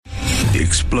The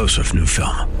explosive new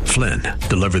film, Flynn,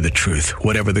 deliver the truth,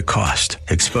 whatever the cost,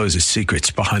 exposes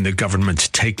secrets behind the government's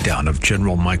takedown of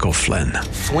General Michael Flynn.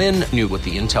 Flynn knew what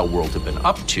the intel world had been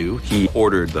up to. He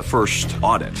ordered the first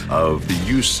audit of the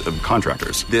use of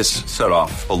contractors. This set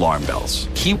off alarm bells.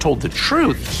 He told the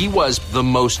truth. He was the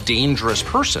most dangerous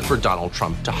person for Donald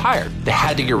Trump to hire. They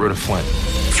had to get rid of Flynn.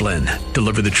 Flynn,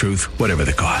 deliver the truth, whatever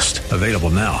the cost. Available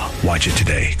now. Watch it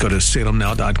today. Go to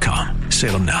salemnow.com.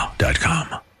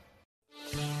 salemnow.com.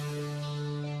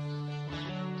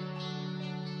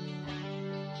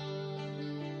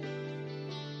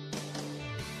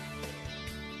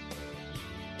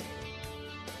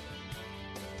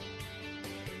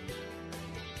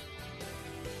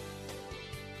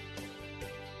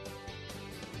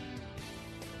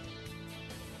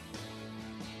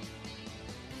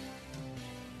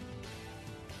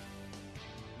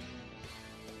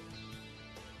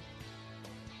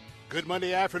 Good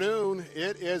Monday afternoon.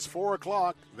 It is 4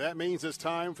 o'clock. That means it's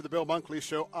time for the Bill Bunkley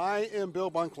Show. I am Bill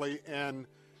Bunkley, and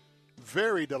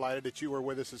very delighted that you are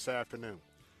with us this afternoon.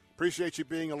 Appreciate you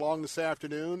being along this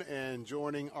afternoon and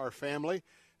joining our family,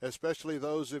 especially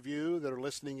those of you that are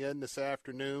listening in this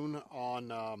afternoon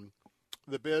on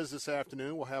The Biz this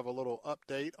afternoon. We'll have a little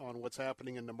update on what's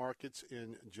happening in the markets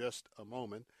in just a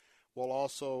moment. We'll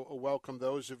also welcome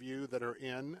those of you that are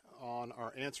in on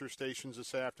our answer stations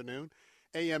this afternoon.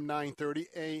 AM 930,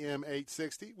 AM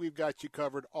 860. We've got you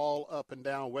covered all up and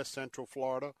down West Central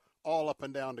Florida, all up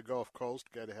and down the Gulf Coast.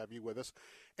 Glad to have you with us.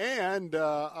 And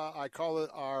I call it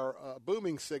our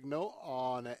booming signal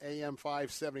on AM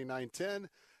 570, 910.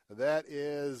 That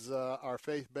is our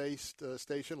faith-based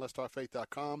station,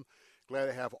 letstalkfaith.com. Glad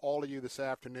to have all of you this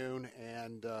afternoon.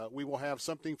 And we will have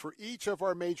something for each of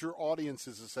our major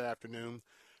audiences this afternoon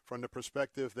from the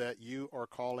perspective that you are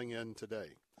calling in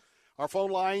today. Our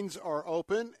phone lines are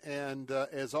open, and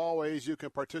as always, you can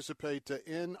participate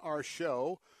in our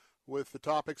show with the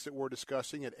topics that we're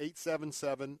discussing at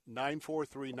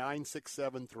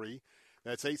 877-943-9673.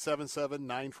 That's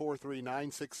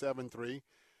 877-943-9673. I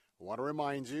want to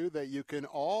remind you that you can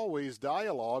always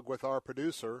dialogue with our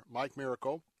producer, Mike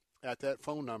Miracle, at that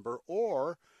phone number,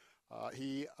 or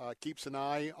he keeps an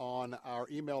eye on our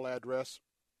email address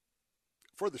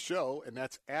for the show, and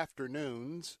that's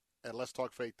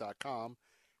afternoons@letstalkfaith.com,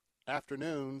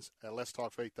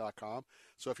 afternoons@letstalkfaith.com.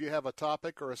 So if you have a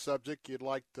topic or a subject you'd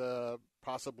like to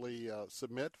possibly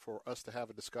submit for us to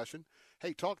have a discussion,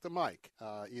 hey, talk to Mike,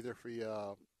 either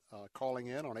for calling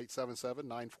in on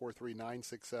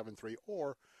 877-943-9673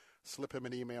 or slip him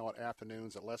an email at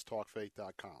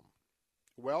afternoons@letstalkfaith.com.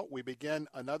 Well, we begin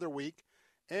another week,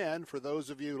 and for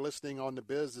those of you listening on The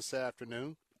Biz this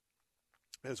afternoon,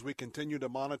 as we continue to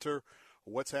monitor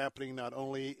what's happening not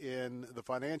only in the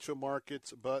financial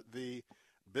markets but the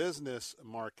business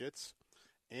markets.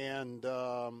 And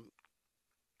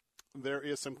there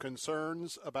is some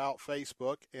concerns about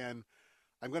Facebook. And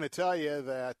I'm going to tell you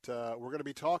that we're going to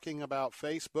be talking about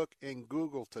Facebook and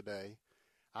Google today.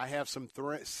 I have some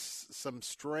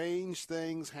strange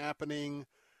things happening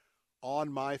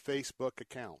on my Facebook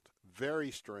account.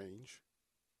 Very strange.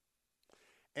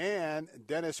 And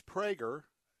Dennis Prager,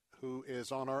 who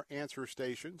is on our answer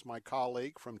stations, my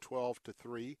colleague from 12 to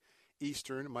 3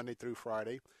 Eastern, Monday through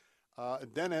Friday.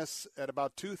 Dennis, at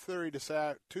about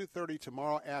 2:30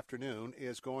 tomorrow afternoon,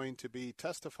 is going to be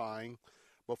testifying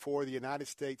before the United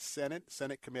States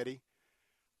Senate Committee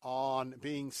on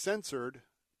being censored,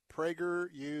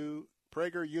 Prager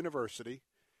University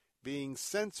being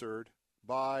censored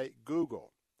by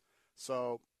Google.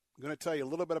 So I'm going to tell you a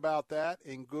little bit about that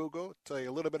in Google, tell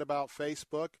you a little bit about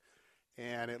Facebook.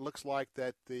 And it looks like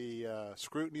that the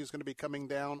scrutiny is going to be coming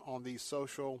down on these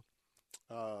social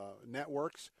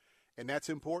networks. And that's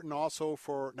important also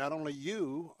for not only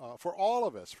you, for all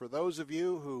of us, for those of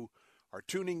you who are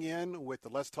tuning in with the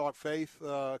Let's Talk Faith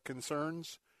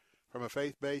concerns from a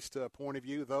faith-based point of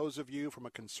view, those of you from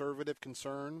a conservative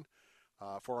concern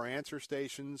for our answer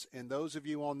stations, and those of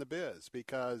you on The Biz,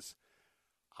 because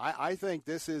I think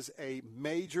this is a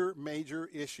major, major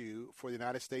issue for the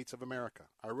United States of America.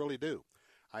 I really do.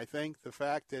 I think the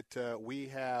fact that we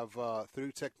have,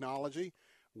 through technology,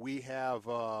 we have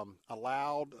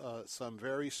allowed some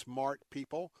very smart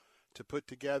people to put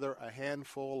together a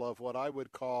handful of what I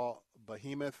would call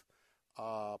behemoth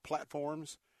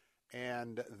platforms,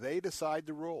 and they decide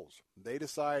the rules. They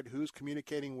decide who's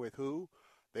communicating with who.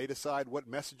 They decide what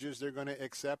messages they're going to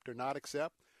accept or not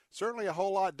accept. Certainly a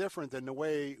whole lot different than the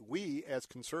way we as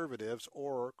conservatives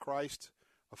or Christ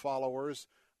followers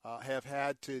have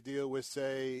had to deal with,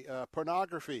 say,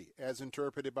 pornography as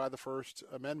interpreted by the First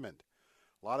Amendment.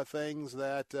 A lot of things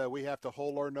that we have to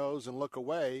hold our nose and look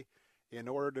away in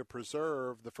order to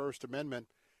preserve the First Amendment.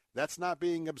 That's not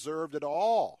being observed at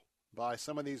all by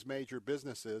some of these major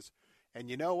businesses. And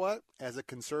you know what? As a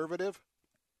conservative,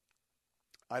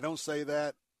 I don't say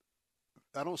this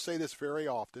very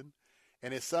often.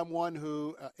 And as someone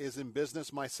who is in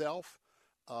business myself,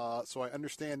 so I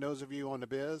understand those of you on the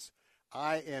biz,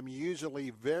 I am usually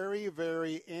very,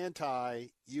 very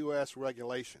anti-U.S.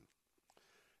 regulation.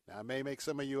 Now, I may make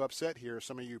some of you upset here,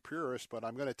 some of you purists, but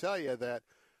I'm going to tell you that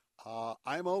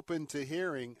I'm open to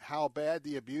hearing how bad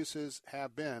the abuses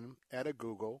have been at a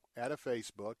Google, at a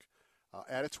Facebook,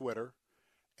 at a Twitter,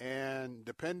 and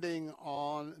depending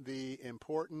on the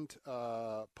important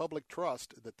public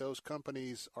trust that those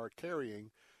companies are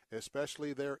carrying,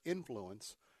 especially their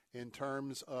influence in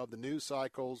terms of the news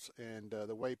cycles and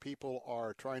the way people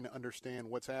are trying to understand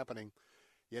what's happening.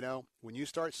 You know, when you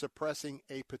start suppressing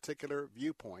a particular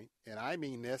viewpoint, and I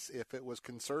mean this if it was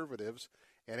conservatives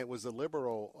and it was the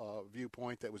liberal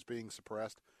viewpoint that was being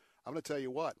suppressed, I'm going to tell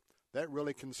you what, that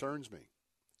really concerns me.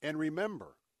 And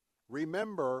remember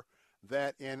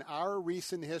that in our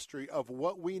recent history of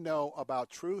what we know about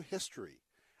true history,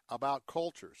 about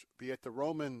cultures, be it the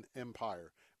Roman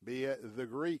Empire, be it the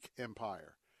Greek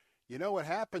Empire, you know what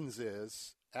happens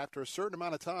is, after a certain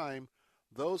amount of time,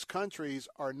 those countries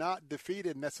are not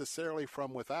defeated necessarily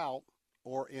from without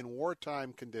or in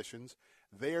wartime conditions.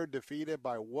 They are defeated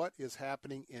by what is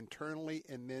happening internally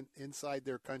and then inside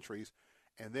their countries,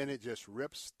 and then it just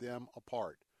rips them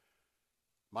apart.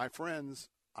 My friends,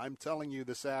 I'm telling you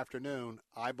this afternoon,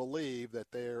 I believe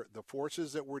that the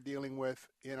forces that we're dealing with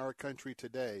in our country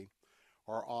today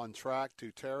are on track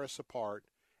to tear us apart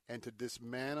and to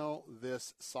dismantle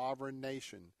this sovereign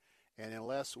nation. And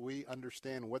unless we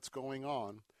understand what's going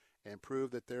on and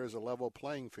prove that there's a level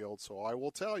playing field, so I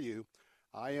will tell you,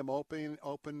 I am open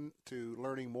to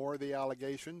learning more of the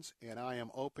allegations, and I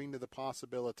am open to the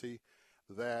possibility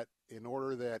that in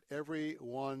order that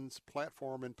everyone's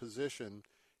platform and position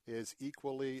is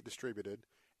equally distributed,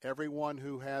 everyone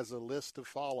who has a list of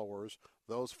followers,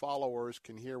 those followers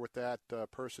can hear what that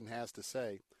person has to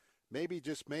say. Maybe,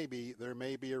 just maybe, there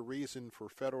may be a reason for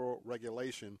federal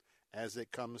regulation as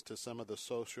it comes to some of the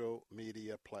social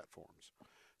media platforms.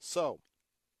 So,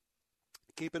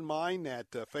 keep in mind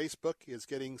that Facebook is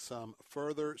getting some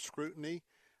further scrutiny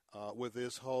with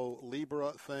this whole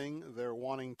Libra thing they're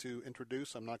wanting to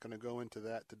introduce. I'm not going to go into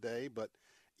that today, but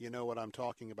you know what I'm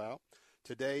talking about.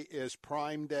 Today is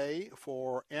Prime Day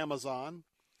for Amazon,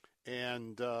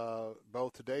 and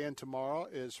both today and tomorrow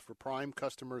is for Prime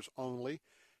customers only.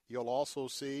 You'll also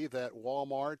see that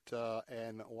Walmart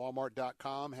and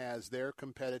Walmart.com has their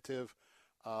competitive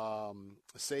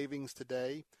savings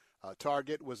today.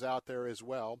 Target was out there as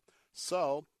well.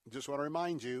 So just want to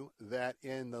remind you that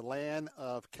in the land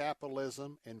of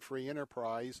capitalism and free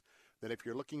enterprise, that if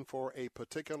you're looking for a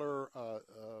particular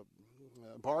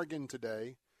bargain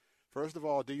today, first of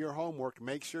all, do your homework.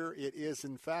 Make sure it is,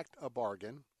 in fact, a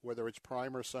bargain, whether it's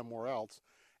Prime or somewhere else.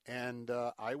 And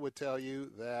I would tell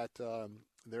you that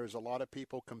there's a lot of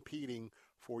people competing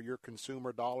for your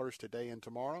consumer dollars today and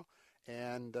tomorrow.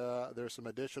 And there's some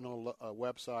additional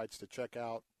websites to check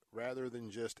out rather than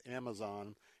just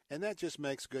Amazon. And that just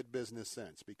makes good business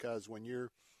sense, because when you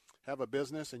have a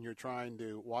business and you're trying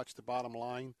to watch the bottom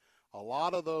line, a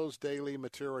lot of those daily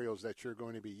materials that you're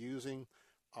going to be using,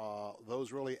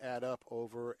 those really add up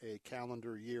over a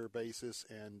calendar year basis,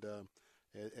 and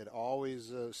it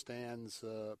always stands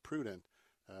prudent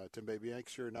to maybe make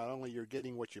sure not only you're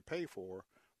getting what you pay for,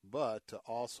 but to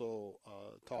also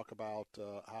talk about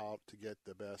how to get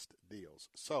the best deals.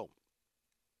 So,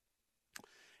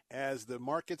 as the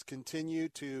markets continue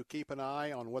to keep an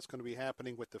eye on what's going to be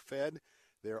happening with the Fed,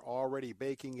 they're already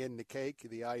baking in the cake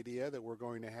the idea that we're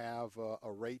going to have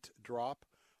a rate drop,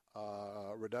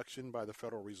 reduction by the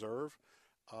Federal Reserve.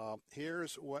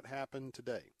 Here's what happened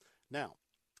today. Now,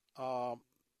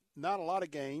 not a lot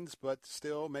of gains, but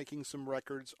still making some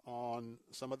records on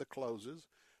some of the closes.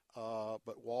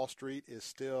 But Wall Street is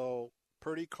still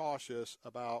pretty cautious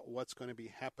about what's going to be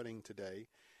happening today.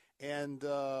 And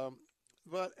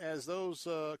but as those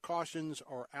cautions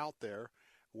are out there,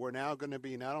 we're now going to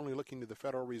be not only looking to the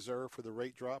Federal Reserve for the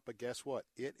rate drop, but guess what?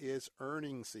 It is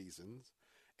earnings season.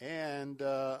 And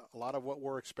a lot of what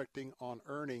we're expecting on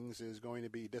earnings is going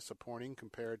to be disappointing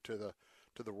compared to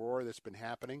the roar that's been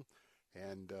happening.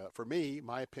 And for me,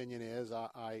 my opinion is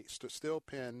I still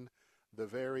pin the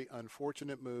very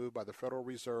unfortunate move by the Federal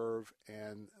Reserve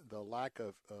and the lack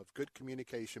of good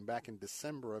communication back in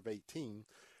December of 2018.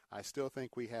 I still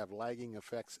think we have lagging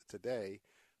effects today.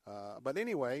 But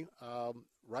anyway,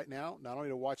 right now, not only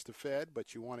to watch the Fed,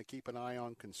 but you want to keep an eye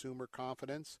on consumer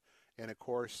confidence. And, of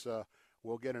course,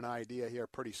 we'll get an idea here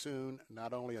pretty soon,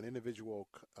 not only on individual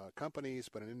companies,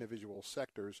 but in individual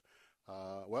sectors.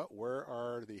 Where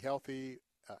are the healthy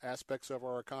aspects of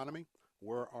our economy?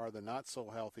 Where are the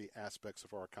not-so-healthy aspects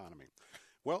of our economy?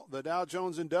 Well, the Dow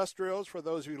Jones Industrials, for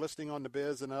those of you listening on the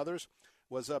Biz and others,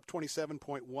 was up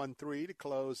 27.13 to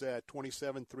close at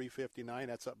 27,359.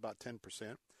 That's up about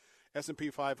 10%. S&P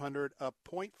 500 up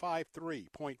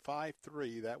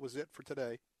 0.53. That was it for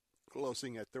today,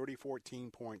 closing at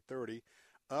 3014.30,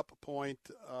 up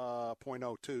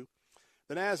 0.02.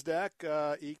 The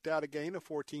NASDAQ eked out a gain of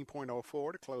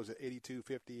 14.04 to close at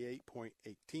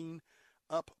 8258.18,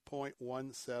 up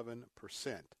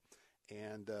 0.17%.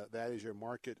 And that is your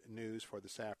market news for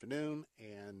this afternoon.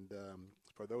 And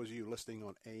for those of you listening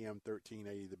on AM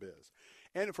 1380 The Biz.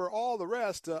 And for all the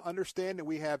rest, understand that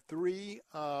we have three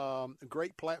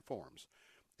great platforms.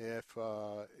 If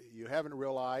you haven't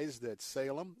realized that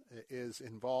Salem is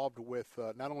involved with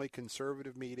not only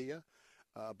conservative media,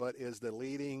 but is the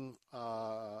leading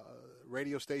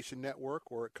radio station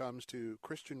network where it comes to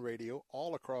Christian radio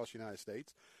all across the United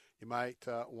States. You might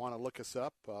want to look us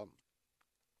up and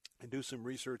do some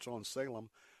research on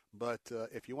Salem. But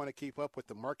if you want to keep up with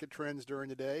the market trends during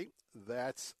the day,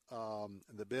 that's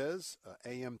The Biz,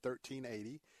 AM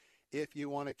 1380. If you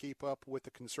want to keep up with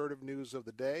the conservative news of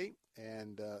the day,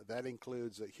 and that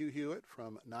includes Hugh Hewitt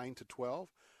from 9 to 12.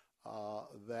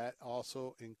 That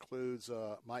also includes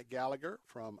Mike Gallagher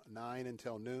from 9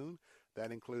 until noon.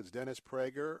 That includes Dennis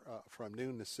Prager from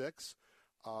noon to 6.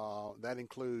 That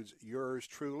includes yours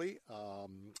truly,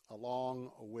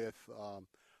 along with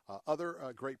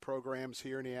other great programs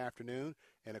here in the afternoon.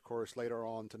 And, of course, later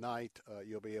on tonight,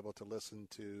 you'll be able to listen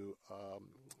to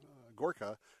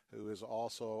Gorka, who is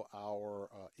also our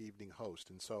evening host.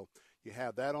 And so you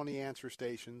have that on the answer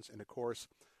stations. And, of course,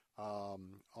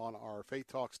 on our Faith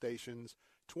Talk stations,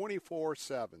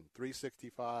 24/7,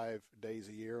 365 days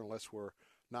a year, unless we're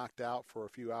knocked out for a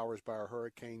few hours by a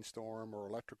hurricane, storm, or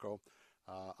electrical.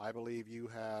 I believe you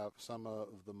have some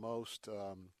of the most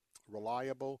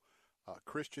reliable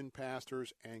Christian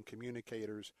pastors and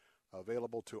communicators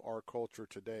available to our culture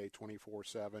today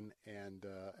 24/7. And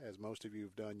as most of you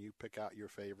have done, you pick out your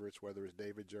favorites, whether it's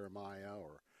David Jeremiah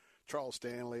or Charles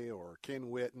Stanley or Ken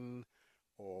Whitten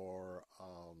or,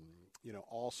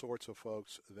 all sorts of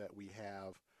folks that we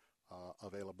have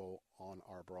available on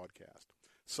our broadcast.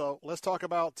 So let's talk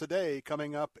about today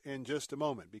coming up in just a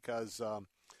moment, because I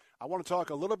want to talk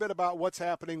a little bit about what's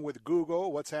happening with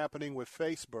Google, what's happening with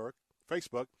Facebook,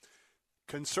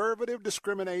 conservative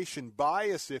discrimination,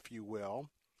 bias, if you will,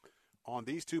 on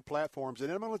these two platforms. And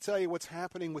then I'm going to tell you what's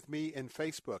happening with me in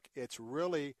Facebook. It's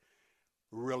really,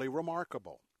 really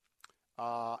remarkable.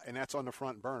 And that's on the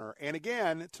front burner. And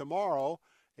again, tomorrow,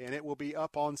 and it will be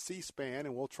up on C-SPAN,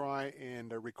 and we'll try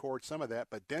and record some of that.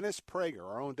 But Dennis Prager,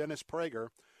 our own Dennis Prager,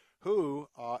 who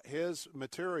his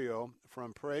material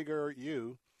from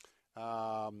PragerU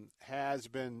has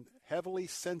been heavily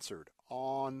censored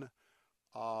on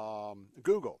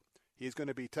Google. He's going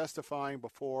to be testifying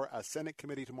before a Senate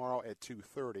committee tomorrow at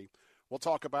 2:30. We'll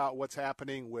talk about what's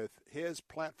happening with his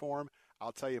platform.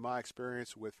 I'll tell you my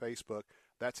experience with Facebook.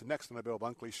 That's next on the Bill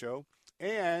Bunkley Show.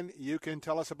 And you can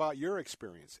tell us about your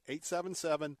experience.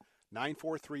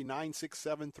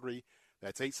 877-943-9673.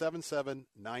 That's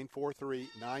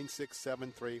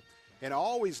 877-943-9673. And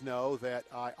always know that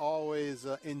I always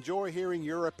enjoy hearing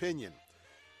your opinion.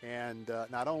 And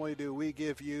not only do we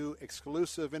give you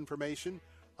exclusive information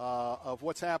of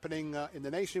what's happening in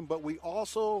the nation, but we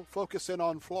also focus in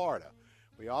on Florida.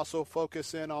 We also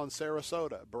focus in on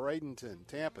Sarasota, Bradenton,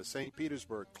 Tampa, St.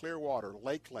 Petersburg, Clearwater,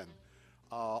 Lakeland,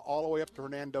 all the way up to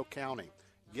Hernando County.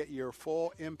 Get your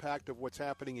full impact of what's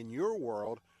happening in your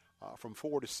world from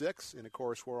 4 to 6. And, of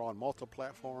course, we're on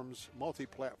multi-platforms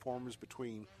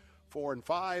between 4 and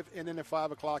 5. And then at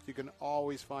 5 o'clock, you can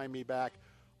always find me back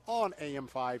on AM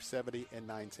 570 and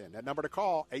 910. That number to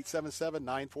call,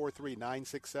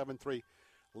 877-943-9673.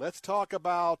 Let's talk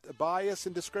about bias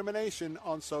and discrimination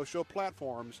on social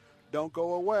platforms. Don't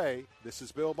go away. This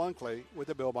is Bill Bunkley with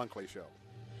The Bill Bunkley Show.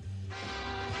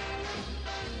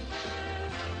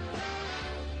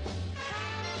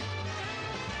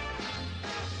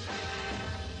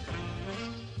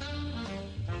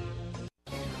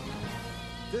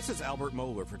 This is Albert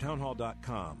Mohler for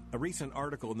Townhall.com. A recent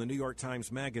article in the New York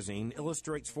Times Magazine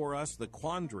illustrates for us the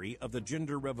quandary of the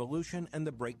gender revolution and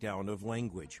the breakdown of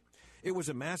language. It was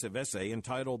a massive essay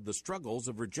entitled The Struggles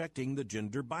of Rejecting the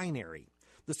Gender Binary.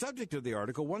 The subject of the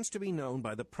article wants to be known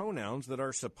by the pronouns that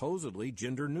are supposedly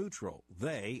gender neutral,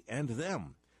 they and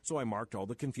them. So I marked all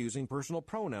the confusing personal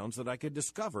pronouns that I could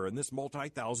discover in this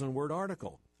multi-thousand-word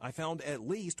article. I found at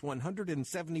least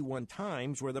 171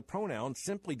 times where the pronoun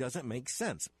simply doesn't make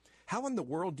sense. How in the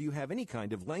world do you have any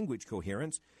kind of language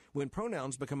coherence when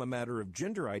pronouns become a matter of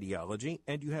gender ideology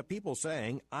and you have people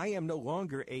saying, I am no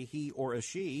longer a he or a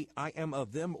she, I am a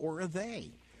them or a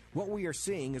they? What we are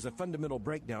seeing is a fundamental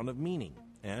breakdown of meaning,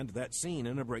 and that's seen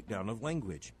in a breakdown of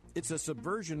language. It's a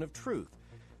subversion of truth.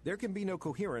 There can be no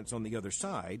coherence on the other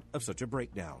side of such a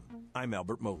breakdown. I'm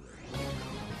Albert Mohler.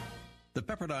 The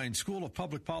Pepperdine School of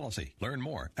Public Policy. Learn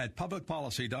more at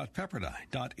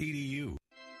publicpolicy.pepperdine.edu.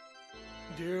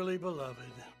 Dearly beloved,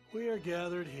 we are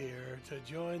gathered here to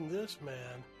join this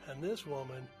man and this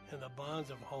woman in the bonds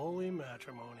of holy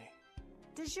matrimony.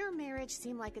 Does your marriage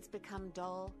seem like it's become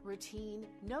dull, routine,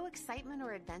 no excitement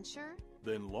or adventure?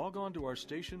 Then log on to our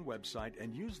station website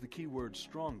and use the keyword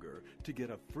STRONGER to get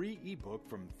a free ebook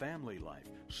from Family Life,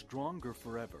 Stronger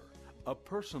Forever. A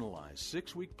personalized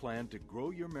 6-week plan to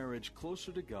grow your marriage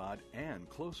closer to God and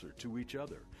closer to each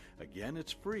other. Again,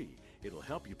 it's free. It'll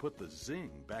help you put the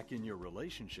zing back in your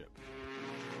relationship.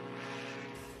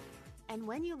 And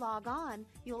when you log on,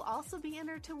 you'll also be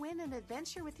entered to win an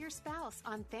adventure with your spouse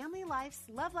on Family Life's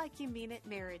Love Like You Mean It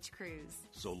Marriage Cruise.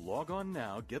 So log on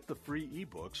now, get the free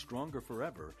ebook Stronger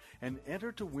Forever, and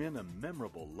enter to win a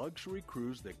memorable luxury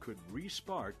cruise that could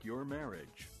re-spark your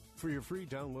marriage. For your free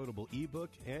downloadable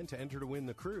ebook and to enter to win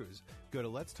the cruise, go to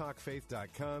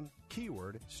letstalkfaith.com,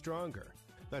 keyword stronger.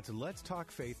 That's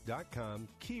letstalkfaith.com,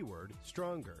 keyword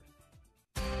stronger.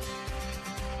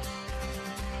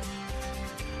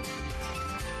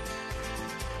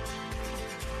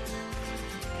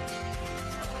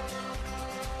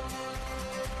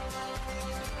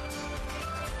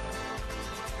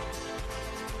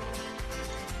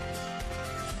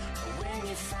 When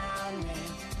you found me,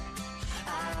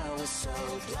 I was so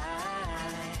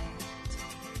blind.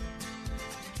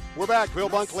 We're back. Bill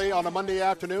Bunkley on a Monday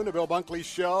afternoon, the Bill Bunkley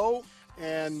Show.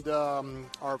 And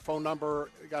our phone number,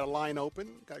 got a line open.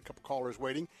 Got a couple callers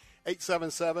waiting.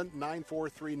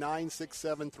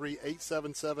 877-943-9673.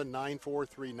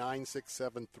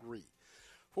 877-943-9673.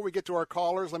 Before we get to our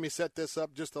callers, let me set this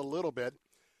up just a little bit.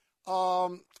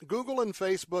 Google and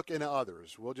Facebook and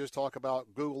others. We'll just talk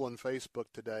about Google and Facebook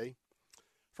today.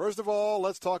 First of all,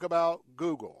 let's talk about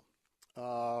Google.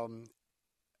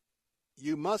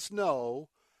 You must know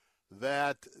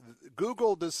that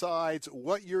Google decides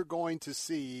what you're going to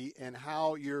see and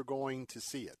how you're going to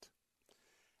see it.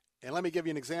 And let me give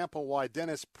you an example why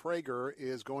Dennis Prager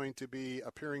is going to be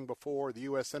appearing before the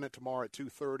U.S. Senate tomorrow at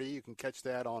 2:30. You can catch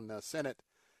that on the Senate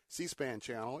C-SPAN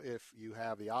channel if you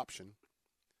have the option.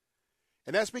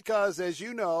 And that's because, as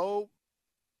you know,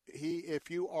 if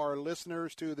you are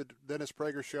listeners to the Dennis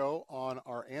Prager Show on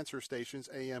our answer stations,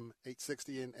 AM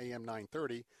 860 and AM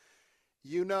 930,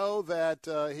 you know that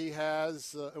he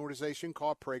has an organization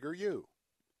called PragerU.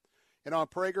 And on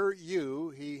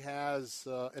PragerU, he has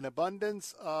an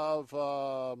abundance of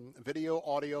video,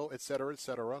 audio, et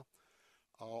cetera,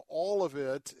 all of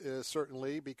it is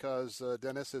certainly because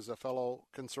Dennis is a fellow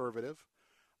conservative.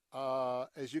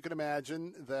 As you can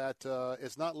imagine, that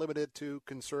it's not limited to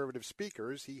conservative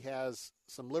speakers. He has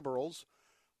some liberals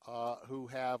who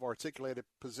have articulated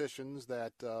positions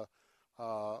that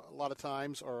a lot of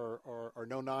times are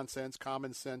no-nonsense,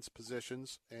 common-sense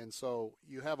positions. And so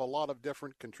you have a lot of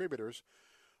different contributors.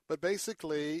 But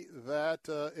basically, that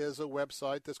is a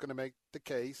website that's going to make the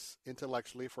case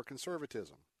intellectually for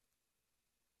conservatism.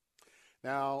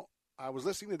 Now, I was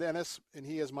listening to Dennis, and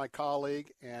he is my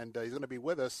colleague, and he's going to be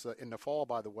with us in the fall,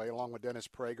 by the way, along with Dennis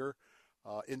Prager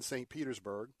in St.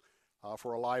 Petersburg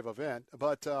for a live event.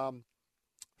 But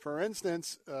for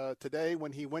instance, today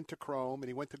when he went to Chrome and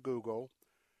he went to Google,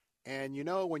 and you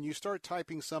know when you start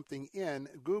typing something in,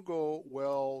 Google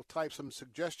will type some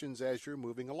suggestions as you're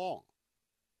moving along.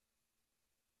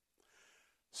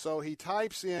 So he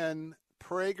types in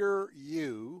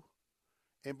PragerU,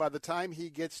 and by the time he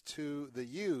gets to the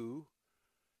U,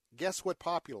 guess what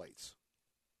populates?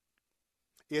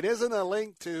 It isn't a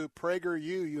link to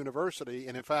PragerU University,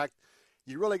 and in fact,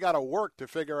 you really got to work to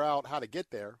figure out how to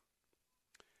get there.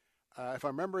 If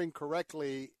I'm remembering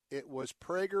correctly, it was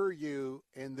PragerU,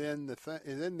 and then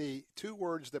the two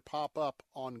words that pop up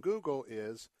on Google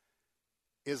is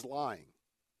lying.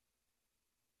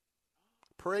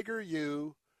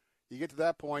 PragerU, you get to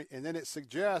that point, and then it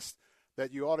suggests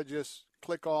that you ought to just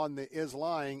click on the is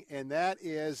lying, and that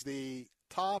is the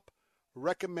top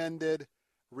recommended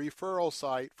referral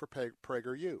site for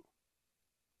PragerU.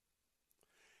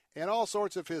 And all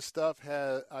sorts of his stuff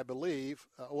has, I believe,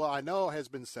 I know has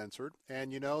been censored.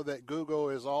 And you know that Google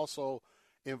is also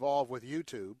involved with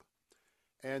YouTube.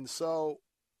 And so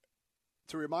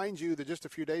to remind you that just a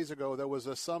few days ago, there was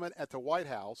a summit at the White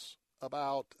House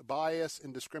about bias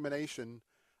and discrimination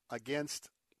against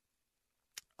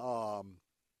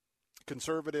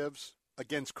conservatives,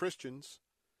 against Christians.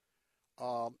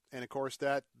 And, of course,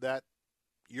 that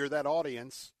you're that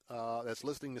audience that's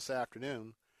listening this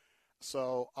afternoon.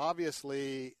 So,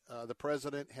 obviously, the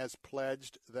president has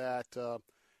pledged that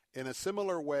in a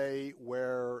similar way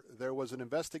where there was an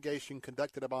investigation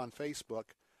conducted upon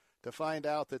Facebook to find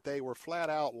out that they were flat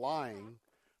out lying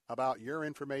about your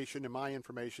information and my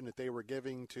information that they were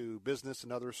giving to business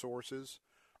and other sources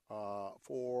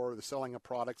for the selling of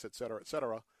products, et cetera, et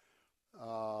cetera.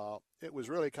 It was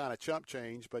really kind of chump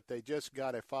change, but they just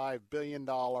got a $5 billion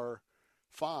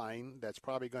fine that's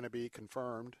probably going to be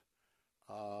confirmed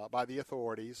by the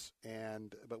authorities.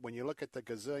 But when you look at the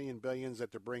gazillion billions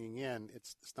that they're bringing in,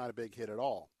 it's not a big hit at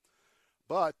all.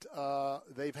 But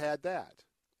they've had that.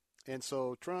 And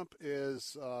so Trump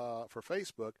is, for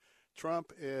Facebook,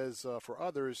 Trump is, for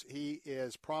others, he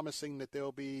is promising that there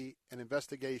will be an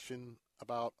investigation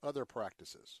about other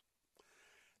practices.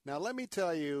 Now, let me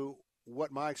tell you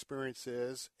what my experience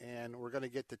is, and we're going to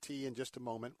get to T in just a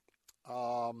moment.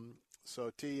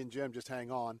 So T and Jim, just hang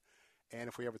on. And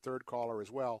if we have a third caller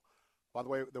as well. By the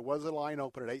way, there was a line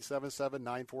open at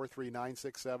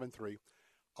 877-943-9673.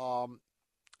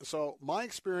 So my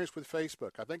experience with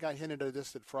Facebook, I think I hinted at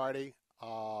this at Friday,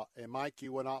 and Mike,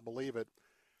 you will not believe it.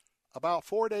 About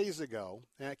 4 days ago,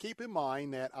 and keep in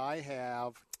mind that I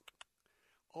have,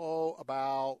 I've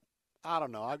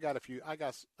got a few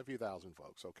thousand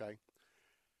folks, okay?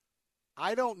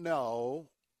 I don't know,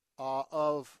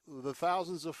 of the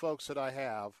thousands of folks that I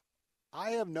have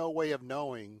no way of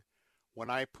knowing when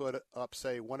I put up,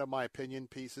 say, one of my opinion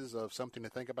pieces of something to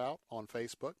think about on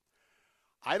Facebook.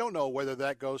 I don't know whether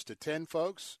that goes to 10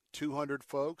 folks, 200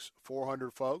 folks,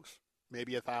 400 folks,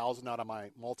 maybe 1,000 out of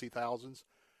my multi-thousands.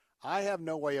 I have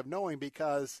no way of knowing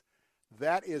because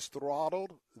that is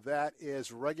throttled, that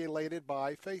is regulated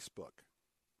by Facebook.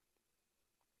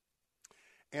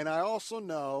 And I also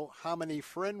know how many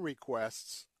friend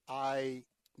requests I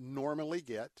normally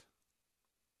get.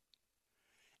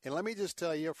 And let me just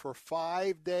tell you, for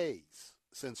 5 days,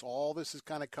 since all this has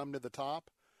kind of come to the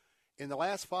top, in the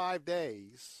last 5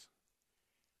 days,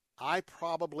 let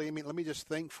me just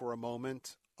think for a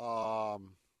moment.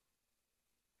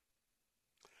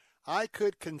 I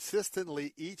could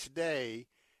consistently each day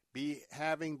be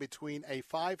having between a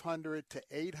 500 to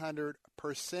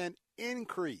 800%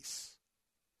 increase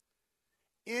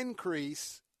in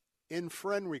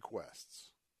friend requests.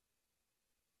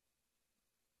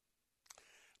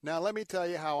 Now, let me tell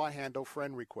you how I handle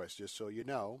friend requests, just so you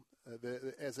know.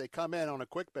 As they come in on a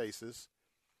quick basis,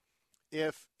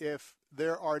 if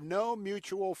there are no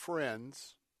mutual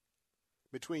friends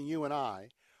between you and I,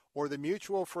 or the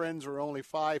mutual friends are only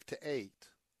 5 to 8,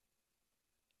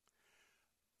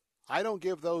 I don't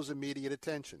give those immediate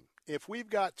attention. If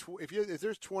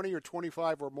there's 20 or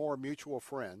 25 or more mutual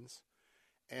friends,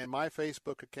 and my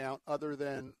Facebook account, other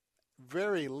than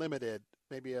very limited,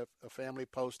 maybe a family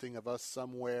posting of us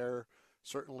somewhere,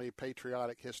 certainly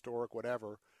patriotic, historic,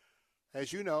 whatever.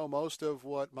 As you know, most of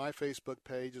what my Facebook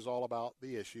page is all about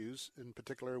the issues, in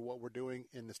particular what we're doing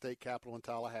in the state capitol in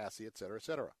Tallahassee, et cetera, et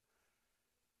cetera.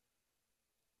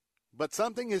 But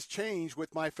something has changed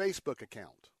with my Facebook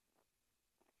account.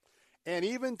 And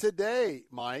even today,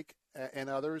 Mike and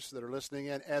others that are listening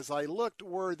in, as I looked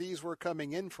where these were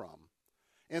coming in from,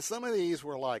 and some of these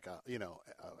were like,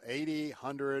 80,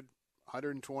 100,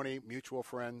 120 mutual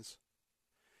friends.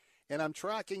 And I'm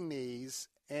tracking these,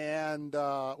 and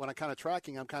when I'm kind of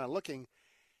tracking, I'm kind of looking.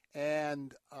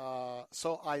 And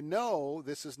so I know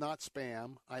this is not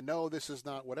spam. I know this is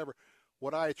not whatever.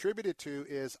 What I attribute it to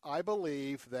is I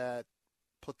believe that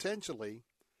potentially,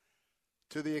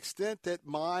 to the extent that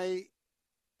my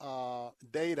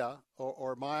data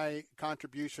or my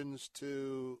contributions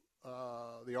to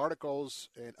the articles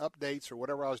and updates or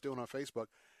whatever I was doing on Facebook,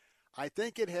 I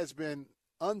think it has been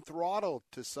unthrottled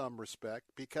to some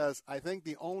respect, because I think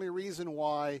the only reason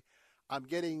why I'm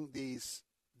getting this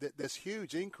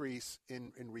huge increase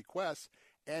in requests,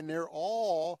 and they're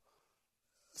all,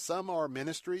 some are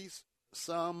ministries,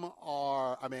 some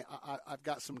are, I've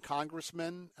got some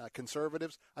congressmen,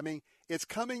 conservatives. It's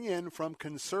coming in from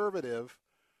conservative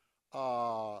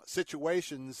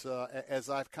situations as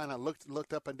I've kind of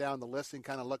looked up and down the list and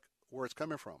kind of look where it's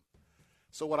coming from.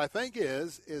 So what I think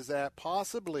is that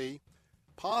possibly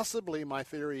my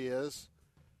theory is,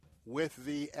 with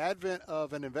the advent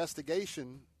of an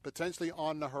investigation potentially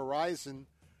on the horizon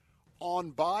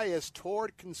on bias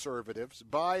toward conservatives,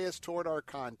 bias toward our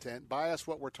content, bias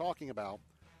what we're talking about,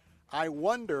 I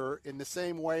wonder, in the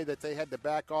same way that they had to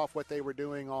back off what they were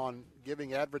doing on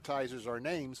giving advertisers our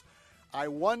names, I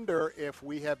wonder if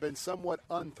we have been somewhat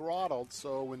unthrottled,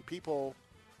 so when people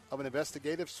of an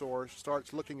investigative source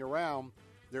starts looking around,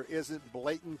 there isn't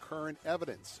blatant current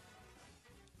evidence.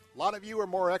 A lot of you are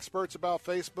more experts about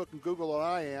Facebook and Google than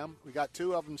I am. We got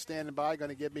two of them standing by, going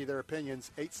to give me their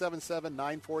opinions.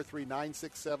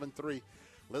 877-943-9673.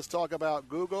 Let's talk about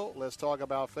Google. Let's talk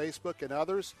about Facebook and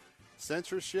others.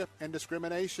 Censorship and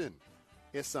discrimination.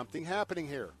 Is something happening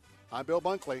here? I'm Bill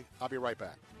Bunkley. I'll be right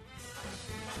back.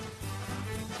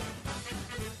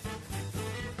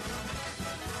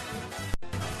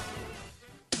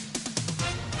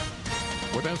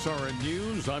 With SRN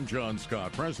News, I'm John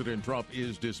Scott. President Trump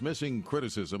is dismissing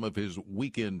criticism of his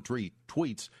weekend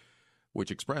tweets, which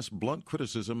express blunt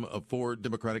criticism of four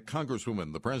Democratic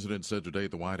congresswomen. The president said today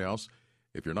at the White House,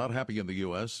 if you're not happy in the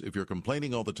U.S., if you're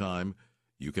complaining all the time,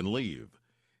 you can leave.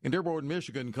 In Dearborn,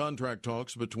 Michigan, contract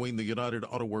talks between the United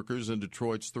Auto Workers and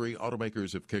Detroit's three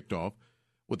automakers have kicked off,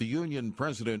 with the union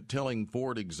president telling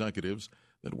Ford executives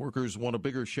that workers want a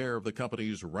bigger share of the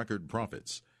company's record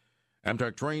profits.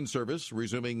 Amtrak train service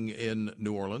resuming in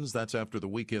New Orleans. That's after the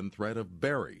weekend threat of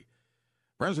Barry.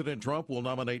 President Trump will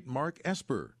nominate Mark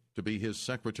Esper to be his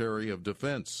Secretary of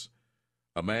Defense.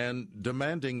 A man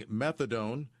demanding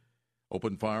methadone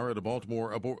opened fire at a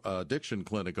Baltimore addiction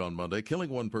clinic on Monday,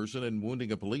 killing one person and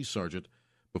wounding a police sergeant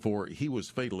before he was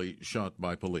fatally shot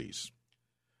by police.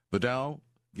 The Dow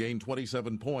gained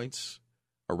 27 points.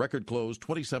 A record close,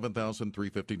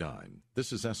 27,359.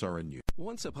 This is SRN News.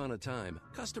 Once upon a time,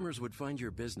 customers would find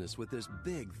your business with this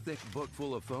big, thick book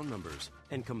full of phone numbers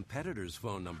and competitors'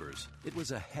 phone numbers. It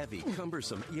was a heavy,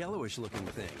 cumbersome, yellowish-looking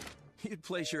thing. You'd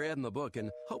place your ad in the book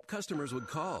and hope customers would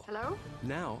call. Hello?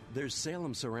 Now, there's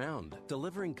Salem Surround,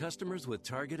 delivering customers with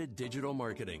targeted digital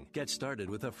marketing. Get started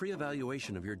with a free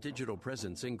evaluation of your digital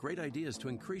presence and great ideas to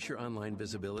increase your online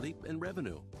visibility and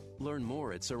revenue. Learn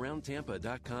more at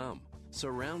surroundtampa.com.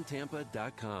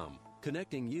 surroundtampa.com,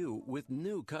 connecting you with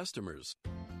new customers.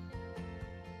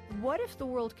 What if the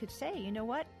world could say, you know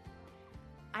what?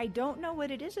 I don't know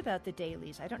what it is about the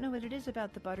Dailies. I don't know what it is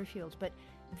about the Butterfields, but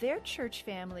their church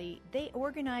family, they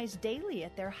organize daily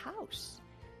at their house.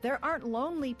 There aren't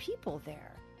lonely people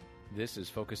there. This is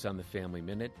Focus on the Family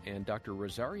Minute, and Dr.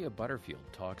 Rosaria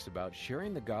Butterfield talks about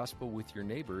sharing the gospel with your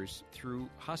neighbors through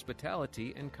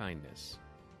hospitality and kindness.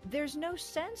 There's no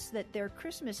sense that their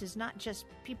Christmas is not just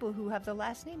people who have the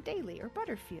last name Daly or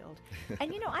Butterfield.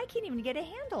 And, I can't even get a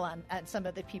handle on some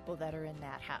of the people that are in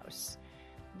that house.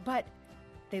 But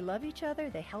they love each other.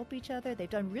 They help each other. They've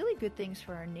done really good things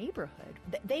for our neighborhood.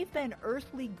 They've been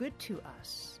earthly good to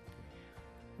us.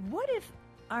 What if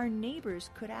our neighbors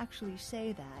could actually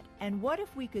say that? And what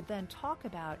if we could then talk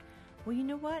about, well, you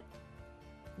know what?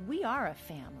 We are a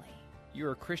family.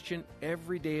 You're a Christian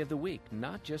every day of the week,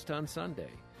 not just on Sunday.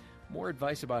 More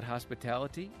advice about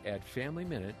hospitality at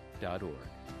FamilyMinute.org.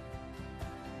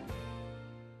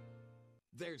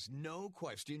 There's no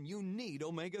question you need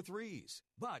omega-3s.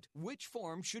 But which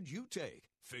form should you take?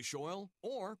 Fish oil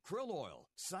or krill oil?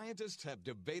 Scientists have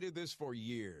debated this for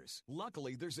years.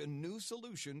 Luckily, there's a new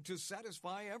solution to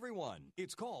satisfy everyone.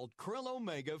 It's called Krill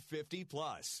Omega 50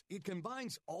 Plus. It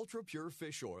combines ultra-pure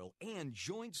fish oil and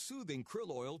joint-soothing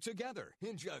krill oil together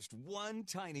in just one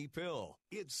tiny pill.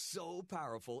 It's so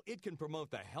powerful, it can promote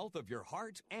the health of your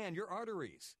heart and your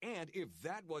arteries. And if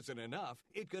that wasn't enough,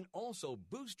 it can also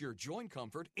boost your joint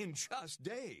comfort in just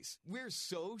days. We're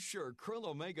so sure Krill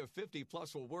Omega 50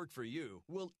 Plus will work for you.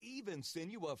 We'll even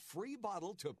send you a free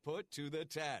bottle to put to the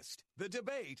test. The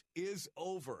debate is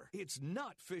over. It's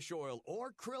not fish oil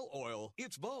or krill oil.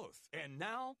 It's both. And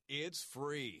now it's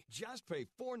free. Just pay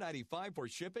 $4.95 for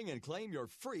shipping and claim your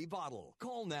free bottle.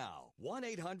 Call now.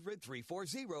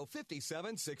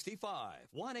 1-800-340-5765.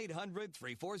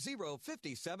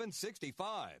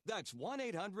 1-800-340-5765. That's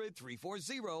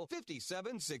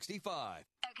 1-800-340-5765.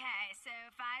 Okay, so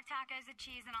 5 tacos of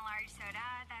cheese and a large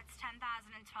soda, that's $10,012.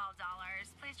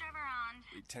 Please drive around.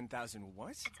 Wait, 10,000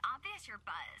 what? It's obvious you're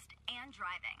buzzed and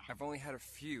driving. I've only had a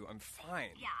few. I'm fine.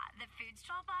 Yeah, the food's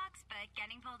 $12, but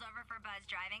getting pulled over for buzz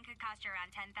driving could cost you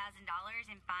around $10,000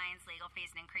 in fines, legal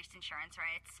fees, and increased insurance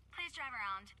rates. Please drive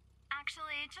around.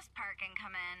 Actually, just park and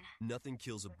come in. Nothing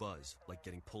kills a buzz like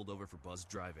getting pulled over for buzz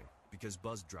driving, because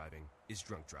buzz driving is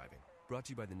drunk driving. Brought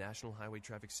to you by the National Highway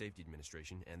Traffic Safety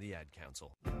Administration and the Ad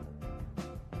Council.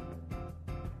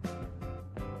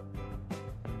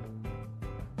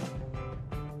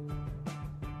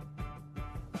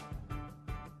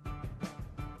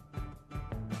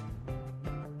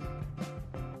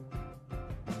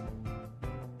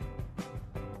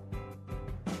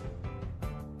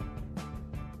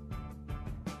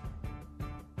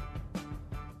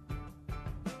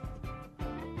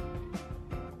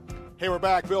 Hey, we're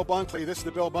back. Bill Bunkley. This is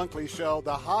the Bill Bunkley Show.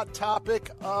 The hot topic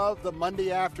of the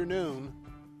Monday afternoon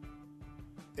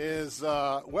is,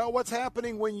 what's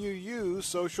happening when you use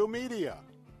social media?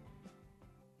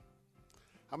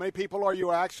 How many people are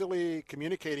you actually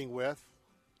communicating with?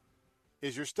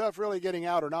 Is your stuff really getting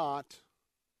out or not?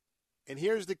 And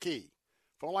here's the key.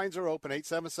 Phone lines are open,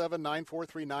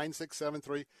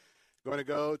 877-943-9673. Going to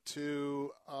go to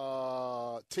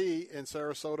T in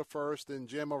Sarasota first and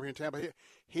Jim over here in Tampa.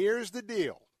 Here's the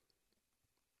deal.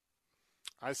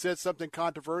 I said something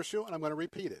controversial, and I'm going to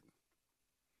repeat it.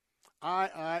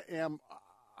 I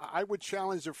would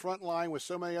challenge the front line with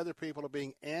so many other people of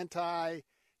being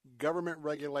anti-government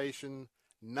regulation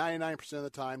 99% of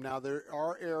the time. Now, there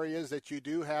are areas that you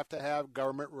do have to have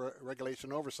government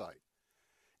regulation oversight.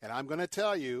 And I'm going to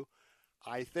tell you,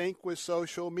 I think with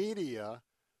social media,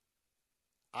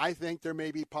 I think there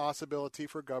may be possibility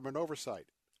for government oversight.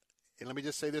 And let me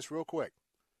just say this real quick.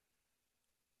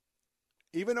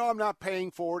 Even though I'm not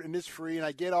paying for it and it's free and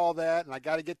I get all that and I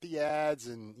got to get the ads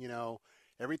and,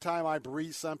 every time I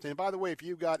breathe something. And by the way, if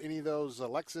you've got any of those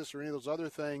Alexis or any of those other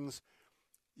things,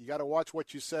 you got to watch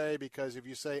what you say, because if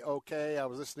you say, okay, I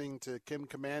was listening to Kim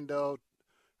Commando,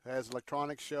 who has an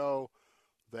electronic show,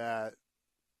 that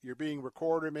you're being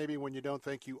recorded maybe when you don't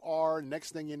think you are.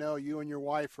 Next thing you know, you and your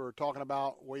wife are talking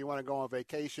about where you want to go on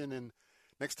vacation, and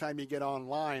next time you get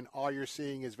online, all you're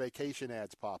seeing is vacation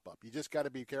ads pop up. You just got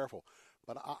to be careful.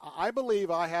 But I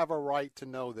believe I have a right to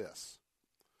know this.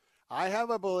 I have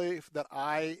a belief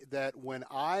that when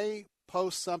I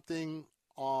post something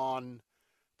on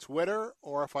Twitter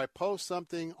or if I post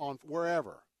something on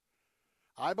wherever,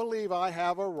 I believe I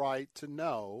have a right to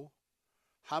know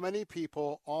how many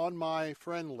people on my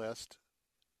friend list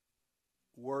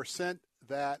were sent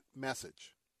that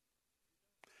message.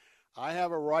 I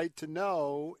have a right to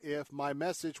know if my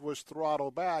message was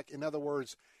throttled back. In other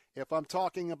words, if I'm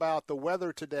talking about the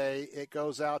weather today, it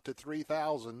goes out to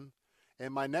 3,000,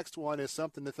 and my next one is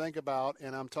something to think about,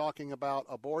 and I'm talking about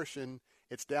abortion,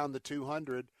 it's down to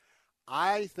 200.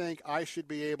 I think I should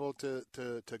be able to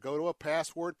go to a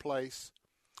password place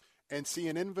and see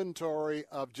an inventory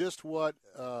of just what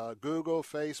Google,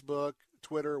 Facebook,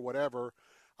 Twitter, whatever.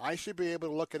 I should be able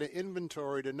to look at an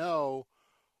inventory to know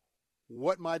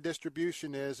what my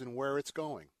distribution is and where it's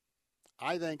going.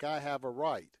 I think I have a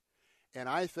right. And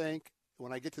I think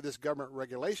when I get to this government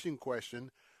regulation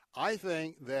question, I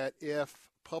think that if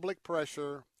public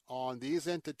pressure on these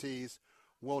entities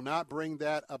will not bring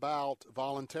that about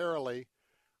voluntarily,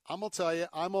 I'm going to tell you,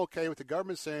 I'm okay with the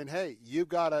government saying, hey, you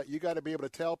gotta be able to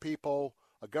tell people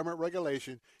a government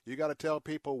regulation. You got to tell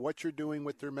people what you're doing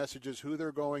with their messages, who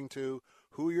they're going to,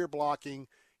 who you're blocking,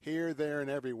 here, there, and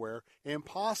everywhere. And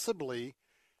possibly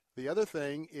the other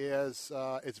thing is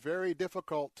it's very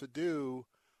difficult to do,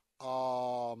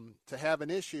 to have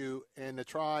an issue and to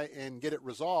try and get it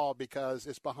resolved because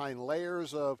it's behind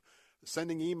layers of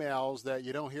sending emails that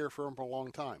you don't hear from for a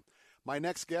long time. My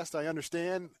next guest, I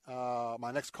understand,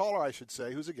 my next caller, I should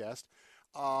say, who's a guest,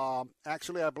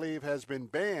 actually I believe has been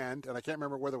banned, and I can't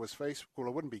remember whether it was Facebook, well,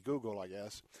 it wouldn't be Google, I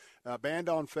guess, banned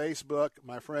on Facebook.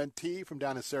 My friend T from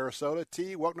down in Sarasota.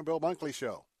 T, welcome to Bill Bunkley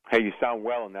Show. Hey, you sound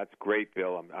well, and that's great,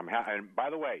 Bill. And by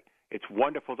the way, it's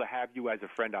wonderful to have you as a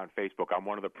friend on Facebook. I'm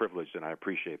one of the privileged, and I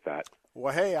appreciate that.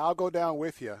 Well, hey, I'll go down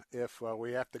with you if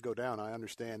we have to go down. I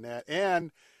understand that.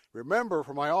 And remember,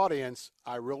 for my audience,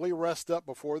 I really rest up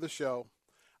before the show.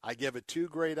 I give it 2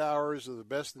 great hours of the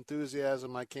best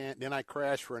enthusiasm I can. Then I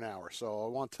crash for an hour. So I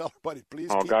want to tell everybody, please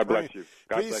keep God praying. Bless you.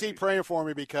 Please keep praying for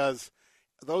me, because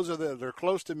those that are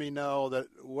close to me know that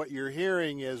what you're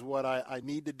hearing is what I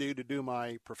need to do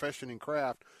my profession and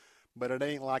craft. But it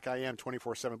ain't like I am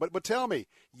 24/7. But tell me,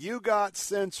 you got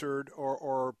censored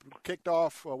or kicked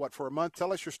off, for a month?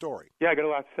 Tell us your story. Yeah, I got a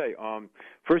lot to say.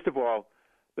 First of all,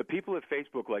 the people at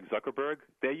Facebook, like Zuckerberg,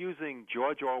 they're using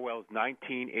George Orwell's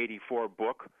 1984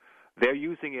 book. They're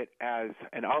using it as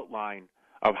an outline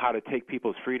of how to take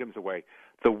people's freedoms away.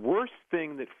 The worst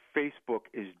thing that Facebook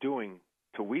is doing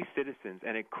to we citizens,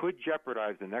 and it could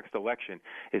jeopardize the next election,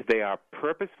 is they are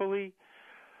purposefully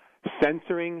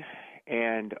censoring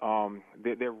and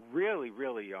they're really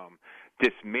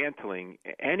dismantling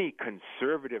any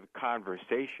conservative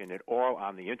conversation at all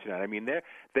on the Internet. I mean,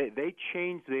 they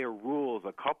changed their rules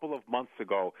a couple of months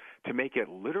ago to make it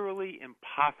literally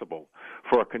impossible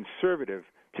for a conservative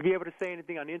to be able to say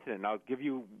anything on the Internet. And I'll give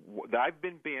you – I've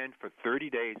been banned for 30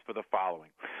 days for the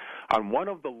following. On one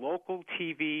of the local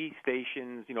TV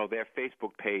stations, their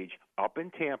Facebook page up in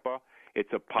Tampa,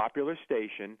 it's a popular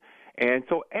station, and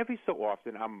so every so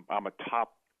often I'm a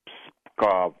top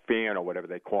fan or whatever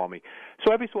they call me.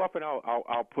 So every so often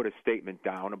I'll put a statement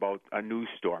down about a news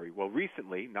story. Well,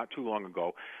 recently, not too long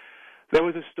ago, there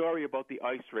was a story about the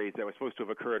ice raids that was supposed to have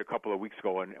occurred a couple of weeks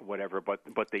ago and whatever, but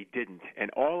they didn't.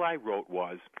 And all I wrote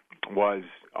was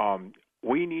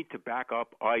we need to back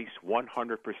up ICE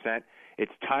 100%.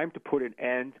 It's time to put an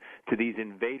end to these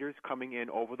invaders coming in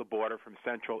over the border from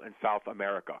Central and South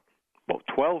America. Well,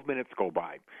 12 minutes go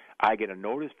by. I get a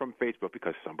notice from Facebook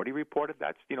because somebody reported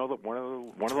that's one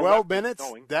of the 12 minutes?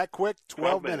 That quick?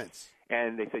 12 minutes.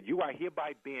 And they said, you are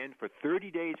hereby banned for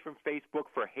 30 days from Facebook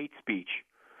for hate speech.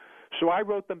 So I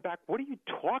wrote them back, what are you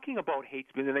talking about hate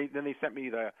speech? And then they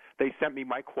sent me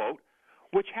my quote,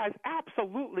 which has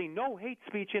absolutely no hate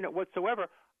speech in it whatsoever.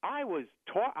 I was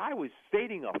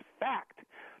stating a fact.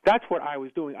 That's what I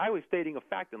was doing. I was stating a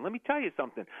fact. And let me tell you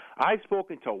something. I've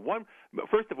spoken to one.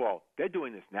 First of all, they're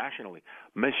doing this nationally.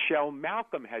 Michelle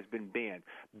Malcolm has been banned.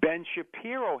 Ben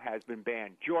Shapiro has been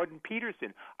banned. Jordan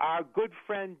Peterson. Our good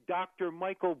friend Dr.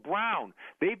 Michael Brown.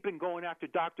 They've been going after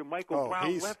Dr. Michael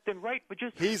Brown left and right.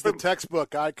 He's the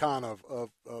textbook icon of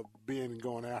being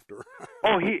going after.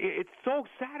 It's so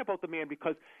sad about the man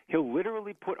because he'll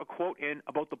literally put a quote in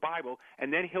about the Bible,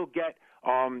 and then he'll get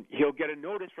a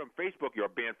notice from Facebook, you're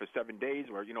banned for 7 days,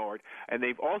 and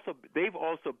they've also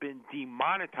been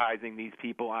demonetizing these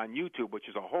people on YouTube, which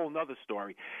is a whole other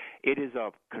story. It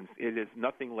is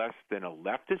nothing less than a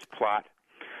leftist plot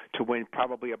to win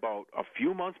probably about a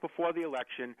few months before the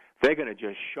election. They're going to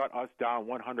just shut us down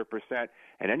 100%,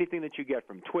 and anything that you get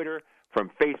from Twitter,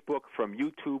 from Facebook, from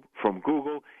YouTube, from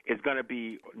Google is going to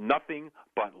be nothing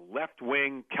but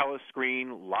left-wing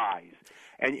telescreen lies.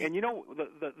 And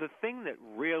the thing that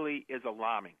really is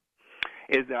alarming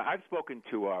is that I've spoken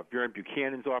to Vern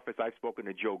Buchanan's office, I've spoken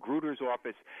to Joe Gruder's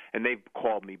office, and they've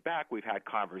called me back. We've had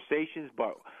conversations,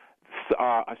 but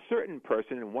a certain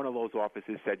person in one of those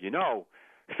offices said,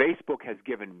 Facebook has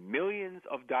given millions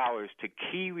of dollars to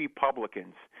key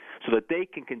Republicans so that they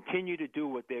can continue to do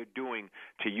what they're doing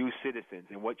to you citizens.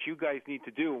 And what you guys need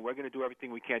to do, and we're going to do everything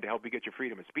we can to help you get your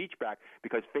freedom of speech back,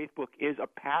 because Facebook is a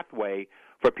pathway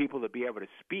for people to be able to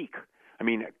speak. I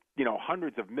mean,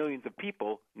 hundreds of millions of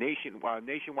people nationwide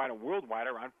and worldwide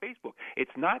are on Facebook.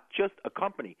 It's not just a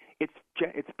company. It's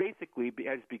basically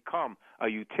has become a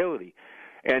utility.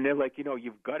 And they're like,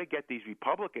 you've got to get these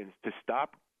Republicans to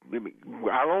stop.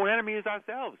 Our own enemy is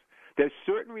ourselves. There's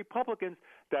certain Republicans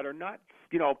that are not,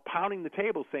 pounding the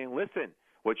table saying, listen,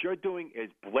 what you're doing is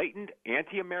blatant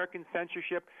anti-American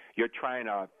censorship. You're trying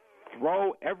to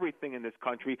throw everything in this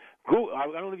country. Google,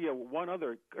 I'll give you one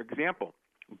other example.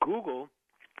 Google,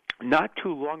 not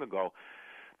too long ago,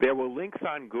 there were links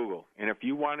on Google, and if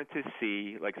you wanted to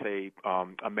see, like, say,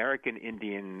 American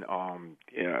Indian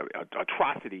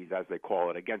atrocities, as they call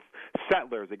it, against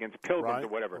settlers, against pilgrims or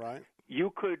whatever,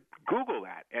 you could Google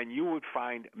that, and you would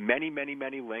find many, many,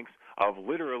 many links of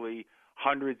literally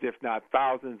hundreds, if not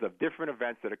thousands, of different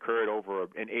events that occurred over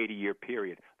an 80-year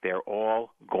period. They're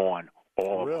all gone.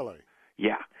 All really?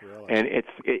 Yeah. Really? And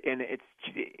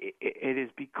it has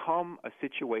become a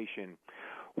situation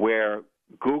where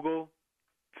Google,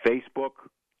 Facebook,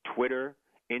 Twitter,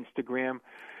 Instagram,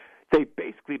 they've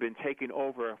basically been taken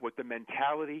over with the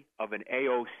mentality of an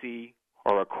AOC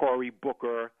or a Cory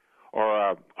Booker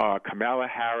or a Kamala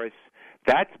Harris.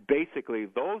 That's basically,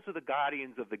 those are the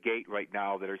guardians of the gate right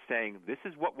now that are saying this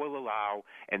is what we'll allow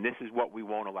and this is what we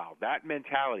won't allow. That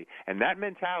mentality. And that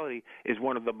mentality is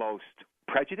one of the most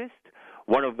prejudiced,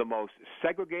 one of the most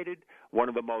segregated, one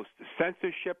of the most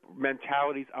censorship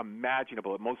mentalities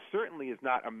imaginable. It most certainly is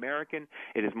not American.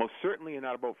 It is most certainly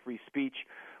not about free speech.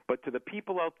 But to the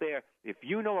people out there, if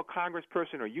you know a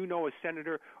congressperson or you know a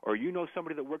senator or you know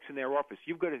somebody that works in their office,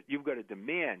 you've got to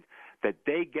demand that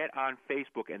they get on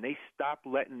Facebook and they stop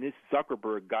letting this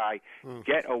Zuckerberg guy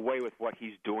get away with what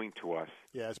he's doing to us.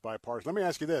 Yeah, it's bipartisan. Let me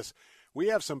ask you this. We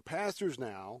have some pastors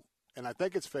now, and I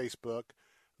think it's Facebook,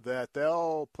 that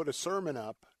they'll put a sermon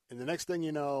up, and the next thing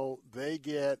you know, they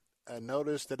get a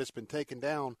notice that it's been taken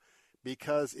down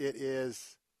because it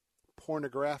is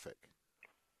pornographic.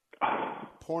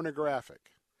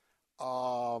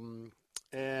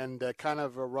 And kind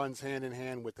of runs hand in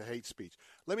hand with the hate speech.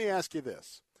 Let me ask you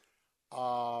this.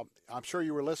 I'm sure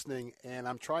you were listening, and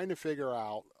I'm trying to figure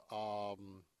out,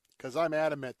 because I'm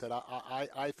adamant that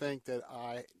I think that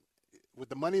with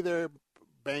the money they're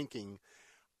banking,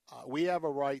 we have a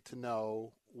right to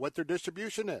know what their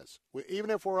distribution is. Even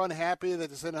if we're unhappy that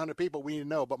they send 100 people, we need to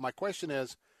know. But my question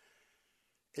is,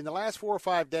 in the last 4 or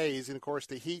 5 days, and of course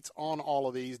the heat's on all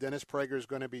of these, Dennis Prager is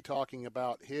going to be talking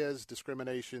about his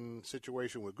discrimination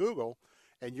situation with Google,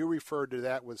 and you referred to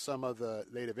that with some of the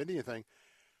Native Indian thing.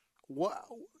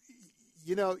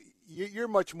 you're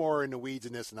much more in the weeds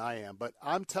in this than I am, but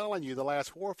I'm telling you, the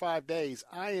last 4 or 5 days,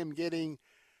 I am getting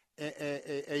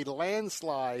a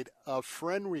landslide of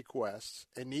friend requests,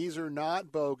 and these are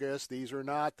not bogus. These are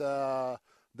not the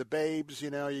babes,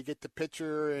 you get the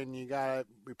picture and you got to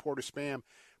report a spam.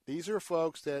 These are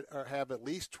folks that have at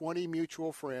least 20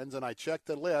 mutual friends, and I checked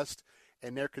the list,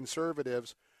 and they're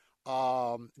conservatives.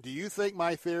 Do you think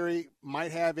my theory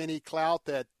might have any clout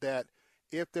that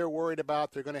if they're worried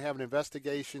about they're going to have an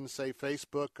investigation, say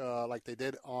Facebook, like they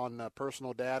did on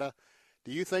personal data,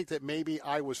 do you think that maybe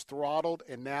I was throttled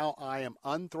and now I am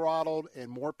unthrottled and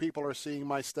more people are seeing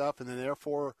my stuff, and then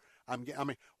therefore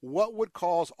what would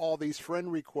cause all these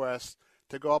friend requests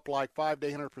to go up like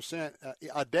 500%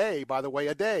 a day, by the way,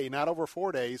 a day, not over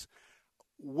 4 days?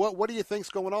 What do you think's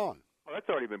going on? Well, that's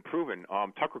already been proven.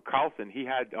 Tucker Carlson, he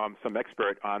had some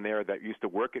expert on there that used to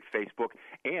work at Facebook,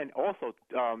 and also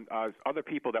other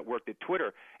people that worked at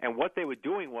Twitter. And what they were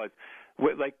doing was,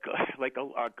 like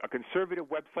a conservative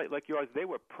website like yours, they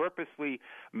were purposely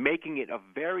making it a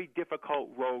very difficult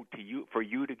road for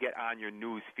you to get on your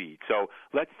news feed. So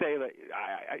let's say that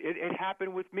it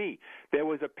happened with me. There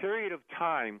was a period of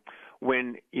time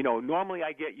when normally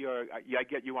I get you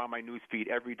on my news feed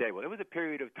every day. Well, there was a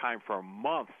period of time for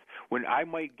months when I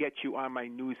might get you on my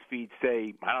news feed,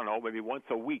 say, I don't know, maybe once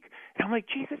a week, and I'm like,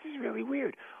 geez, this is really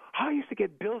weird. How I used to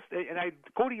get bills, and I'd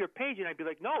go to your page, and I'd be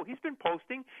like, no, he's been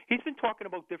posting. He's been talking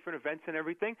about different events and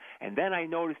everything. And then I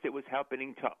noticed it was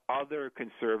happening to other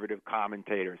conservative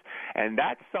commentators. And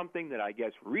that's something that I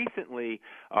guess recently,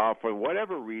 for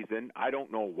whatever reason, I don't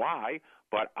know why,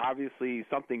 but obviously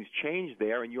something's changed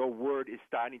there, and your word is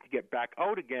starting to get back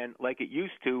out again like it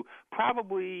used to.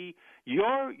 Probably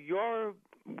your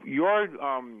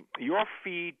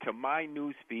feed to my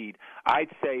news feed,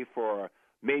 I'd say for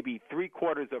maybe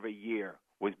 3/4 of a year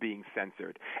was being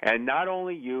censored. And not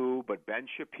only you, but Ben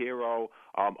Shapiro,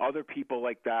 other people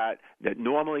like that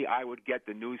normally I would get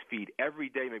the news feed every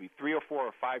day, maybe 3 or 4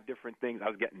 or 5 different things. I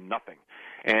was getting nothing.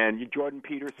 And Jordan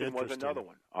Peterson was another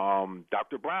one.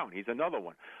 Dr. Brown, he's another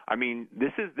one. I mean,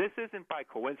 this isn't by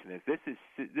coincidence. This is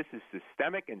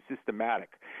systemic and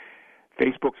systematic.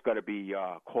 Facebook's got to be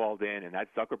called in, and that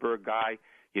Zuckerberg guy,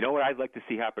 you know what I'd like to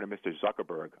see happen to Mr.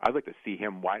 Zuckerberg? I'd like to see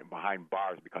him behind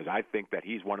bars, because I think that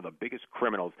he's one of the biggest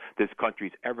criminals this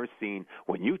country's ever seen.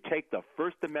 When you take the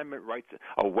First Amendment rights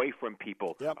away from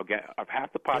people, again, of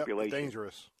half the population.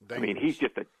 Dangerous. I mean, he's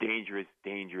just a dangerous,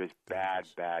 bad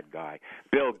guy.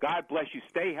 Bill, God bless you.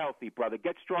 Stay healthy, brother.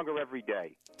 Get stronger every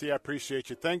day. T, I appreciate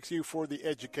you. Thanks you for the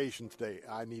education today.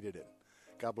 I needed it.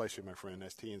 God bless you, my friend.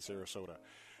 That's T in Sarasota.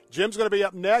 Jim's going to be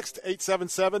up next,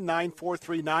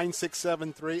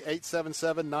 877-943-9673,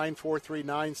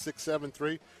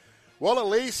 877-943-9673. Well, at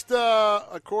least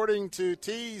according to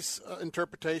T's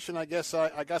interpretation, I guess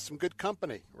I got some good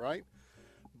company, right?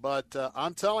 But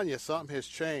I'm telling you, something has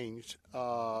changed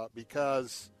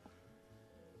because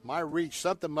my reach,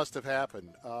 something must have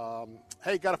happened.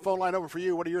 Hey, got a phone line over for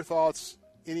you. What are your thoughts?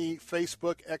 Any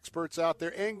Facebook experts out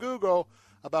there and Google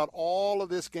about all of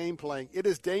this game playing? It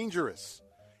is dangerous.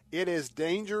 It is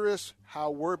dangerous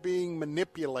how we're being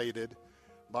manipulated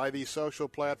by these social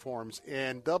platforms,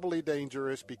 and doubly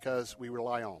dangerous because we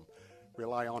rely on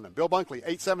them. Bill Bunkley,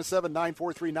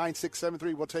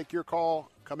 877-943-9673. We'll take your call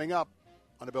coming up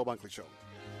on the Bill Bunkley Show.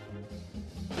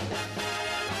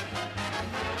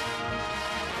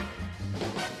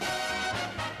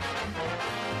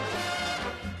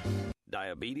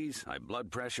 Diabetes, high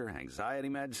blood pressure, anxiety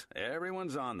meds,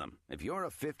 everyone's on them. If you're a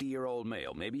 50-year-old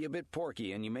male, maybe a bit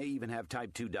porky, and you may even have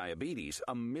type 2 diabetes,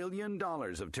 $1 million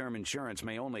of term insurance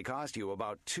may only cost you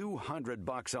about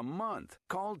 $200 a month.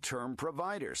 Call Term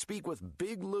Provider. Speak with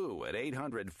Big Lou at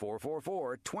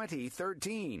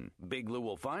 800-444-2013. Big Lou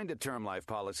will find a term life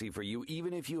policy for you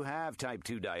even if you have type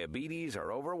 2 diabetes,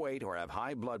 are overweight, or have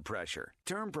high blood pressure.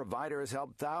 Term Provider has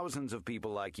helped thousands of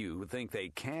people like you who think they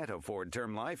can't afford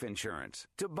term life insurance.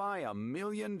 To buy $1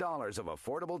 million of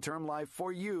affordable term life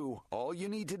for you, all you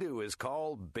need to do is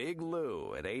call Big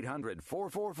Lou at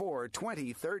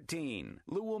 800-444-2013.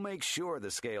 Lou will make sure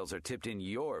the scales are tipped in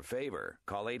your favor.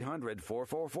 Call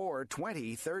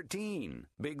 800-444-2013.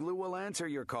 Big Lou will answer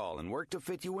your call and work to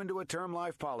fit you into a term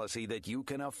life policy that you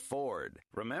can afford.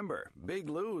 Remember, Big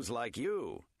Lou's like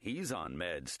you. He's on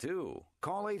meds, too.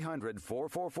 Call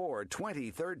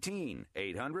 800-444-2013.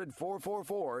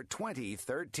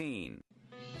 800-444-2013.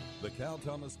 The Cal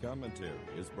Thomas Commentary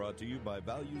is brought to you by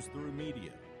Values Through Media.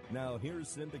 Now here's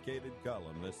syndicated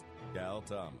columnist Cal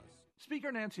Thomas.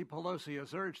 Speaker Nancy Pelosi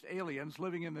has urged aliens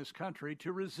living in this country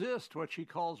to resist what she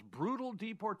calls brutal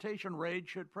deportation raids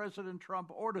should President Trump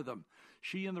order them.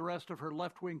 She and the rest of her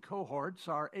left-wing cohorts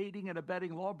are aiding and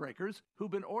abetting lawbreakers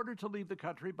who've been ordered to leave the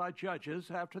country by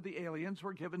judges after the aliens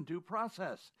were given due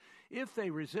process. If they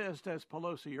resist, as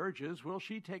Pelosi urges, will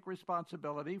she take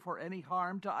responsibility for any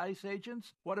harm to ICE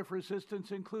agents? What if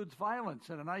resistance includes violence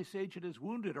and an ICE agent is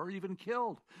wounded or even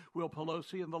killed? Will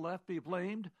Pelosi and the left be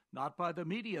blamed? Not by the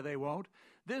media, they won't.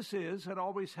 This is, and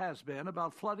always has been,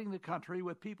 about flooding the country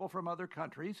with people from other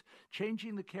countries,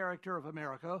 changing the character of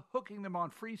America, hooking them on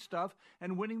free stuff,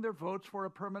 and winning their votes for a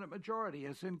permanent majority,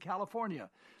 as in California.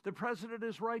 The president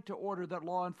is right to order that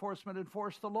law enforcement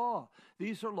enforce the law.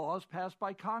 These are laws passed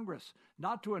by Congress.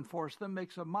 Not to enforce them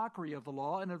makes a mockery of the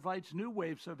law and invites new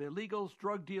waves of illegals,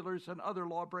 drug dealers, and other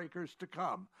lawbreakers to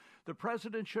come. The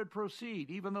president should proceed,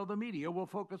 even though the media will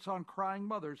focus on crying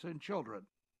mothers and children.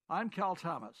 I'm Cal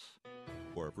Thomas.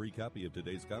 For a free copy of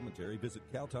today's commentary, visit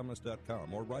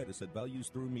calthomas.com or write us at Values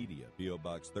Through Media, P.O.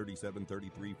 Box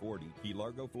 373340, Key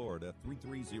Largo, Florida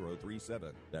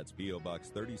 33037. That's P.O. Box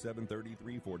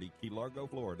 373340, Key Largo,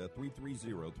 Florida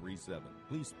 33037.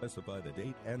 Please specify the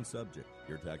date and subject.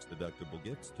 Your tax-deductible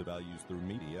gifts to Values Through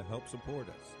Media help support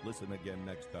us. Listen again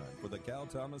next time for the Cal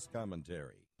Thomas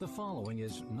Commentary. The following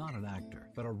is not an actor,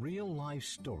 but a real-life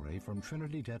story from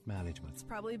Trinity Debt Management. It's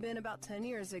probably been about 10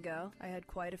 years ago. I had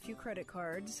quite a few credit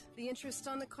cards. The interest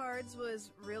on the cards was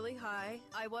really high.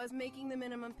 I was making the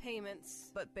minimum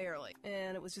payments, but barely.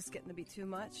 And it was just getting to be too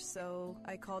much, so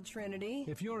I called Trinity.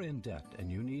 If you're in debt and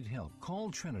you need help,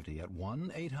 call Trinity at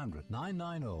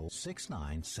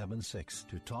 1-800-990-6976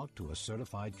 to talk to a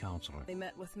certified counselor. They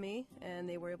met with me, and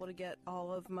they were able to get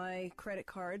all of my credit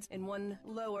cards in one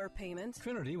lower payment.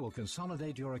 Trinity will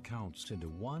consolidate your accounts into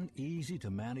one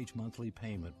easy-to-manage monthly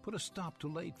payment, put a stop to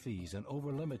late fees and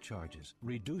over-limit charges,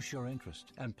 reduce your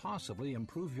interest, and possibly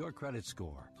improve your credit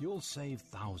score. You'll save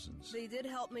thousands. They did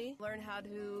help me learn how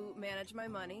to manage my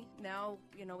money. Now,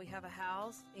 we have a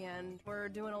house, and we're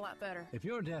doing a lot better. If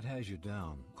your debt has you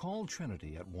down, call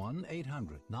Trinity at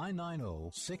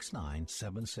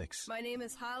 1-800-990-6976. My name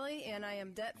is Holly, and I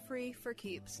am debt-free for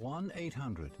keeps.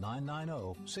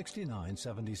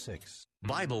 1-800-990-6976.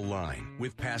 Bible Line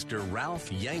with Pastor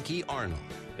Ralph Yankee Arnold.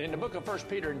 In the book of 1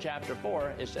 Peter in chapter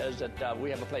 4, it says that we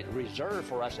have a place reserved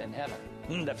for us in heaven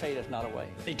that fadeth not away.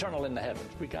 Eternal in the heavens.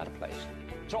 We got a place.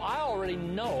 So I already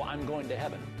know I'm going to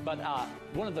heaven. But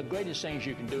one of the greatest things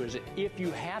you can do is that if you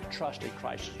have trusted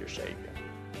Christ as your Savior,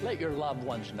 let your loved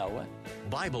ones know it.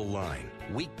 Bible Line,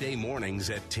 weekday mornings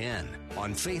at 10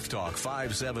 on Faith Talk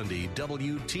 570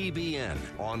 WTBN.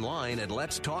 Online at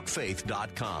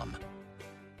letstalkfaith.com.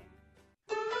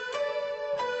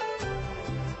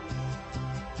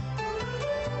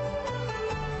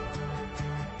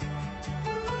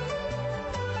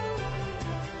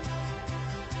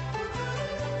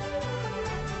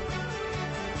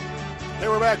 Hey,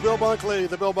 we're back. Bill Bunkley,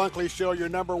 The Bill Bunkley Show, your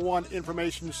number one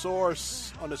information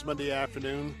source on this Monday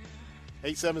afternoon.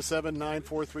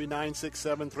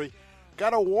 877-943-9673.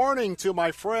 Got a warning to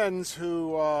my friends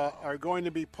who are going to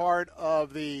be part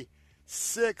of the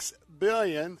 $6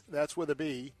 billion, that's with a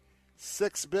B,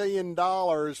 $6 billion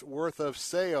worth of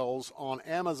sales on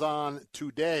Amazon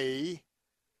today.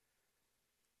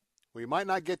 We might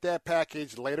not get that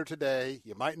package later today.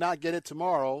 You might not get it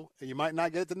tomorrow, and you might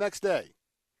not get it the next day.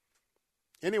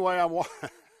 Anyway,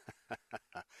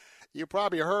 you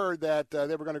probably heard that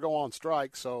they were going to go on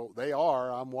strike, so they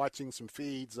are. I'm watching some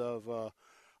feeds of a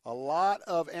lot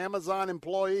of Amazon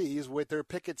employees with their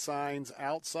picket signs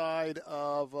outside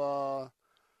of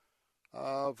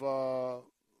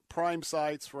prime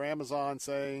sites for Amazon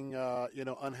saying,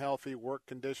 unhealthy work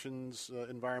conditions,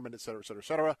 environment, et cetera, et cetera, et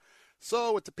cetera.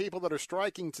 So with the people that are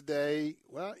striking today,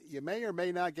 well, you may or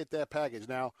may not get that package.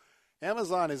 Now,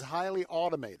 Amazon is highly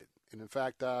automated. And, in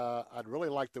fact, I'd really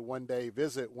like to one day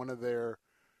visit one of their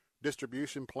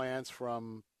distribution plants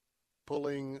from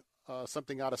pulling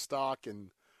something out of stock and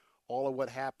all of what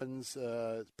happens.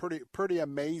 Pretty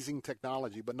amazing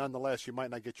technology, but nonetheless, you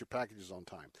might not get your packages on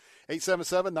time.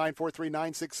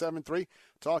 877-943-9673,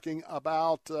 talking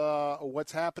about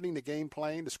what's happening, the game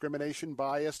playing, discrimination,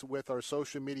 bias with our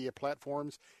social media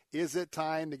platforms. Is it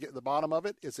time to get to the bottom of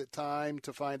it? Is it time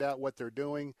to find out what they're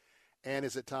doing? And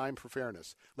is it time for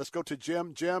fairness? Let's go to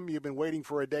Jim. Jim, you've been waiting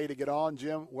for a day to get on.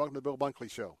 Jim, welcome to the Bill Bunkley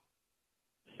Show.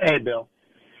 Hey, Bill.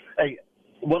 Hey,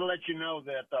 I want to let you know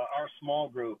that our small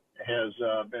group has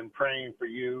been praying for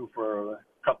you for a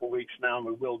couple weeks now, and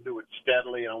we will do it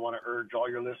steadily. And I want to urge all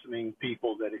your listening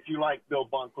people that if you like Bill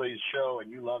Bunkley's show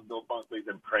and you love Bill Bunkley,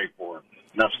 then pray for him.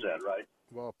 Enough said, right?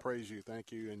 Well, praise you.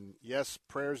 Thank you. And, yes,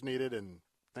 prayers needed, and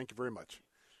Thank you very much.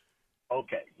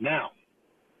 Okay. Now,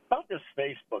 about this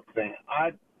Facebook thing,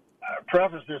 I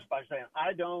preface this by saying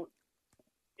I don't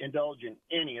indulge in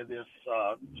any of this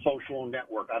social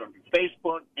network. I don't do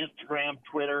Facebook, Instagram,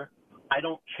 Twitter. I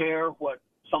don't care what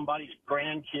somebody's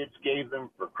grandkids gave them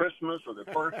for Christmas or their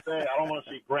birthday. I don't want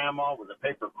to see grandma with a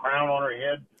paper crown on her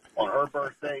head on her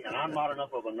birthday, and I'm not enough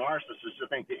of a narcissist to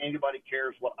think that anybody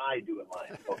cares what I do in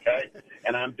life, okay?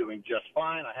 And I'm doing just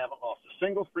fine. I haven't lost a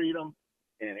single freedom,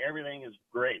 and everything is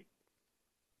great.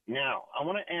 Now, I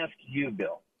want to ask you,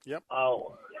 Bill. Yep.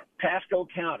 Pasco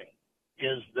County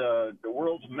is the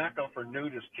world's mecca for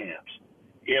nudist camps.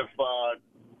 If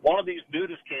one of these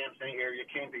nudist camps in the area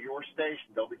came to your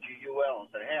station, WGUL, and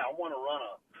said, hey, I want to run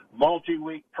a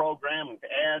multi-week program with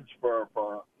ads for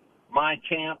my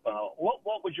camp,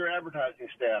 what would your advertising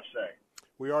staff say?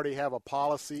 We already have a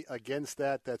policy against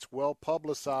that that's well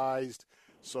publicized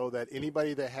so that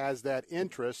anybody that has that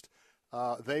interest,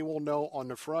 they will know on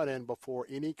the front end before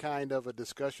any kind of a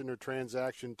discussion or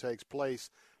transaction takes place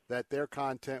that their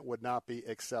content would not be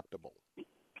acceptable.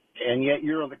 And yet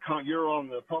you're on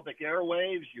the public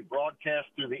airwaves. You broadcast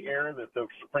through the air that the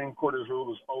Supreme Court has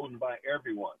ruled is owned by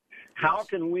everyone. How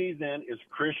can we then, as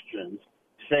Christians,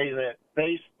 say that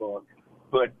Facebook,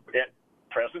 but at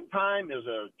present time, is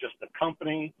just a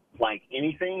company like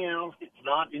anything else? It's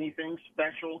not anything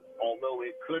special, although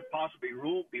it could possibly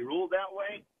be ruled that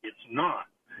way. It's not.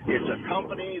 It's a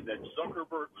company that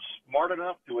Zuckerberg was smart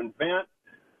enough to invent.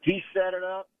 He set it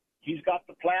up. He's got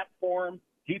the platform.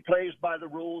 He plays by the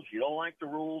rules. You don't like the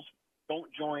rules,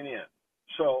 don't join in.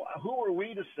 So who are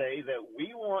we to say that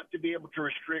we want to be able to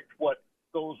restrict what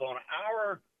goes on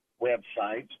our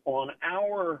websites, on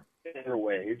our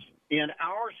airwaves, in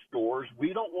our stores?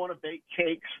 We don't want to bake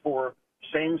cakes for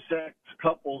same-sex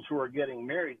couples who are getting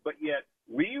married, but yet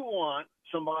we want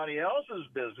somebody else's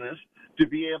business to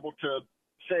be able to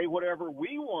say whatever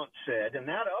we want said, and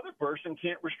that other person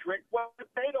can't restrict what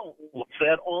they don't want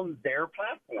said on their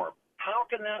platform. How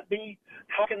can that be?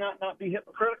 How can that not be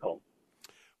hypocritical?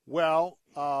 Well,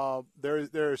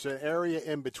 there's an area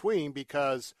in between,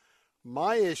 because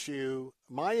my issue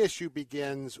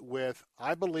begins with,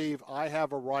 I believe I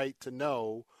have a right to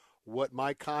know what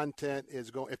my content is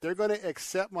going. If they're going to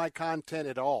accept my content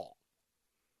at all,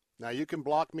 now you can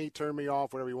block me, turn me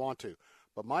off, whatever you want to.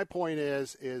 But my point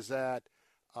is that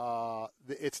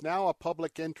it's now a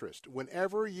public interest.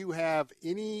 Whenever you have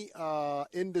any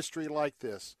industry like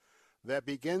this that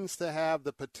begins to have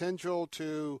the potential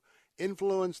to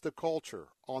influence the culture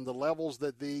on the levels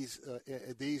that these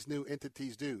new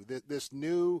entities do, this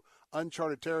new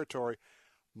uncharted territory,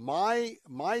 my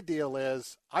deal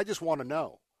is I just want to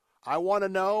know. I want to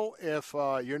know if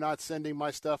you're not sending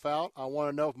my stuff out. I want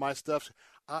to know if my stuff's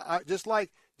just like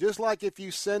if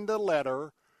you send a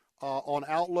letter on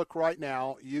Outlook right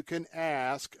now, you can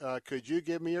ask, could you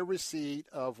give me a receipt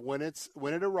of when it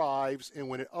arrives and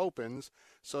when it opens,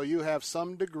 so you have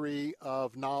some degree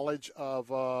of knowledge of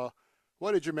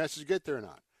what did your message get there or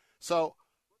not. So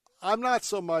I'm not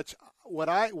so much what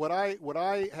I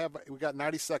have. We got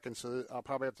 90 seconds, so I'll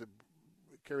probably have to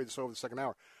carry this over the second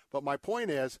hour. But my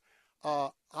point is,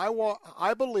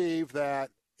 I believe that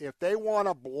if they want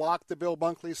to block the Bill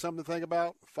Bunkley, something to think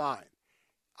about, fine.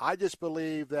 I just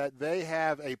believe that they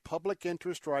have a public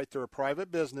interest right. They're a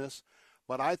private business,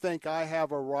 but I think I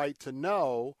have a right to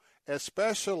know,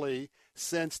 especially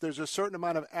since there's a certain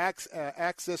amount of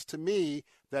access to me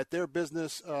that their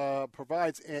business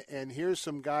provides. And here's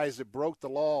some guys that broke the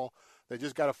law that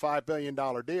just got a $5 billion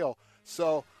deal.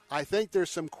 So I think there's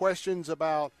some questions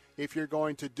about if you're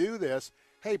going to do this,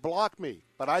 hey, block me.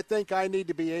 But I think I need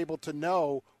to be able to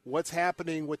know what's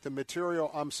happening with the material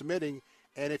I'm submitting.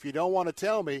 And if you don't want to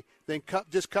tell me, then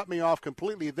just cut me off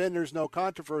completely. Then there's no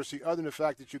controversy other than the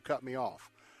fact that you cut me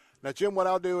off. Now, Jim, what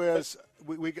I'll do is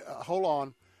we hold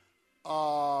on.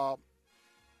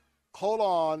 Hold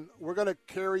on. We're going to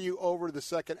carry you over to the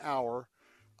second hour.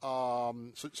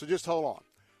 So just hold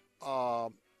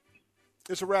on.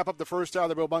 This will wrap up the first hour of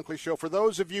the Bill Bunkley Show. For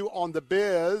those of you on the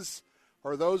Biz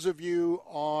or those of you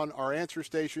on our answer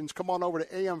stations, come on over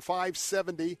to AM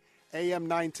 570, AM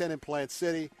 910 in Plant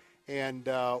City. And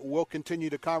we'll continue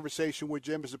the conversation with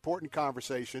Jim. It's an important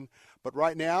conversation. But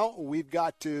right now, we've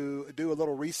got to do a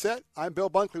little reset. I'm Bill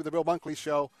Bunkley with The Bill Bunkley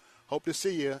Show. Hope to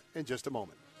see you in just a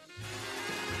moment.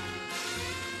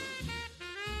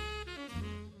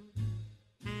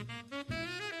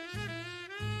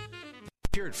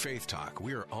 Here at Faith Talk,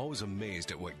 we are always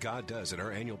amazed at what God does at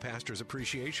our annual Pastor's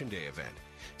Appreciation Day event.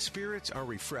 Spirits are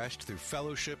refreshed through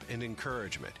fellowship and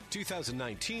encouragement.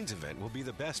 2019's event will be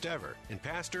the best ever, and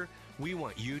Pastor, we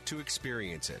want you to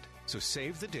experience it. So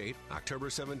save the date, October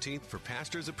 17th, for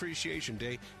Pastor's Appreciation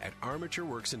Day at Armature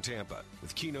Works in Tampa,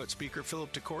 with keynote speaker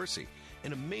Philip DeCourcy,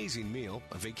 an amazing meal,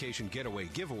 a vacation getaway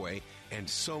giveaway, and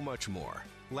so much more.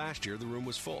 Last year, the room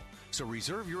was full, so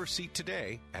reserve your seat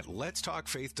today at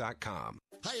letstalkfaith.com.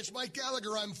 Hi, it's Mike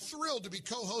Gallagher. I'm thrilled to be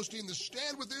co-hosting the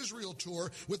Stand With Israel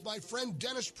tour with my friend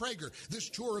Dennis Prager.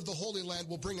 This tour of the Holy Land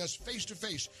will bring us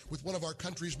face-to-face with one of our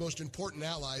country's most important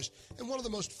allies and one of the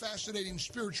most fascinating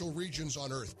spiritual regions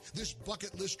on earth. This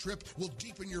bucket list trip will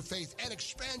deepen your faith and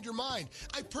expand your mind.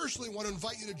 I personally want to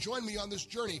invite you to join me on this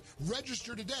journey.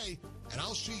 Register today, and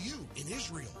I'll see you in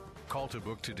Israel. Call to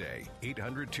book today,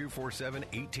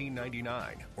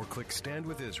 800-247-1899, or click Stand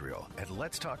With Israel at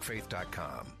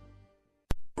letstalkfaith.com.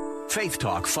 Faith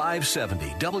Talk 570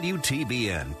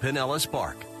 WTBN Pinellas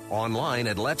Park. Online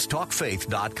at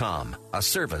letstalkfaith.com, a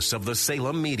service of the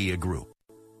Salem Media Group.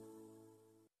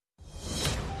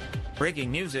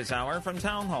 Breaking news this hour from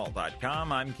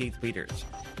townhall.com. I'm Keith Peters.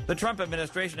 The Trump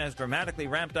administration has dramatically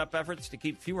ramped up efforts to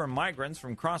keep fewer migrants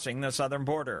from crossing the southern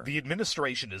border. The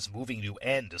administration is moving to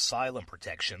end asylum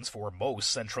protections for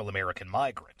most Central American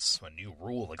migrants. A new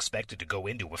rule expected to go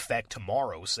into effect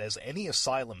tomorrow says any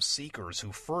asylum seekers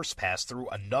who first pass through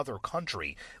another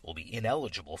country will be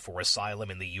ineligible for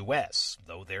asylum in the U.S.,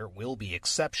 though there will be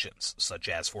exceptions, such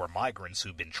as for migrants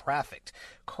who've been trafficked.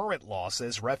 Current law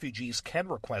says refugees can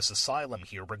request asylum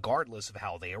here regardless of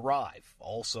how they arrive,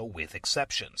 also with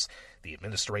exceptions. The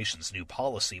administration's new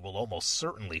policy will almost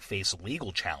certainly face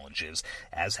legal challenges,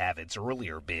 as have its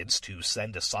earlier bids to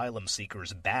send asylum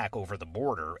seekers back over the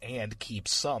border and keep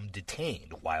some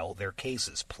detained while their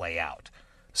cases play out.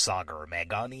 Sagar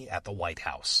Magani at the White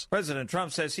House. President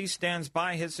Trump says he stands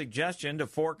by his suggestion to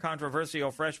 4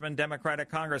 controversial freshman Democratic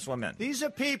congresswomen. These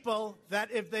are people that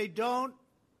if they don't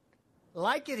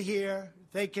like it here,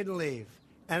 they can leave.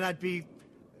 And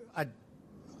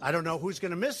I don't know who's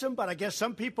going to miss them, but I guess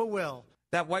some people will.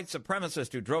 That white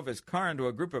supremacist who drove his car into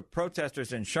a group of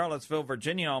protesters in Charlottesville,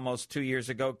 Virginia almost 2 years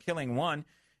ago, killing one,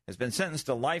 has been sentenced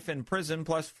to life in prison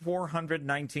plus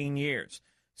 419 years.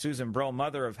 Susan Brill,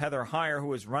 mother of Heather Heyer, who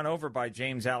was run over by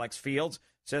James Alex Fields,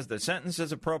 says the sentence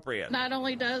is appropriate. Not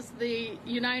only does the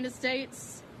United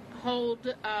States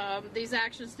hold these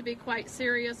actions to be quite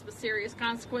serious with serious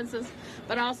consequences,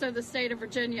 but also the state of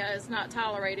Virginia is not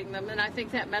tolerating them, and I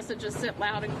think that message is sent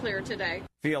loud and clear today.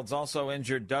 Fields also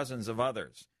injured dozens of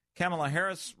others. Kamala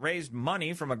Harris raised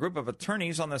money from a group of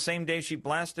attorneys on the same day she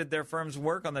blasted their firm's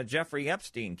work on the Jeffrey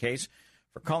Epstein case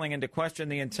for calling into question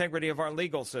the integrity of our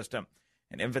legal system.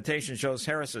 An invitation shows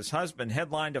Harris's husband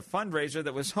headlined a fundraiser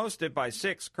that was hosted by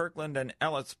 6 Kirkland and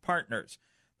Ellis partners.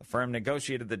 The firm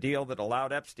negotiated the deal that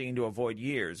allowed Epstein to avoid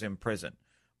years in prison.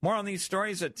 More on these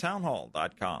stories at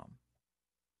townhall.com.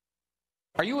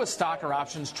 Are you a stock or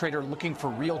options trader looking for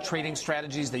real trading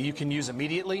strategies that you can use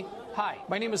immediately? Hi,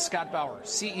 my name is Scott Bauer,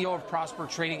 CEO of Prosper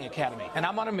Trading Academy, and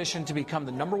I'm on a mission to become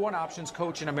the #1 options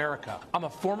coach in America. I'm a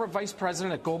former vice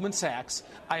president at Goldman Sachs.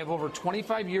 I have over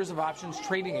 25 years of options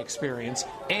trading experience,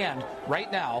 and right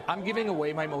now, I'm giving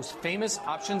away my most famous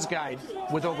options guide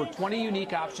with over 20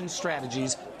 unique options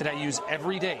strategies that I use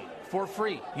every day for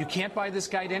free. You can't buy this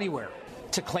guide anywhere.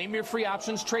 To claim your free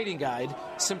options trading guide,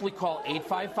 simply call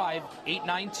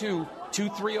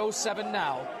 855-892-2307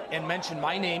 now and mention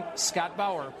my name, Scott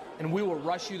Bauer, and we will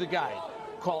rush you the guide.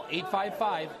 Call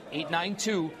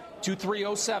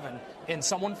 855-892-2307, and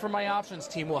someone from my options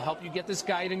team will help you get this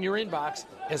guide in your inbox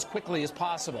as quickly as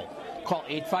possible. Call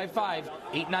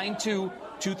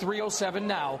 855-892-2307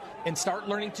 now and start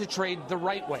learning to trade the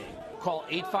right way. Call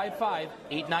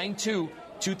 855-892-2307.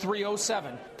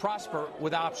 2307. Prosper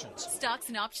with options. Stocks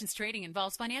and options trading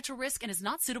involves financial risk and is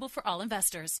not suitable for all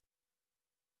investors.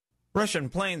 Russian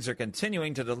planes are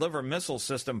continuing to deliver missile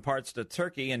system parts to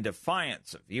Turkey in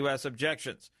defiance of U.S.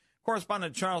 objections.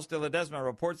 Correspondent Charles de Ledesma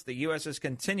reports the U.S. is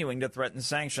continuing to threaten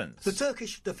sanctions. The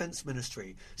Turkish Defense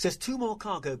Ministry says 2 more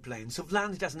cargo planes have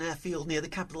landed at an airfield near the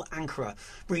capital Ankara,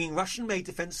 bringing Russian-made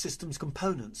defense systems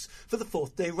components for the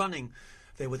 4th day running.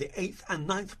 They were the 8th and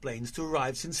 9th planes to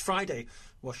arrive since Friday.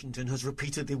 Washington has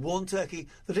repeatedly warned Turkey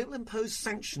that it will impose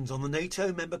sanctions on the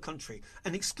NATO member country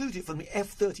and exclude it from the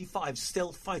F-35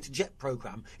 stealth fighter jet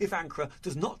programme if Ankara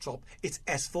does not drop its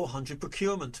S-400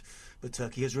 procurement. But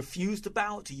Turkey has refused to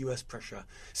bow to US pressure,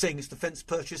 saying its defence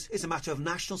purchase is a matter of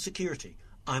national security.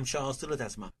 I'm Charles de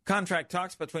Ledesma. Contract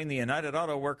talks between the United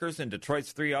Auto Workers and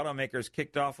Detroit's 3 automakers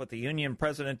kicked off with the union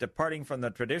president departing from the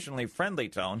traditionally friendly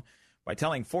tone by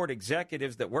telling Ford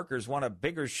executives that workers want a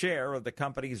bigger share of the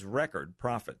company's record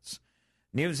profits.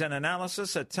 News and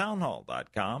analysis at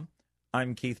townhall.com.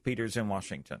 I'm Keith Peters in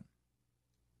Washington.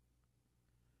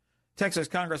 Texas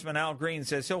Congressman Al Green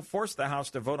says he'll force the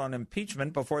House to vote on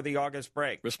impeachment before the August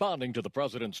break. Responding to the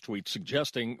president's tweet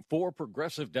suggesting 4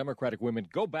 progressive Democratic women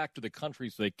go back to the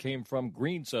countries they came from,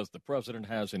 Green says the president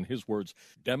has, in his words,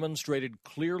 demonstrated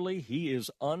clearly he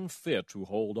is unfit to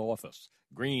hold office.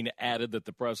 Green added that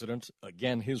the president,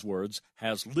 again his words,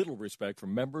 has little respect for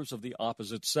members of the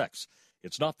opposite sex.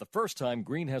 It's not the first time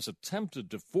Green has attempted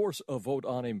to force a vote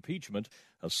on impeachment.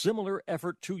 A similar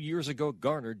effort 2 years ago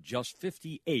garnered just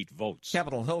 58 votes.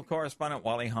 Capitol Hill correspondent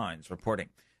Wally Hines reporting.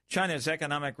 China's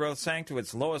economic growth sank to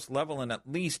its lowest level in at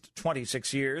least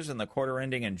 26 years in the quarter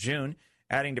ending in June,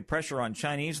 adding to pressure on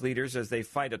Chinese leaders as they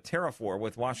fight a tariff war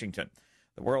with Washington.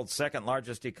 The world's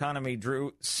second-largest economy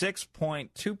drew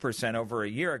 6.2% over a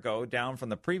year ago, down from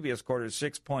the previous quarter's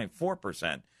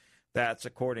 6.4%. That's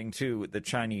according to the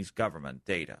Chinese government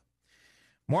data.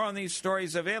 More on these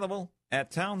stories available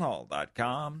at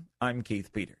townhall.com. I'm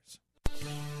Keith Peters.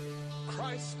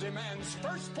 Christ demands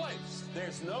first place.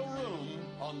 There's no room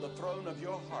on the throne of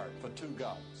your heart for two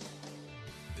gods.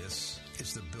 This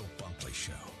is the Bill Bunkley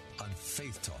Show on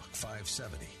Faith Talk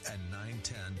 570 and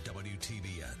 910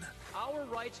 WTBN. Our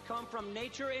rights come from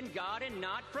nature and God and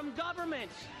not from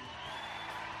government.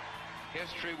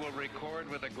 History will record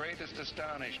with the greatest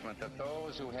astonishment that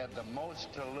those who had the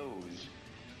most to lose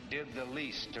did the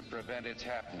least to prevent its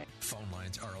happening. Phone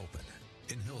lines are open.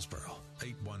 In Hillsborough,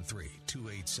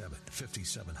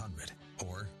 813-287-5700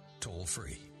 or toll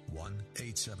free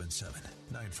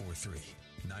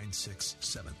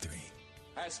 1-877-943-9673.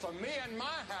 As for me and my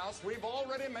house, we've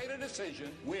already made a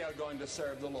decision. We are going to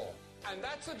serve the Lord. And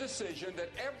that's a decision that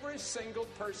every single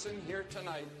person here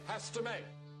tonight has to make.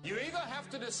 You either have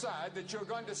to decide that you're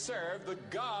going to serve the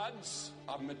gods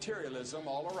of materialism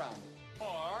all around you,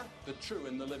 or the true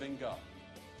and the living God.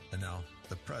 And now,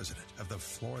 the president of the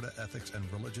Florida Ethics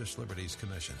and Religious Liberties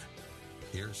Commission.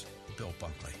 Here's Bill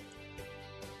Bunkley.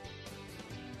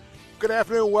 Good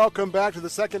afternoon. Welcome back to the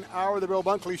second hour of the Bill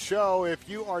Bunkley Show. If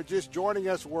you are just joining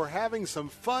us, we're having some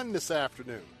fun this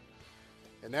afternoon.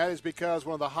 And that is because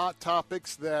one of the hot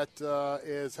topics that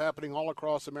is happening all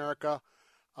across America,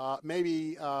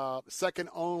 maybe second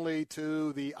only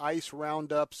to the ICE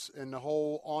roundups and the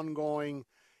whole ongoing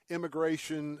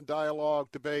immigration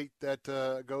dialogue debate that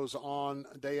goes on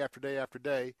day after day after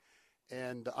day.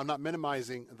 And I'm not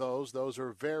minimizing those. Those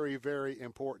are very, very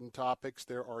important topics.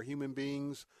 There are human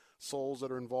beings, souls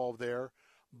that are involved there.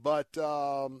 But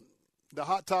the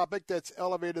hot topic that's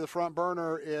elevated to the front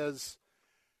burner is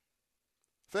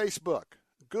Facebook,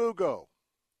 Google,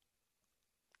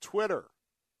 Twitter.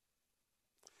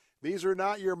 These are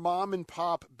not your mom and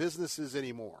pop businesses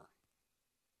anymore.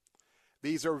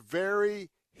 These are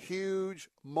very huge,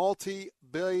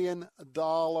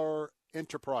 multi-billion-dollar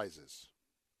enterprises.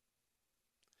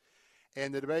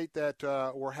 And the debate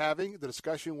that we're having, the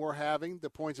discussion we're having, the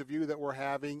points of view that we're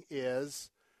having is,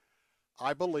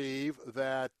 I believe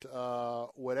that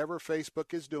whatever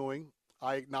Facebook is doing,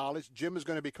 I acknowledge, Jim is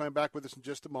going to be coming back with us in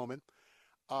just a moment.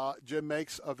 Jim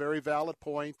makes a very valid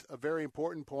point, a very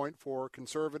important point for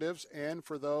conservatives and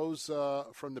for those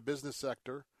from the business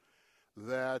sector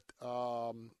that,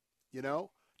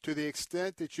 to the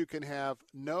extent that you can have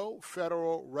no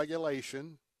federal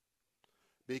regulation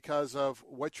because of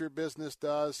what your business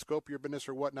does, scope of your business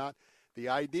or whatnot, the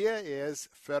idea is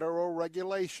federal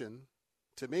regulation,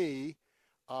 to me,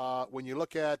 when you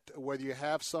look at whether you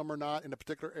have some or not in a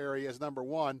particular area, is number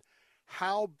one,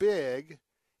 how big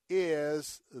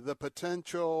is the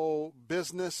potential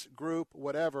business group,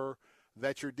 whatever,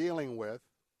 that you're dealing with?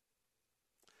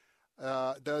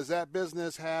 Does that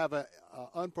business have an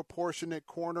unproportionate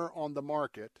corner on the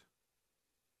market?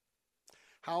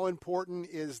 How important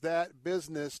is that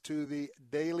business to the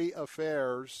daily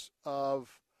affairs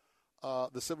of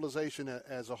the civilization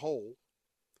as a whole?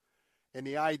 And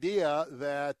the idea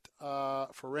that,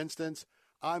 for instance,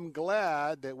 I'm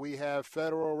glad that we have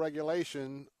federal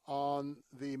regulation on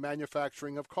the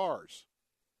manufacturing of cars.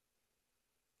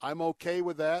 I'm okay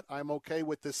with that. I'm okay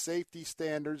with the safety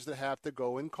standards that have to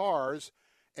go in cars,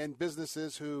 and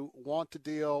businesses who want to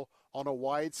deal on a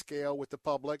wide scale with the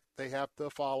public, they have to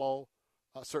follow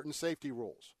certain safety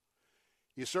rules.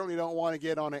 You certainly don't want to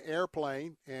get on an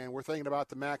airplane, and we're thinking about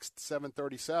the MAX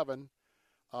 737.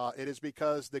 It is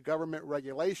because the government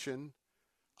regulation,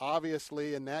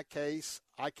 obviously in that case,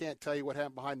 I can't tell you what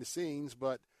happened behind the scenes,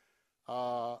 but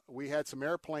we had some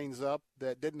airplanes up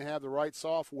that didn't have the right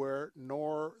software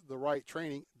nor the right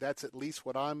training. That's at least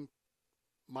what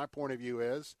my point of view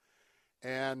is.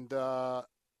 And,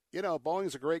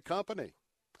 Boeing's a great company.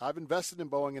 I've invested in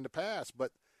Boeing in the past,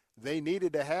 but they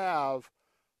needed to have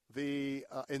the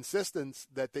insistence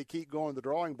that they keep going to the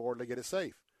drawing board to get it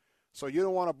safe. So you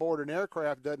don't want to board an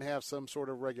aircraft that doesn't have some sort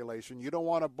of regulation. You don't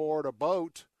want to board a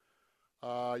boat. You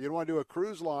don't want to do a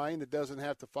cruise line that doesn't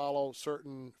have to follow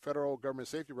certain federal government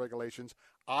safety regulations.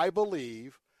 I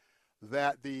believe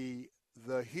that the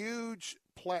huge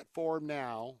platform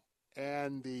now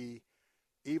and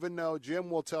even though Jim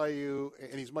will tell you,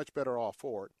 and he's much better off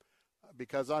for it,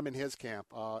 because I'm in his camp.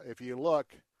 If you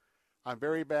look, I'm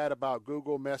very bad about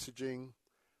Google messaging,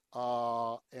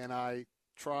 and I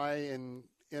try and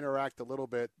interact a little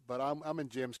bit, but I'm in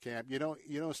Jim's camp. You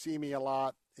don't see me a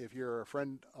lot if you're a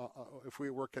friend. If we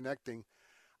were connecting,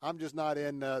 I'm just not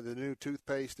in the new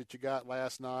toothpaste that you got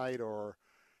last night, or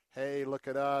hey, look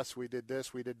at us, we did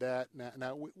this, we did that.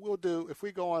 Now we'll do, if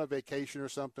we go on a vacation or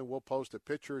something, we'll post a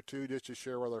picture or two just to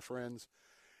share with our friends.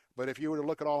 But if you were to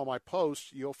look at all of my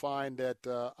posts, you'll find that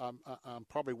I'm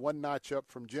probably one notch up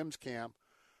from Jim's camp.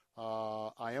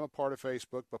 I am a part of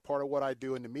Facebook, but part of what I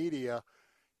do in the media,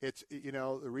 it's,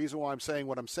 the reason why I'm saying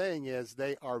what I'm saying is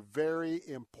they are very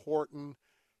important,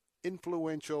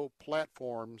 influential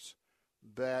platforms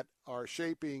that are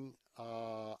shaping,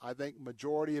 I think,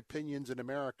 majority opinions in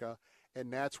America,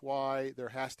 and that's why there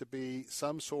has to be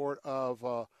some sort of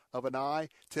an eye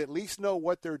to at least know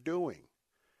what they're doing.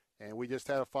 And we just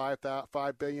had a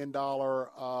 $5 billion,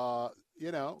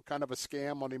 kind of a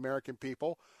scam on the American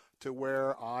people, to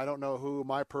where I don't know who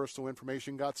my personal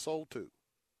information got sold to.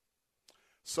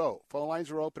 So phone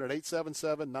lines are open at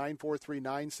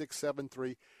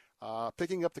 877-943-9673.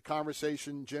 Picking up the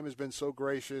conversation, Jim has been so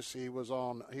gracious. He was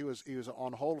on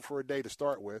on hold for a day to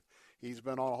start with. He's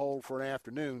been on hold for an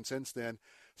afternoon since then.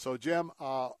 So Jim,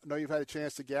 I know you've had a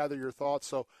chance to gather your thoughts.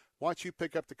 So why don't you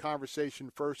pick up the conversation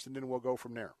first, and then we'll go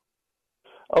from there.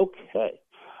 Okay.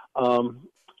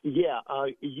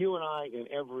 You and I and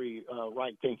every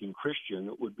right-thinking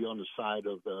Christian would be on the side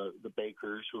of the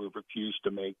bakers who have refused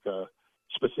to make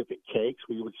specific cakes.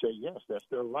 We would say, yes, that's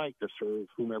their right to serve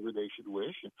whomever they should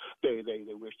wish. They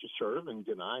wish to serve and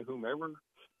deny whomever,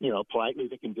 politely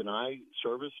they can deny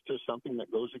service to something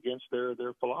that goes against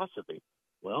their philosophy.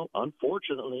 Well,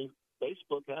 unfortunately,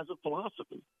 Facebook has a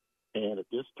philosophy. And at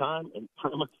this time, and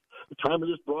the time of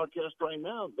this broadcast right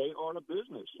now, they are in a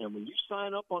business. And when you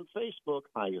sign up on Facebook,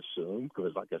 I assume,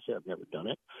 because like I said, I've never done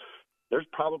it, there's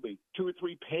probably 2 or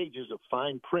 3 pages of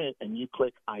fine print, and you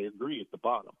click I agree at the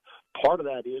bottom. Part of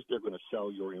that is they're going to sell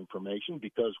your information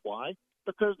because why?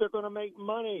 Because they're going to make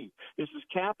money. This is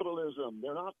capitalism.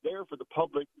 They're not there for the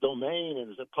public domain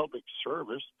and as a public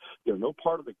service. They're no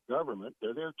part of the government.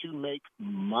 They're there to make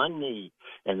money.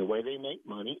 And the way they make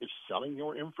money is selling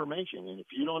your information. And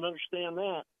if you don't understand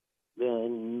that,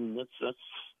 then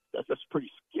that's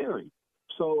pretty scary.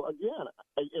 So again,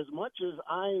 as much as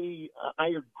I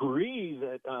agree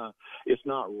that it's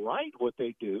not right what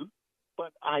they do,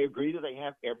 but I agree that they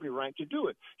have every right to do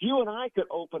it. You and I could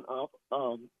open up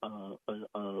a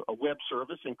web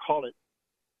service and call it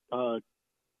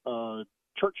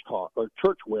Church Talk or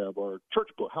Church Web or Church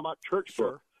Book. How about Church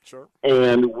Book? Sure.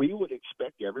 And we would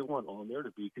expect everyone on there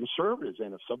to be conservatives.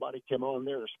 And if somebody came on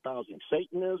there espousing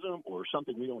Satanism or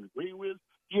something we don't agree with,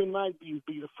 you might be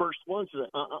the first ones to say,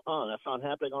 that's not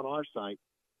happening on our site.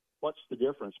 What's the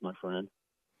difference, my friend?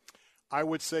 I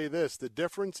would say this. The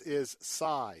difference is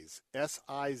size,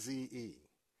 S-I-Z-E.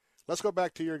 Let's go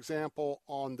back to your example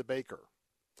on the baker,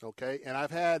 okay? And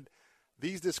I've had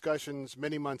these discussions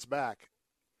many months back.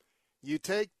 You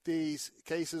take these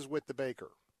cases with the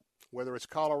baker, whether it's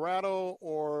Colorado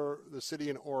or the city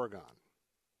in Oregon.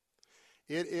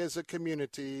 It is a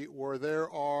community where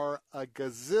there are a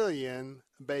gazillion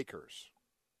bakers.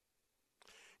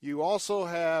 You also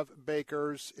have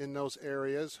bakers in those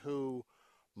areas who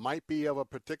might be of a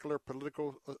particular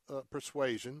political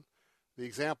persuasion. The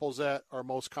examples that are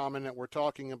most common that we're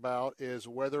talking about is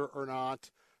whether or not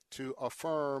to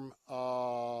affirm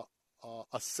a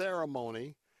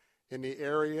ceremony in the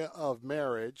area of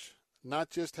marriage, not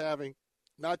just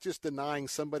denying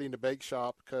somebody in the bake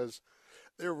shop because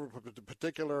they're a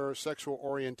particular sexual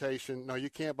orientation. No, you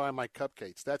can't buy my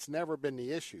cupcakes. That's never been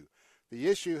the issue. The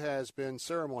issue has been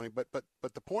ceremony. But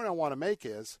the point I want to make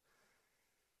is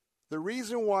the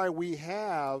reason why we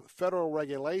have federal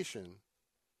regulation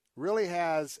really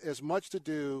has as much to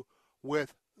do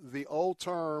with the old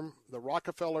term, the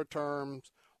Rockefeller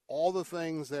terms, all the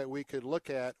things that we could look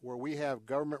at where we have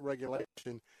government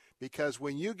regulation, because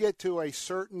when you get to a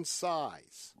certain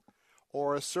size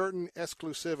or a certain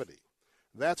exclusivity,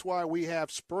 that's why we have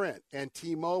Sprint and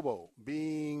T-Mobile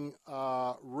being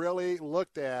really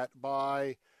looked at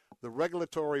by the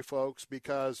regulatory folks,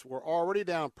 because we're already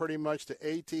down pretty much to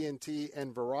AT&T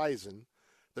and Verizon.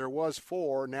 There was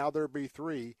 4, now there'll be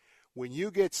 3. When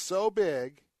you get so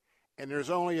big and there's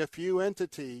only a few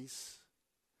entities,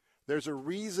 there's a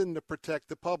reason to protect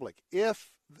the public.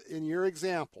 If, in your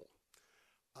example,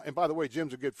 and by the way,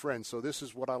 Jim's a good friend, so this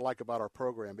is what I like about our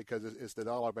program, because it's the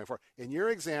dialogue back and forth. In your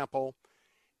example,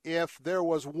 if there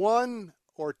was 1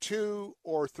 or 2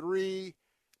 or 3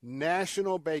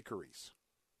 national bakeries,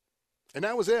 and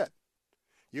that was it.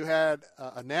 You had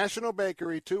a national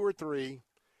bakery, 2 or 3,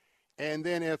 and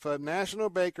then if a national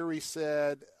bakery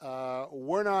said,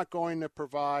 we're not going to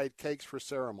provide cakes for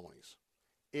ceremonies,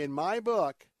 in my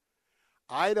book,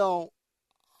 I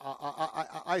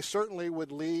certainly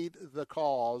would lead the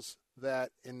cause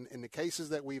that in the cases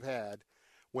that we've had,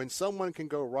 when someone can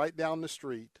go right down the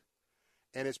street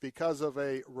and it's because of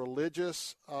a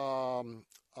religious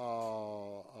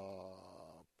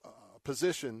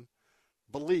position,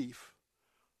 belief,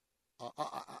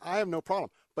 I have no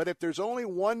problem. But if there's only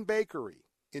one bakery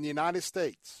in the United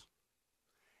States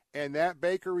and that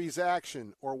bakery's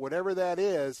action or whatever that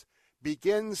is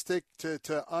begins to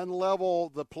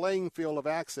unlevel the playing field of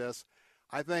access,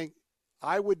 I think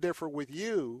I would differ with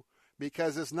you,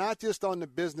 because it's not just on the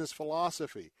business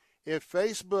philosophy. If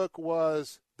Facebook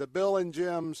was the Bill and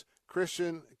Jim's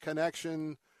Christian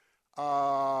Connection,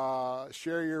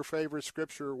 share your favorite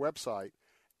scripture website,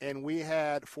 and we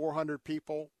had 400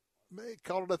 people,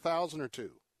 call it 1,000 or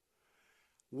 2,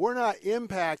 we're not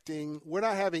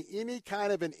having any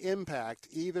kind of an impact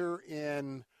either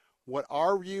in what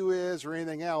our view is or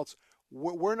anything else.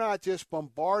 We're not just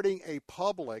bombarding a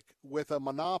public with a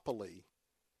monopoly.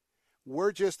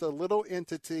 We're just a little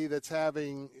entity that's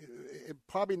having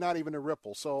probably not even a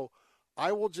ripple. So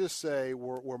I will just say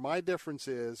where my difference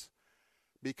is,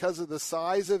 because of the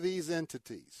size of these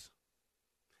entities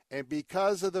and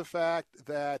because of the fact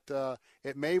that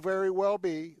it may very well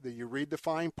be that you read the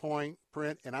fine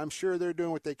print, and I'm sure they're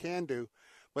doing what they can do,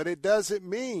 but it doesn't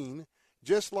mean,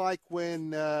 just like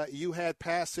when you had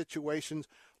past situations,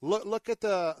 look at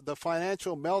the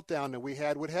financial meltdown that we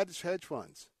had with hedge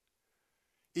funds.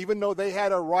 Even though they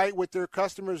had a right with their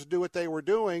customers to do what they were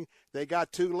doing, they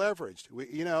got too leveraged.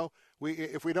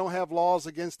 If we don't have laws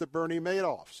against the Bernie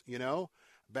Madoffs,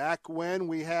 back when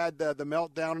we had the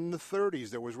meltdown in the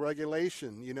 30s, there was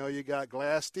regulation. You got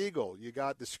Glass-Steagall, you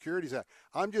got the Securities Act.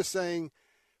 I'm just saying,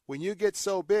 when you get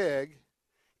so big,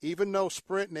 even though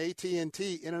Sprint and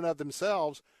AT&T in and of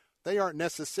themselves, they aren't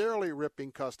necessarily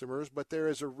ripping customers, but there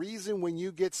is a reason when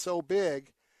you get so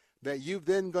big that you're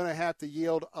then going to have to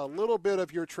yield a little bit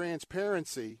of your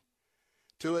transparency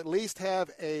to at least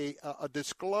have a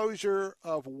disclosure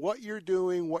of what you're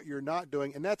doing, what you're not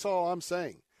doing, and that's all I'm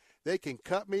saying. They can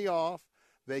cut me off.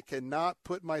 They cannot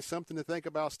put my something to think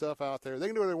about stuff out there. They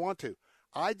can do what they want to.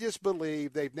 I just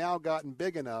believe they've now gotten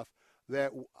big enough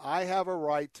that I have a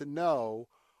right to know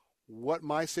what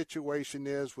my situation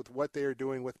is with what they are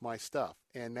doing with my stuff.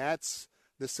 And that's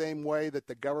the same way that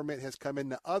the government has come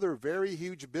into other very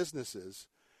huge businesses,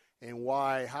 and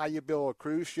how you build a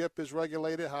cruise ship is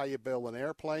regulated, how you build an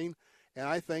airplane. And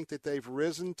I think that they've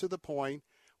risen to the point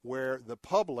where the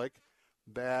public,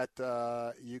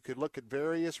 that you could look at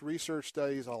various research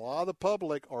studies, a lot of the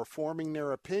public are forming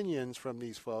their opinions from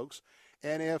these folks.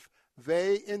 And if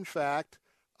they, in fact,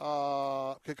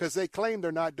 because they claim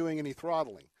they're not doing any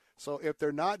throttling. So if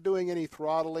they're not doing any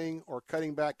throttling or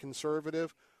cutting back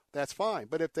conservative, that's fine.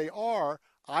 But if they are,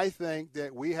 I think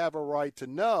that we have a right to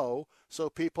know, so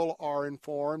people are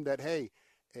informed that, hey,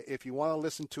 if you want to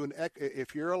listen to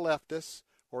if you're a leftist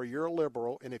or you're a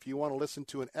liberal, and if you want to listen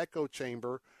to an echo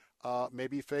chamber,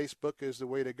 maybe Facebook is the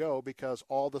way to go, because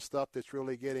all the stuff that's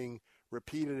really getting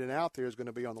repeated and out there is going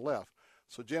to be on the left.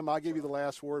 So, Jim, I'll give you the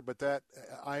last word, but that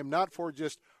I am not for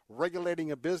just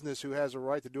regulating a business who has a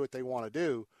right to do what they want to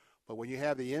do. But when you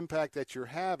have the impact that you're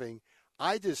having,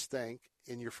 I just think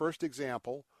in your first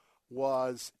example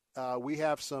was we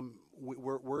have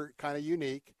we're kind of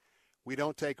unique. We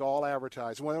don't take all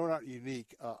advertising. Well, we're not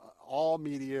unique. All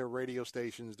media, radio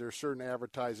stations, there's certain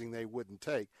advertising they wouldn't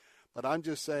take. But I'm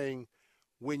just saying,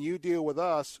 when you deal with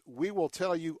us, we will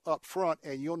tell you up front,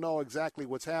 and you'll know exactly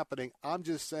what's happening. I'm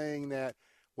just saying that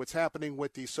what's happening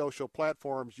with these social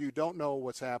platforms, you don't know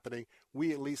what's happening.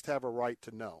 We at least have a right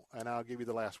to know. And I'll give you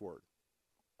the last word.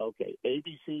 Okay.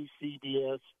 ABC,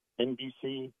 CBS,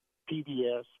 NBC,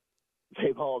 PBS,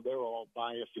 they're all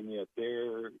biased, and yet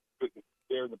they're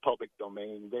in the public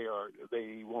domain.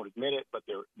 They won't admit it, but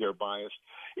they're biased.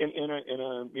 In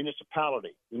a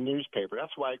municipality, a newspaper.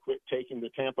 That's why I quit taking the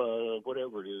Tampa,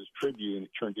 whatever it is, Tribune it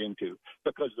turned into,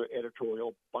 because they're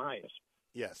editorial bias.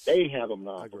 Yes. They have a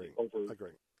monopoly over.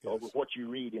 Agree. over what you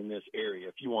read in this area.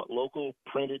 If you want local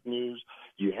printed news,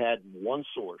 you had one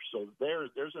source. So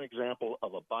there's an example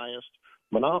of a biased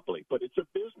monopoly, but it's a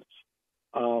business.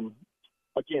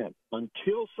 Again,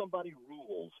 until somebody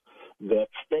rules that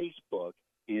Facebook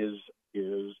is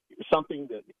something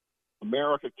that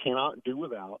America cannot do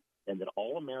without, and that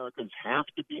all Americans have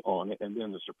to be on it, and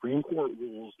then the Supreme Court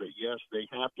rules that, yes, they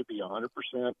have to be 100%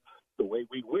 the way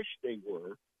we wish they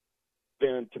were,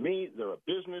 then to me, they're a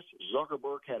business.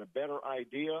 Zuckerberg had a better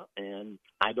idea, and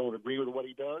I don't agree with what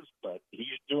he does, but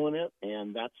he's doing it,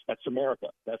 and that's America.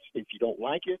 That's, if you don't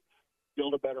like it,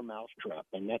 build a better mousetrap,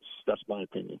 and that's my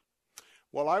opinion.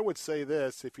 Well, I would say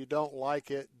this: if you don't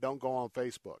like it, don't go on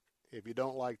Facebook. If you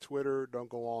don't like Twitter, don't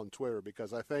go on Twitter,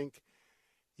 because I think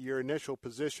your initial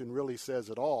position really says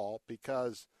it all,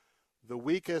 because the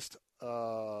weakest,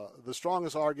 the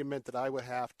strongest argument that I would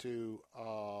have to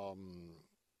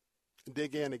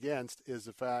dig in against is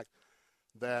the fact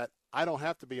that I don't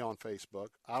have to be on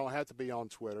Facebook. I don't have to be on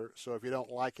Twitter. So if you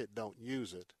don't like it, don't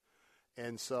use it.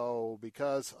 And so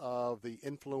because of the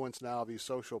influence now of these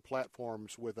social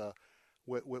platforms with a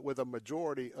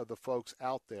majority of the folks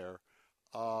out there,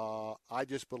 I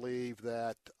just believe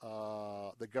that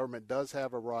the government does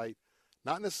have a right,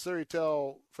 not necessarily to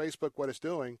tell Facebook what it's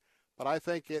doing, but I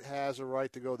think it has a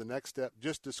right to go the next step.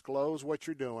 Just disclose what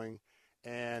you're doing,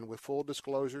 and with full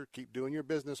disclosure, keep doing your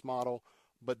business model,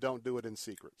 but don't do it in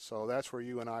secret. So that's where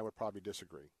you and I would probably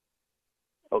disagree.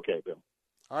 Okay, Bill.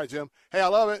 All right, Jim. Hey, I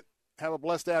love it. Have a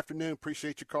blessed afternoon.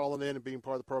 Appreciate you calling in and being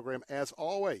part of the program, as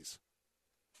always.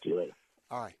 See you later.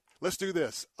 All right. Let's do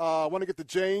this. I want to get to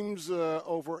James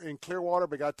over in Clearwater,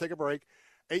 but got to take a break.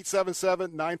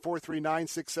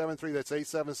 877-943-9673. That's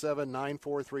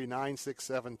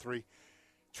 877-943-9673.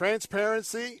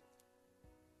 Transparency,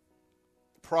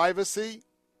 privacy,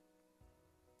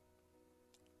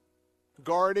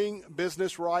 guarding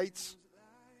business rights,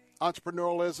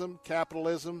 entrepreneurialism,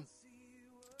 capitalism.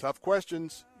 Tough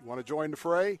questions. You want to join the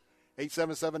fray?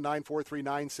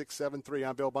 877-943-9673.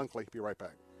 I'm Bill Bunkley. Be right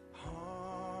back.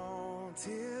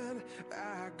 Haunted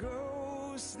by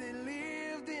ghosts that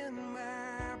lived in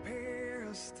my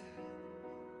past,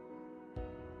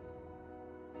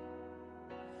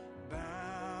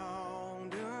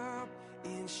 bound up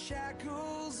in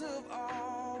shackles of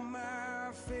all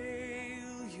my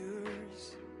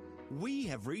failures. We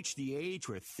have reached the age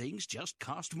where things just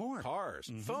cost more. Cars,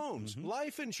 phones,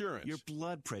 life insurance. Your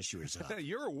blood pressure is up.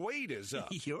 Your weight is up.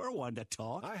 You're one to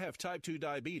talk. I have type 2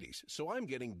 diabetes, so I'm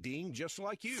getting dinged just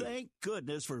like you. Thank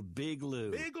goodness for Big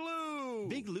Lou. Big Lou!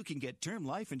 Big Lou can get term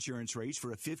life insurance rates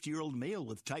for a 50-year-old male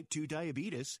with type 2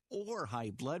 diabetes or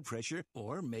high blood pressure,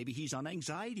 or maybe he's on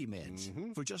anxiety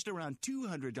meds, for just around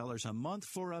 $200 a month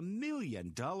for $1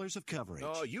 million of coverage.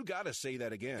 Oh, you got to say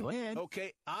that again. Go ahead.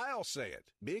 Okay, I'll say it.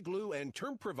 Big Lou and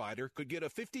term provider could get a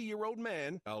 50-year-old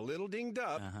man, a little dinged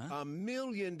up, $1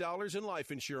 million in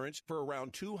life insurance for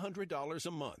around $200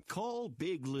 a month. Call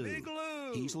Big Lou. Big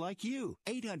Lou. He's like you.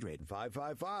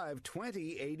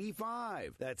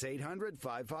 800-555-2085. That's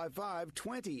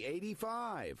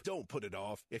 800-555-2085. Don't put it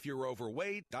off. If you're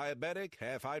overweight, diabetic,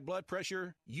 have high blood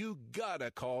pressure, you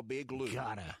gotta call Big Lou.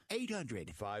 Gotta.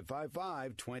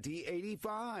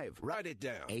 800-555-2085. Write it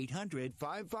down.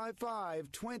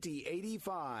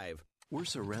 800-555-2085. We're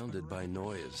surrounded by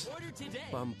noise,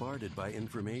 bombarded by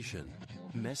information,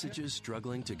 messages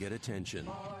struggling to get attention.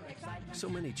 So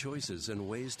many choices and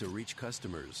ways to reach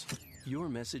customers. Your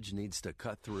message needs to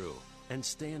cut through and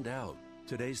stand out.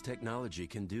 Today's technology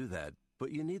can do that,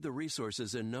 but you need the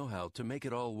resources and know-how to make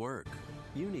it all work.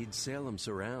 You need Salem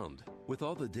Surround. With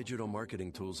all the digital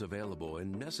marketing tools available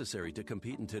and necessary to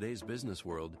compete in today's business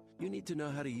world, you need to know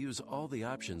how to use all the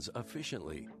options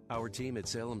efficiently. Our team at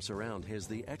Salem Surround has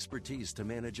the expertise to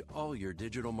manage all your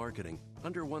digital marketing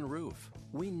under one roof.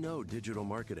 We know digital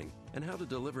marketing and how to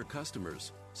deliver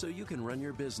customers so you can run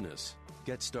your business.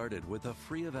 Get started with a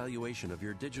free evaluation of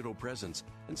your digital presence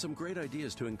and some great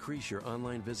ideas to increase your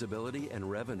online visibility and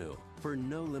revenue. For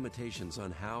no limitations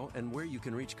on how and where you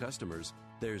can reach customers,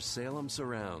 there's Salem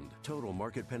Surround, total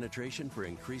market penetration for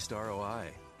increased ROI.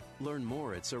 Learn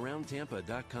more at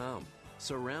surroundtampa.com.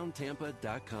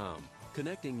 Surroundtampa.com,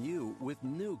 connecting you with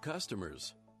new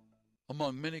customers.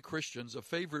 Among many Christians, a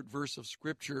favorite verse of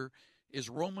Scripture is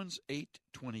Romans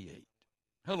 8:28.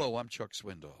 Hello, I'm Chuck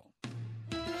Swindoll.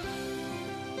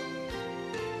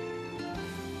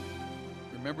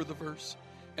 Remember the verse?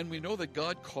 And we know that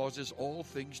God causes all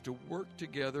things to work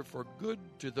together for good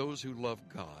to those who love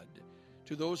God,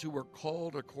 to those who are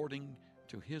called according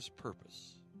to His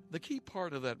purpose. The key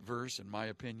part of that verse, in my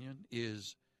opinion,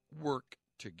 is work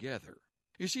together.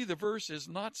 You see, the verse is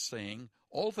not saying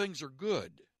all things are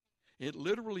good. It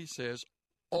literally says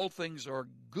all things are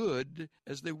good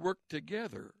as they work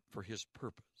together for his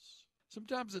purpose.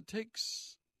 Sometimes it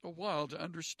takes a while to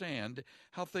understand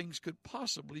how things could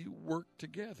possibly work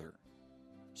together.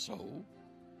 So,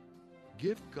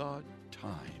 give God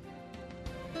time.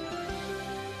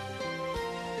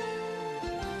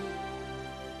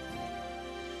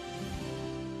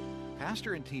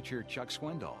 Pastor and teacher Chuck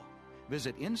Swindoll.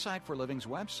 Visit Insight for Living's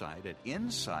website at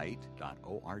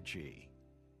insight.org.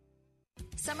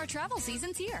 Summer travel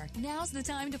season's here. Now's the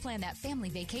time to plan that family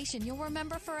vacation you'll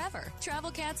remember forever.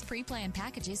 Travel Cat's pre-planned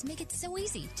packages make it so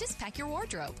easy. Just pack your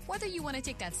wardrobe. Whether you want to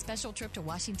take that special trip to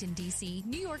Washington, D.C.,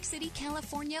 New York City,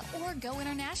 California, or go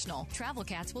international, Travel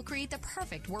Cats will create the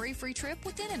perfect worry-free trip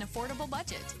within an affordable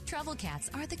budget. Travel Cats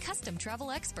are the custom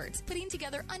travel experts, putting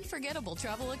together unforgettable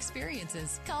travel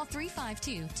experiences. Call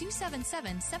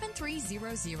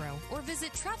 352-277-7300 or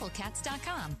visit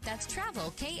TravelCats.com. That's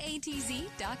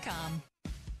TravelKatz.com.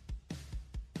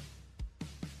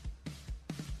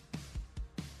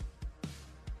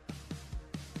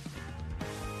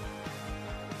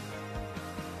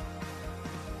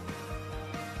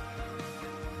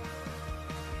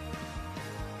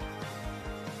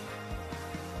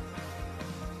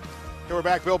 We're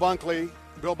back. Bill Bunkley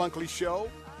Show,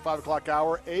 5 o'clock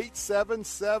hour,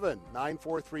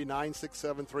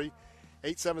 877-943-9673,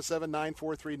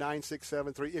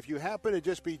 877-943-9673. If you happen to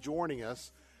just be joining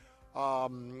us,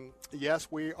 yes,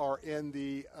 we are in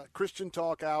the Christian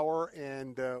Talk Hour,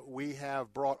 and we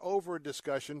have brought over a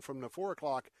discussion from the 4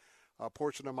 o'clock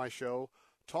portion of my show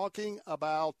talking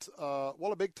about, a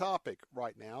big topic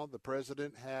right now. The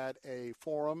president had a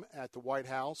forum at the White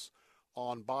House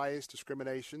on bias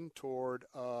discrimination toward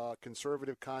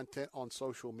conservative content on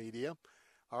social media.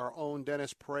 Our own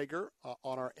Dennis Prager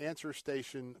on our Answer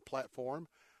Station platform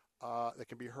that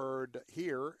can be heard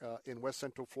here in West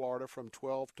Central Florida from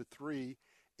 12 to 3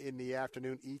 in the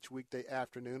afternoon, each weekday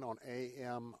afternoon on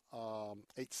AM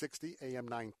 860, AM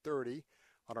 930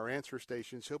 on our Answer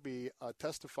Stations. He'll be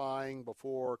testifying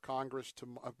before Congress,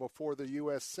 before the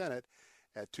U.S. Senate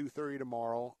at 2:30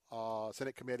 tomorrow,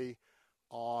 Senate committee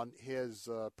on his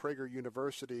Prager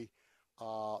University.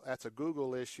 That's a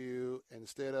Google issue.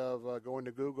 Instead of going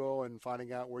to Google and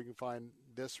finding out where you can find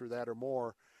this or that or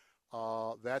more,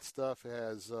 that stuff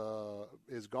is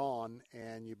gone,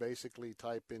 and you basically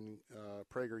type in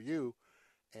PragerU,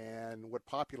 and what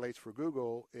populates for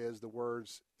Google is the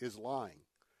words "is lying."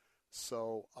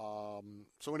 So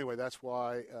anyway, that's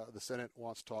why the Senate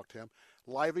wants to talk to him.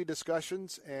 Lively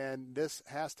discussions, and this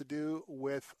has to do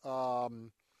with a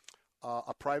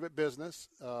private business.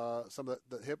 Some of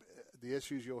the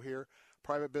issues you'll hear.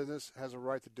 Private business has a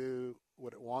right to do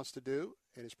what it wants to do,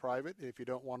 and it's private. If you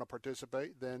don't want to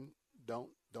participate, then don't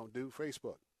do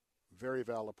Facebook. Very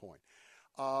valid point.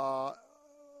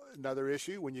 Another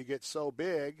issue, when you get so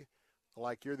big,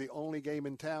 like you're the only game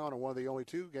in town or one of the only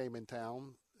two games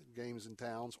in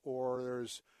towns, or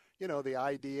there's, the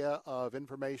idea of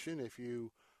information. If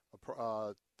you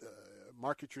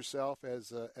market yourself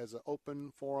as an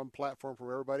open forum platform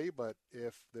for everybody, but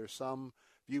if there's some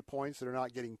viewpoints that are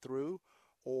not getting through,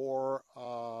 or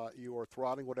you are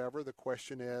throttling whatever, the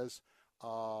question is,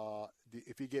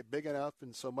 if you get big enough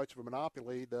and so much of a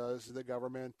monopoly, does the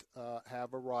government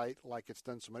have a right, like it's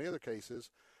done so many other cases,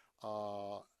 a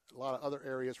lot of other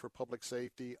areas for public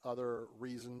safety, other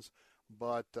reasons,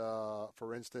 but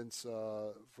for instance,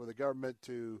 for the government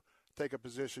to take a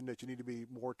position that you need to be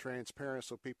more transparent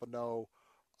so people know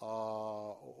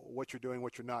what you're doing,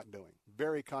 what you're not doing.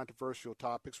 Very controversial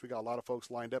topics. We got a lot of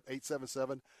folks lined up.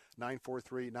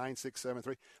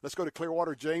 877-943-9673. Let's go to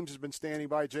Clearwater. James has been standing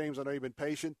by. James, I know you've been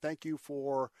patient. Thank you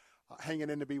for hanging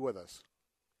in to be with us.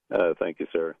 Thank you,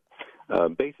 sir.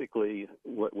 Basically,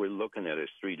 what we're looking at is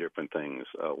three different things.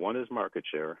 One is market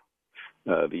share.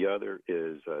 The other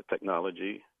is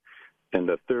technology. And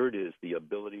the third is the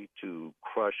ability to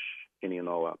crush any and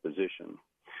all opposition.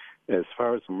 As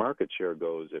far as market share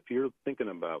goes, if you're thinking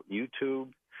about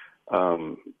YouTube,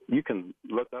 you can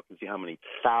look up and see how many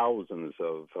thousands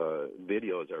of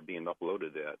videos are being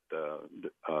uploaded at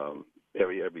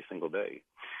every single day.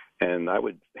 And I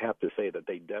would have to say that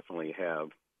they definitely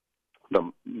have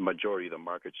the majority of the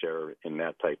market share in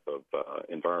that type of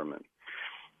environment.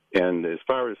 And as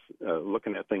far as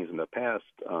looking at things in the past,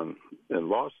 in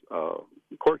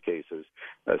court cases,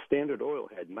 Standard Oil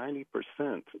had 90%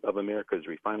 of America's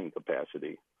refining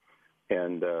capacity.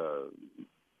 And,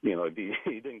 if you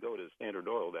didn't go to Standard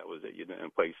Oil, that was it. You didn't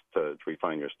have a place to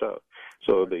refine your stuff.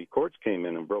 So the courts came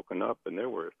in and broken up, and there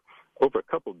were over a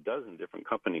couple dozen different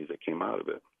companies that came out of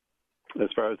it. As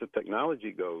far as the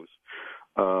technology goes,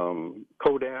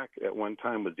 Kodak at one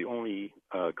time was the only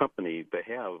company to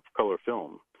have color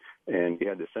film. And you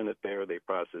had to send it there. They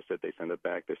processed it. They sent it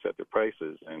back. They set their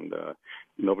prices, and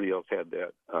nobody else had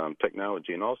that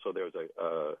technology. And also, there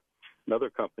was another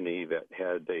company that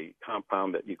had a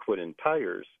compound that you put in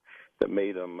tires that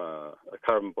made them a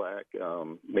carbon black,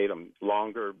 made them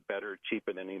longer, better,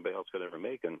 cheaper than anybody else could ever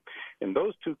make them. In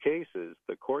those two cases,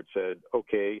 the court said,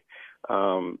 okay,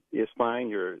 it's fine,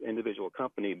 you're an individual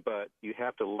company, but you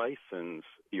have to license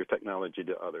your technology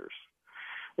to others.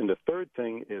 And the third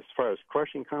thing, as far as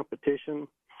crushing competition,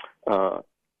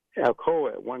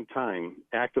 Alcoa at one time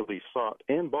actively sought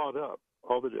and bought up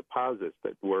all the deposits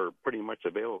that were pretty much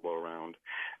available around,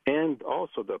 and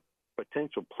also the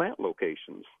potential plant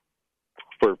locations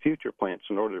for future plants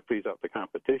in order to freeze out the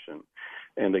competition.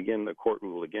 And again, the court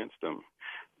ruled against them.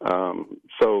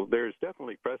 So there's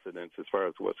definitely precedence as far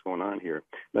as what's going on here.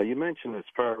 Now, you mentioned as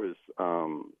far as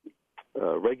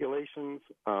regulations,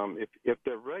 if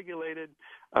they're regulated,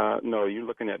 no, you're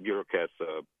looking at bureaucrats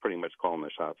pretty much calling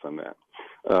the shots on that.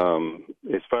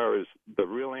 As far as the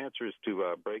real answer is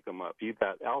to break them up. You've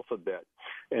got Alphabet,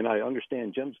 and I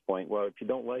understand Jim's point. Well, if you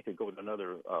don't like it, go to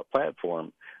another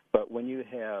platform. But when you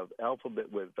have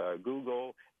Alphabet with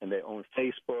Google, and they own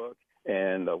Facebook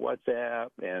and WhatsApp,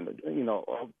 and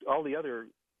all the other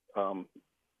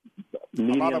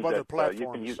mediums, a lot of other platforms.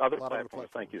 You can use other platforms.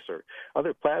 Thank you, sir.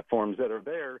 Other platforms that are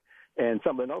there, and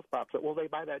something else pops up. Well, they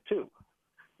buy that too.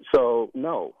 So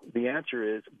no, the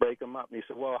answer is break them up. And you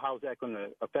say, well, how's that going to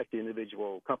affect the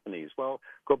individual companies? Well,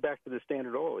 go back to the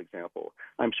Standard Oil example.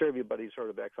 I'm sure everybody's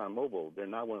heard of ExxonMobil. They're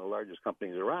not one of the largest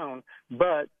companies around,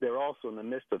 but they're also in the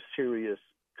midst of serious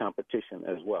competition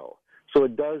as well. So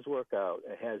it does work out.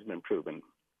 It has been proven.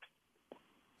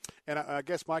 And I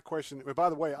guess my question,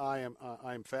 by the way, I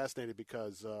am fascinated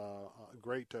because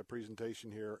great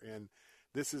presentation here, and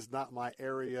this is not my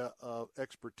area of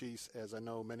expertise, as I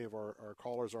know many of our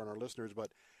callers are and our listeners,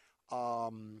 but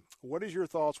what is your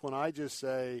thoughts when I just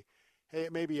say, hey,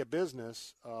 it may be a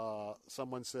business.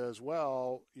 Someone says,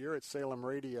 well, you're at Salem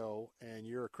Radio, and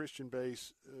you're a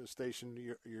Christian-based station.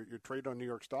 You're traded on New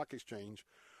York Stock Exchange.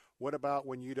 What about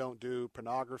when you don't do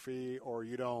pornography or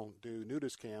you don't do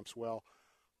nudist camps? Well,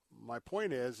 my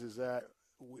point is that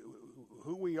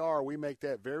who we are, we make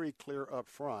that very clear up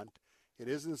front. It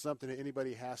isn't something that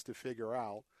anybody has to figure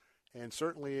out. And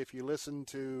certainly if you listen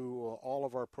to all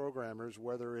of our programmers,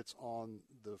 whether it's on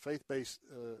the faith-based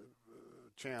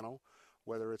channel,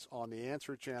 whether it's on the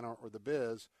Answer channel or the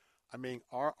Biz, I mean,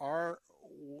 our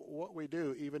what we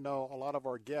do, even though a lot of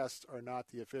our guests are not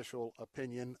the official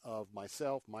opinion of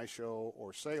myself, my show,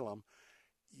 or Salem,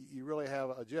 you really have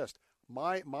a gist.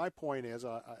 My point is,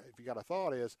 if you got a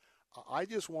thought, is I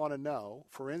just want to know,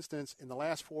 for instance, in the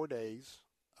last 4 days,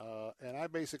 and I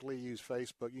basically use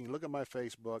Facebook. You can look at my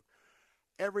Facebook.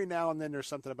 Every now and then there's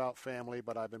something about family,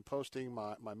 but I've been posting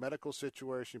my medical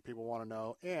situation, people want to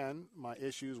know, and my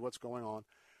issues, what's going on.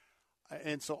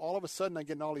 And so all of a sudden I'm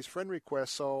getting all these friend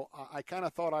requests. So I kind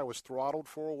of thought I was throttled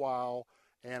for a while,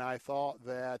 and I thought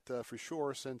that for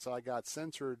sure, since I got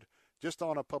censored just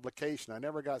on a publication, I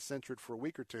never got censored for a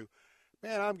week or two.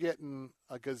 Man, I'm getting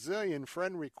a gazillion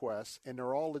friend requests, and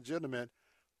they're all legitimate.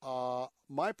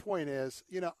 My point is,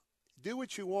 do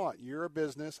what you want. You're a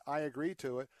business. I agree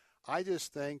to it. I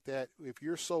just think that if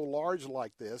you're so large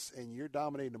like this and you're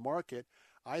dominating the market,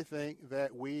 I think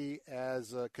that we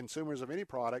as consumers of any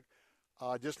product,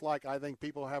 just like I think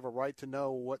people have a right to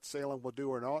know what Salem will do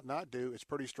or not do, it's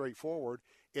pretty straightforward.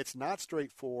 It's not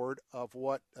straightforward of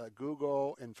what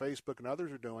Google and Facebook and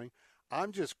others are doing.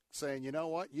 I'm just saying, you know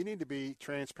what? You need to be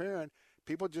transparent.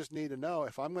 People just need to know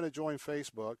if I'm going to join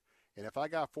Facebook, and if I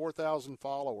got 4,000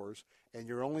 followers and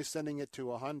you're only sending it to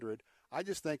 100, I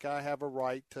just think I have a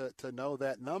right to know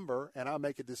that number, and I'll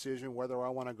make a decision whether I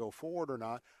want to go forward or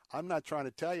not. I'm not trying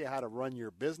to tell you how to run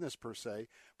your business per se,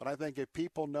 but I think if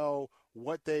people know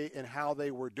what they and how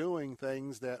they were doing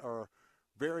things that are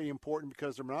very important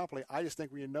because they're monopoly, I just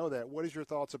think we know that. What is your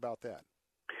thoughts about that?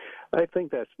 I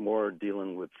think that's more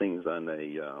dealing with things on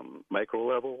a micro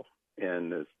level,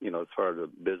 and as far as a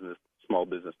business, small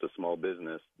business to small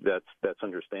business, that's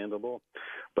understandable.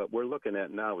 But we're looking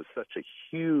at now with such a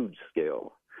huge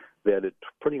scale that it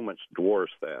pretty much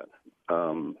dwarfs that.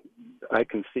 I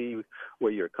can see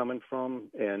where you're coming from,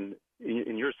 and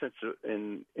in your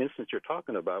instance you're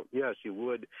talking about, yes, you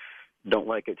would don't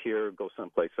like it here, go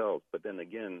someplace else. But then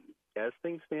again, as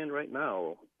things stand right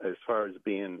now, as far as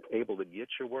being able to get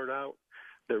your word out,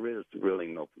 there is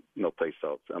really no place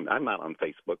else. I'm not on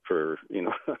Facebook for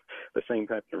the same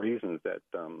type of reasons that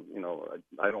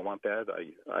I don't want that.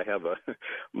 I have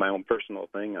my own personal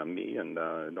thing on me, and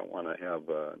I don't want to have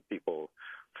people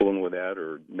fooling with that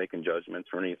or making judgments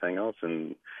or anything else.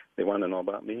 And they want to know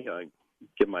about me. I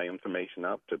give my information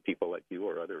out to people like you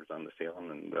or others on the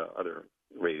Salem and other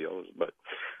radios. But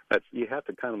you have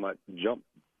to kind of jump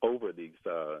over these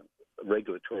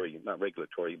not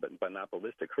regulatory, but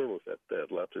monopolistic hurdles that the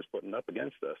left is putting up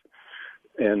against us.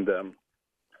 And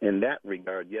in that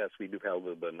regard, yes, we do have a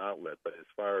little bit of an outlet. But as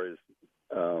far as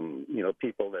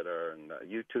people that are on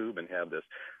YouTube and have this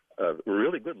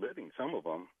really good living, some of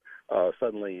them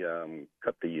suddenly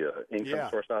cut the income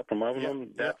source out from under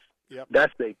them.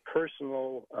 That's a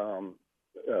personal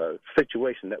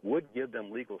situation that would give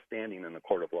them legal standing in the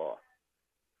court of law.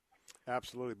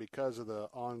 Absolutely, because of the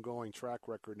ongoing track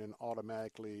record and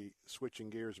automatically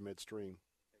switching gears midstream.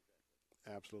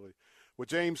 Absolutely. Well,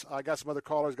 James, I got some other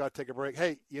callers. Got to take a break.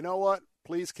 Hey, you know what?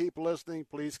 Please keep listening.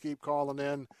 Please keep calling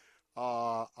in.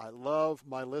 I love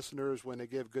my listeners when they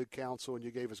give good counsel, and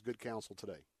you gave us good counsel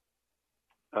today.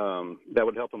 That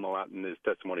would help him a lot in his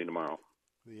testimony tomorrow.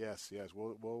 Yes.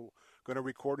 We're going to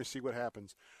record and see what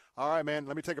happens. All right, man.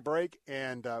 Let me take a break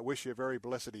and wish you a very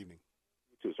blessed evening.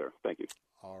 You too, sir. Thank you.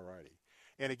 All righty.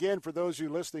 And again, for those of you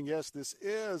listening, yes, this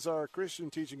is our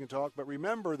Christian Teaching and Talk. But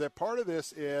remember that part of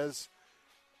this is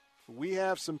we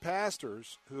have some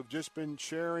pastors who have just been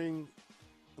sharing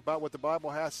about what the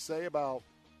Bible has to say about,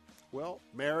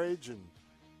 marriage and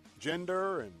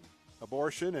gender and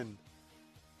abortion. And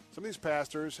some of these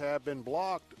pastors have been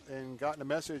blocked and gotten a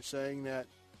message saying that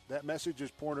message is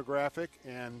pornographic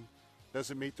and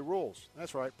doesn't meet the rules.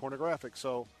 That's right, pornographic.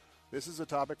 So this is a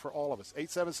topic for all of us.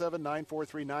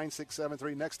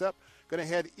 877-943-9673. Next up, going to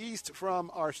head east from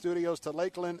our studios to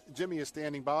Lakeland. Jimmy is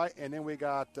standing by, and then we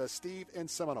got Steve in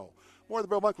Seminole. More of the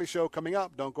Bill Bunkley Show coming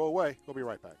up. Don't go away. We'll be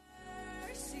right back.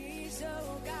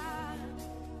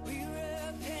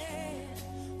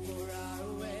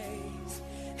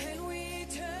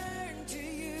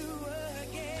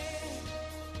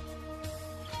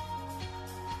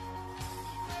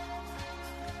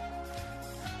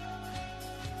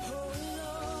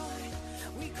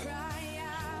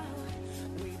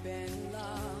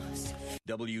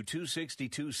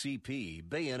 W262CP,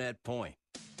 Bayonet Point.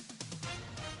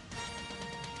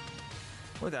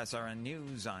 With SRN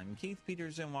News, I'm Keith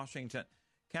Peters in Washington.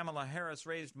 Kamala Harris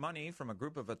raised money from a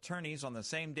group of attorneys on the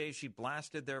same day she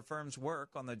blasted their firm's work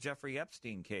on the Jeffrey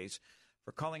Epstein case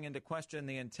for calling into question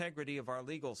the integrity of our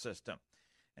legal system.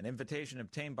 An invitation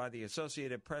obtained by the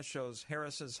Associated Press shows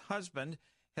Harris's husband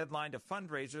headlined a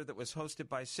fundraiser that was hosted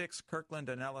by 6 Kirkland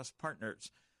 & Ellis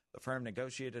partners. The firm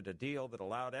negotiated a deal that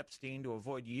allowed Epstein to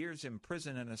avoid years in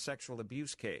prison in a sexual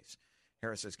abuse case.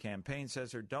 Harris's campaign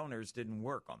says her donors didn't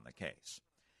work on the case.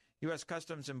 U.S.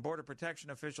 Customs and Border Protection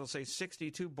officials say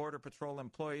 62 Border Patrol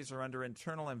employees are under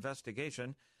internal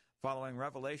investigation following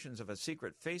revelations of a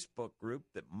secret Facebook group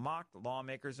that mocked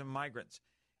lawmakers and migrants.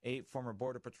 8 former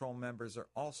Border Patrol members are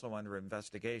also under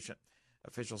investigation.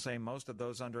 Officials say most of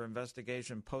those under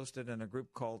investigation posted in a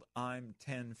group called I'm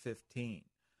 1015.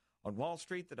 On Wall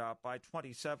Street, the Dow by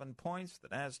 27 points. The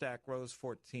Nasdaq rose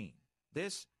 14.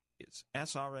 This is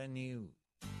SRN News.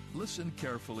 Listen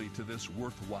carefully to this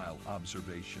worthwhile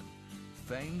observation.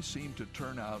 Things seem to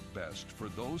turn out best for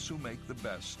those who make the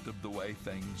best of the way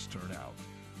things turn out.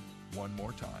 One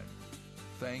more time.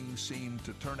 Things seem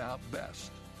to turn out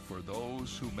best for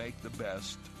those who make the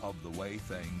best of the way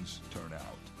things turn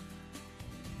out.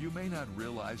 You may not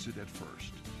realize it at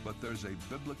first, but there's a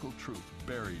biblical truth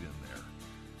buried in there.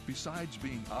 Besides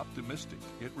being optimistic,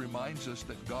 it reminds us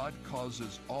that God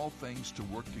causes all things to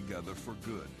work together for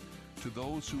good to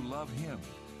those who love Him.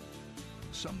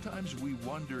 Sometimes we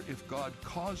wonder if God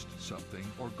caused something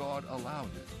or God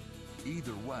allowed it.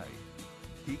 Either way,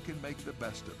 He can make the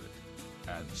best of it,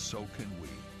 and so can we.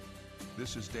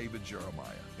 This is David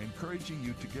Jeremiah, encouraging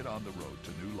you to get on the road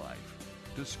to new life.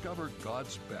 Discover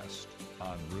God's best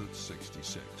on Route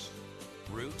 66.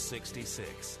 Route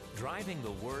 66, driving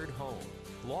the word home.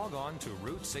 Log on to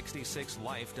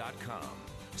Route66Life.com.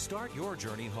 Start your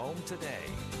journey home today.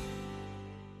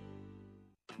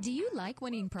 Do you like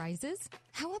winning prizes?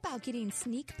 How about getting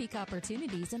sneak peek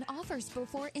opportunities and offers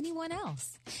before anyone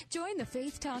else? Join the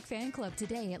Faith Talk fan club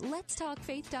today at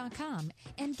letstalkfaith.com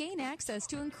and gain access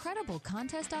to incredible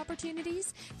contest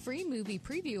opportunities, free movie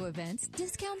preview events,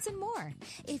 discounts, and more.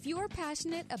 If you're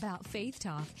passionate about Faith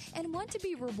Talk and want to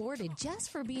be rewarded just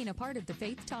for being a part of the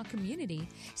Faith Talk community,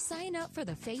 sign up for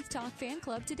the Faith Talk fan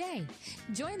club today.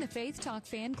 Join the Faith Talk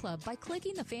fan club by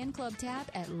clicking the fan club tab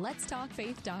at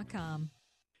letstalkfaith.com.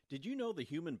 Did you know the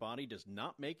human body does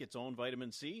not make its own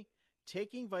vitamin C?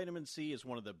 Taking vitamin C is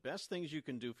one of the best things you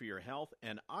can do for your health,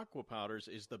 and Aqua Powders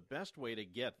is the best way to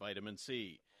get vitamin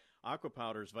C. Aqua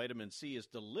Powders vitamin C is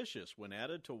delicious when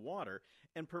added to water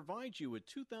and provides you with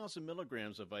 2,000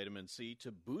 milligrams of vitamin C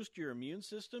to boost your immune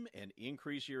system and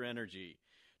increase your energy.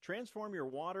 Transform your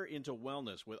water into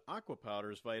wellness with Aqua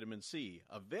Powders vitamin C,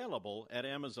 available at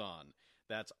Amazon.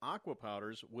 That's Aqua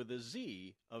Powders with a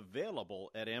Z,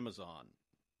 available at Amazon.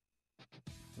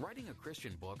 Writing a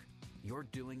Christian book, you're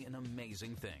doing an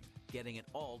amazing thing, getting it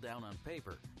all down on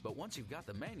paper. But once you've got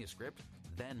the manuscript,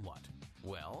 then what?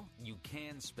 Well, you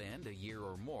can spend a year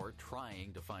or more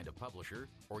trying to find a publisher,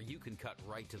 or you can cut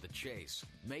right to the chase.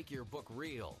 Make your book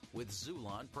real with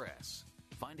Xulon Press.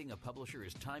 Finding a publisher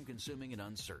is time-consuming and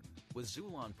uncertain. With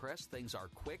Xulon Press, things are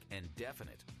quick and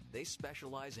definite. They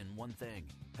specialize in one thing,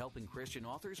 helping Christian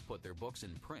authors put their books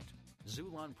in print.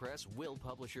 Xulon Press will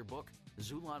publish your book.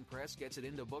 Xulon Press gets it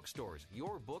into bookstores.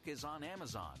 Your book is on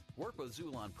Amazon. Work with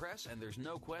Xulon Press, and there's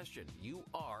no question, you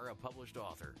are a published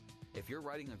author. If you're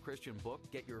writing a Christian book,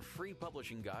 get your free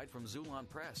publishing guide from Xulon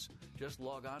Press. Just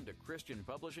log on to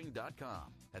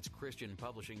ChristianPublishing.com. That's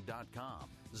ChristianPublishing.com.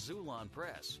 Xulon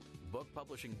Press. Book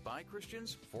publishing by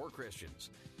Christians for Christians.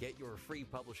 Get your free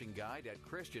publishing guide at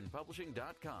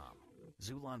ChristianPublishing.com.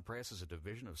 Xulon Press is a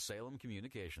division of Salem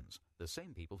Communications, the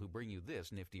same people who bring you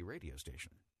this nifty radio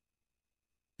station.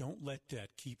 Don't let debt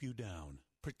keep you down.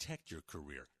 Protect your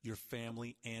career, your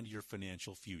family, and your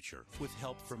financial future with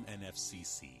help from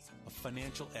NFCC, a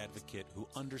financial advocate who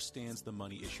understands the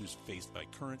money issues faced by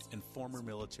current and former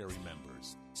military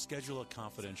members. Schedule a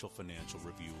confidential financial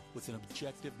review with an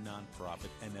objective nonprofit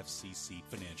NFCC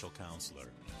financial counselor.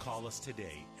 Call us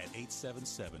today at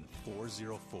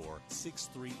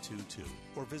 877-404-6322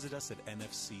 or visit us at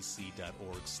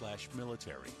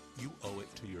nfcc.org/military. You owe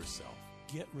it to yourself.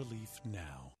 Get relief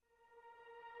now.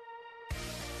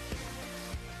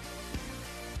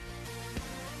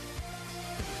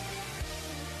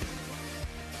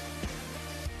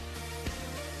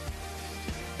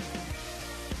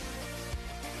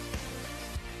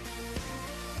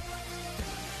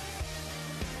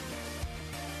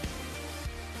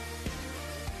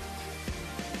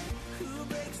 Who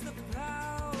breaks the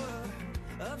power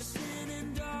of sin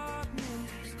and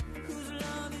darkness? Whose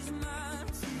love is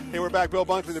mighty? Hey, we're back. Bill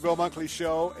Bunkley, the Bill Bunkley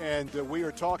Show, and we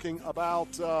are talking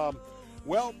about,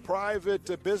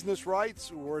 private business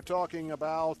rights. We're talking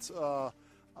about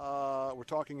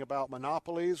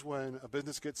monopolies when a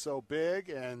business gets so big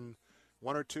and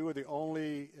one or two are the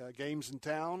only games in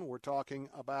town. We're talking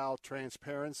about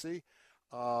transparency.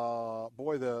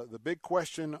 The big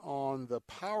question on the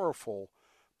powerful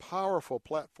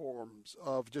platforms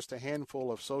of just a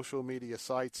handful of social media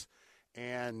sites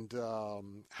and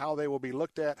how they will be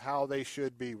looked at, how they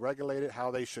should be regulated, how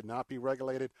they should not be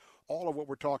regulated, all of what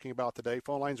we're talking about today.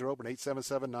 Phone lines are open,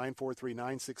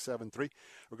 877-943-9673.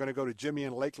 We're going to go to Jimmy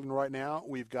in Lakeland right now.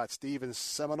 We've got Steve in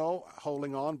Seminole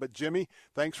holding on. But, Jimmy,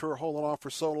 thanks for holding on for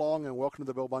so long, and welcome to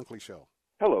the Bill Bunkley Show.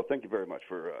 Hello. Thank you very much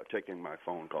for taking my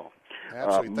phone call.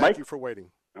 Absolutely. Thank you for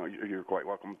waiting. Oh, you're quite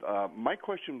welcome. My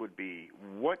question would be,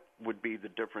 what would be the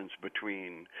difference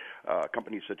between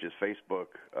companies such as Facebook,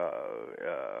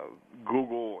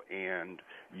 Google, and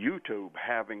YouTube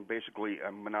having basically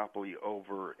a monopoly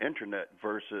over Internet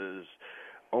versus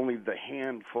only the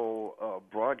handful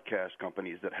of broadcast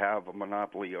companies that have a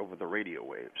monopoly over the radio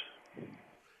waves?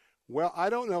 Well, I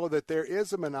don't know that there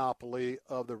is a monopoly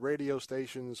of the radio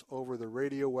stations over the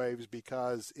radio waves,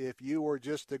 because if you were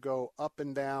just to go up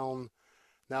and down,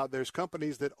 now there's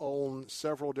companies that own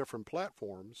several different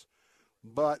platforms,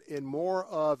 but in more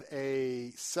of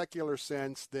a secular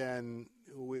sense than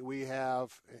we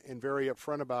have, and very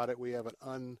upfront about it, we have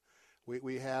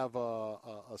we have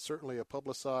certainly a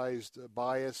publicized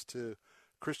bias to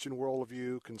Christian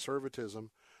worldview,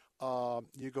 conservatism.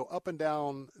 You go up and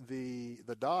down the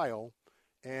dial,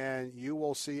 and you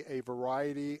will see a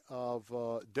variety of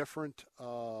different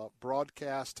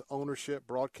broadcast ownership,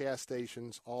 broadcast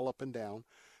stations all up and down,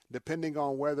 depending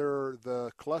on whether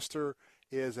the cluster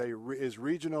is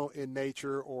regional in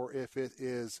nature or if it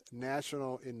is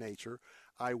national in nature.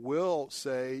 I will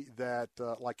say that,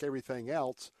 like everything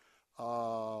else,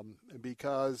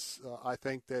 because I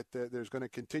think that there's going to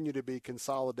continue to be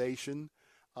consolidation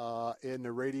in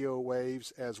the radio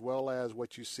waves, as well as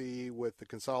what you see with the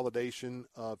consolidation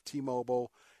of T-Mobile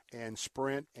and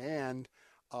Sprint. And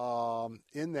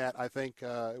in that, I think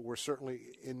we're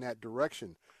certainly in that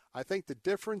direction. I think the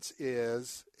difference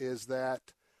is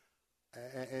that,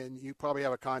 and you probably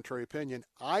have a contrary opinion,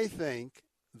 I think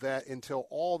that until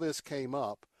all this came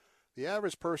up, the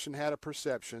average person had a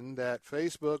perception that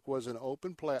Facebook was an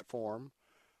open platform,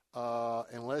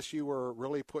 unless you were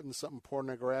really putting something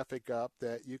pornographic up,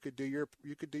 that you could do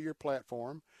your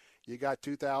platform. You got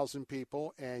 2,000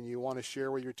 people, and you want to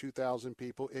share with your 2,000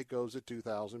 people, it goes to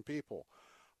 2,000 people.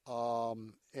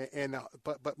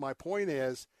 But my point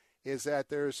is that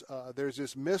there's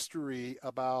this mystery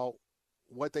about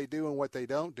what they do and what they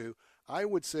don't do. I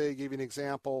would say, give you an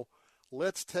example.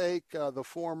 Let's take the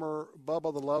former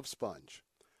Bubba the Love Sponge,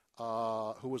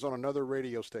 who was on another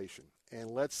radio station, and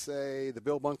let's say the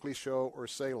Bill Bunkley Show or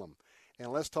Salem.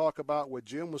 And let's talk about what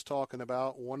Jim was talking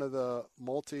about, one of the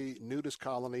multi-nudist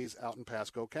colonies out in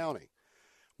Pasco County.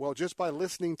 Well, just by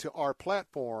listening to our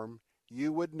platform,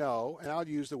 you would know, and I'll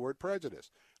use the word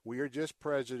prejudice. We are just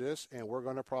prejudiced, and we're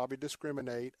going to probably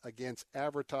discriminate against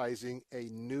advertising a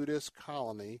nudist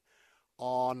colony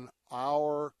on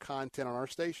our content on our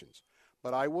stations.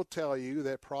 But I will tell you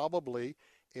that probably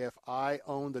if I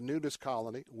owned the nudist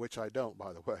colony, which I don't,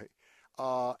 by the way,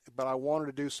 but I wanted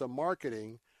to do some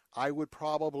marketing, I would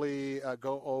probably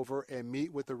go over and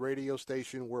meet with the radio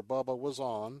station where Bubba was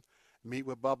on, meet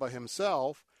with Bubba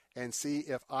himself, and see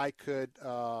if I could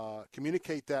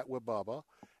communicate that with Bubba.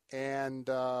 And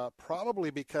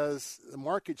probably because the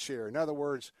market share, in other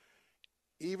words,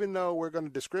 even though we're going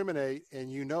to discriminate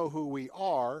and you know who we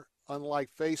are, unlike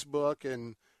Facebook,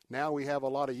 and now we have a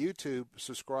lot of YouTube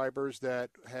subscribers that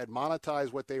had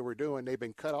monetized what they were doing, they've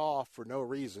been cut off for no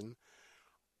reason.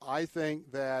 I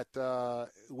think that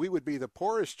we would be the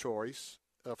poorest choice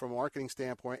from a marketing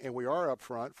standpoint, and we are up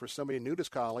front for somebody new to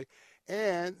Scully,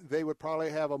 and they would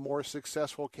probably have a more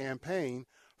successful campaign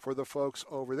for the folks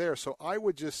over there. So I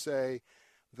would just say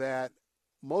that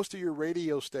most of your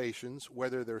radio stations,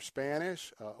 whether they're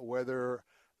Spanish, whether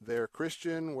they're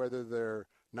Christian, whether they're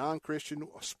non-Christian,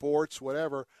 sports,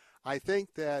 whatever, I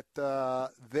think that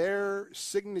their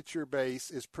signature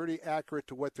base is pretty accurate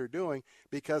to what they're doing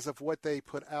because of what they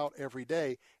put out every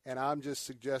day. And I'm just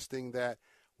suggesting that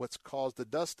what's caused the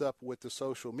dust up with the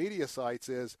social media sites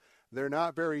is they're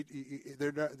not,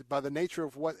 by the nature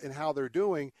of what and how they're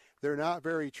doing, they're not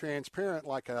very transparent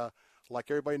like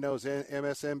everybody knows.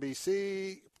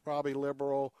 MSNBC, probably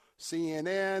liberal.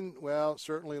 CNN, well,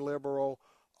 certainly liberal.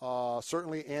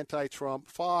 Certainly anti-Trump.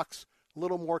 Fox, a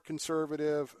little more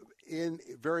conservative, in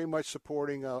very much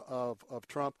supporting of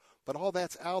Trump. But all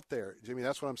that's out there, Jimmy.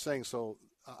 That's what I'm saying. So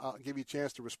I'll give you a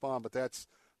chance to respond, but that's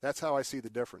how I see the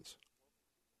difference.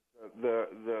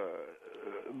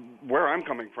 Where I'm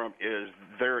coming from is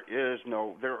there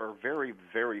are very,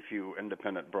 very few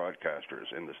independent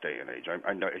broadcasters in this day and age. I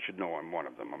should know I'm one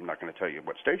of them. I'm not going to tell you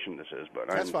what station this is, but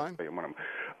that's fine. I'm one of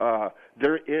them.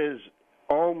 There is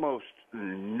almost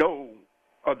no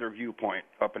other viewpoint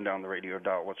up and down the radio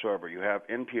dial whatsoever. You have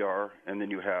NPR, and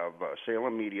then you have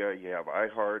Salem Media, you have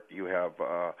iHeart, you have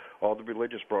all the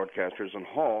religious broadcasters and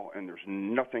Hall, and there's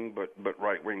nothing but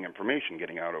right-wing information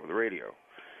getting out over the radio.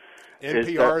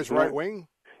 NPR is right-wing?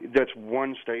 That's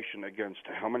one station against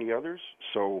how many others?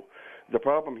 So the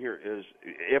problem here is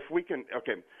if we can,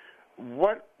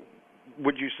 what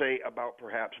would you say about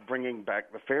perhaps bringing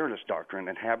back the fairness doctrine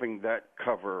and having that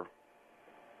cover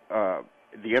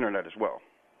the Internet as well?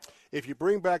 If you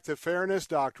bring back the fairness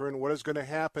doctrine, what is going to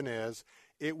happen is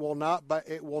it will not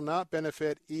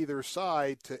benefit either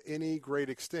side to any great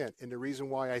extent. And the reason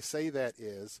why I say that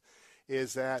is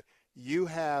that you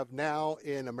have now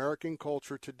in American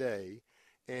culture today,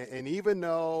 and even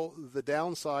though the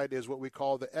downside is what we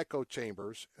call the echo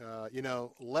chambers,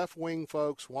 left-wing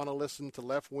folks want to listen to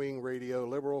left-wing radio,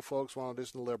 liberal folks want to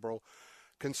listen to liberal,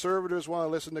 conservatives want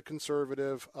to listen to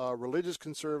conservative, religious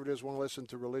conservatives want to listen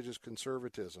to religious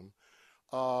conservatism.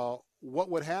 What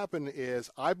would happen is,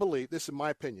 I believe, this is my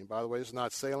opinion, by the way, this is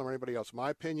not Salem or anybody else, my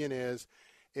opinion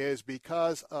is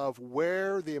because of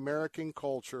where the American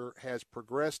culture has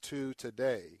progressed to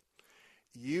today,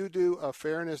 you do a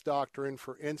fairness doctrine.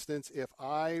 For instance, if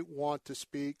I want to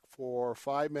speak for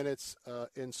 5 minutes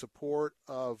in support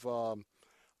of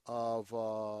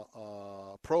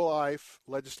pro-life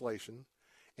legislation,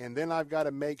 and then I've got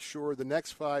to make sure the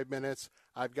next 5 minutes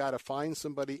I've got to find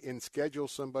somebody and schedule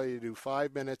somebody to do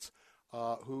 5 minutes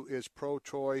who is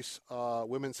pro-choice,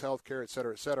 women's health care, et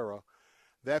cetera,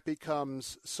 that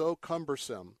becomes so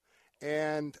cumbersome.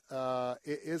 And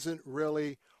it isn't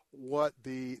really what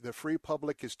the free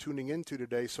public is tuning into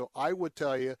today. So I would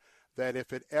tell you that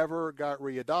if it ever got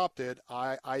readopted,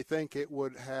 I think it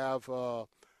would have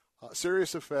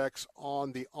serious effects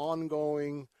on the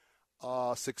ongoing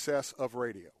success of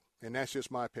radio. And that's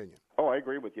just my opinion. Oh, I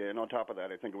agree with you. And on top of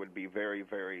that, I think it would be very,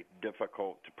 very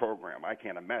difficult to program. I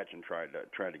can't imagine trying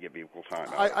to give equal time.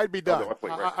 I'd be done.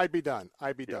 I'd be done.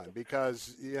 I'd be done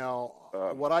because,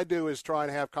 what I do is try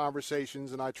and have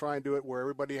conversations, and I try and do it where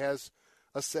everybody has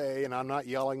a say, and I'm not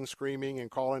yelling, screaming,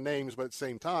 and calling names, but at the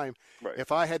same time,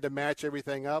 if I had to match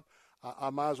everything up,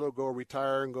 I might as well go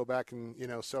retire and go back and,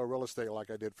 sell real estate like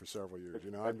I did for several years.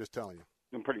 I'm just telling you.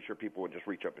 I'm pretty sure people would just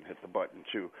reach up and hit the button,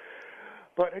 too.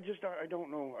 But I don't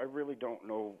know. I really don't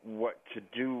know what to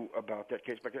do about that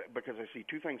case because I see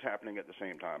two things happening at the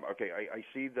same time. Okay, I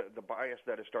see the bias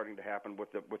that is starting to happen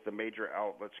with the major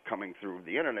outlets coming through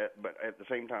the internet, but at the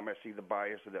same time I see the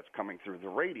bias that's coming through the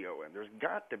radio, and there's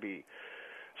got to be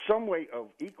some way of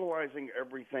equalizing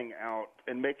everything out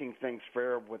and making things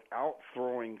fair without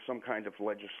throwing some kind of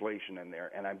legislation in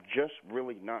there. And I'm just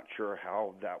really not sure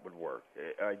how that would work.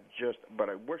 But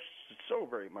I wish so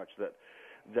very much that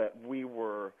we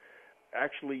were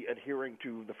actually adhering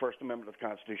to the First Amendment of the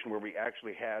Constitution, where we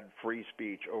actually had free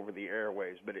speech over the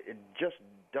airways, but it just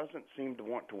doesn't seem to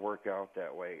want to work out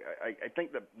that way. I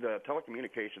think that the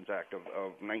Telecommunications Act of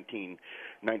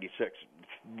 1996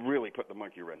 really put the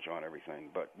monkey wrench on everything,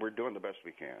 but we're doing the best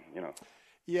we can,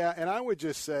 Yeah, and I would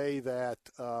just say that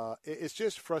it's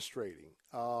just frustrating.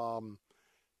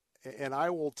 And I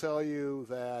will tell you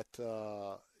that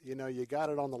you got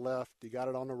it on the left, you got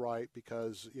it on the right,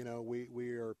 because, we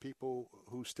are people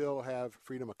who still have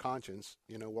freedom of conscience.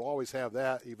 We'll always have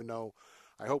that, even though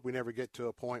I hope we never get to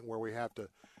a point where we have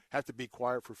to be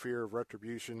quiet for fear of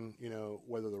retribution,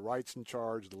 whether the right's in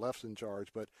charge, the left's in charge.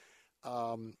 But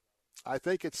I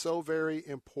think it's so very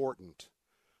important.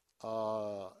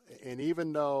 And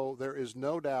even though there is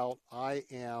no doubt I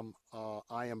am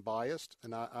biased,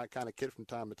 and I kind of kid from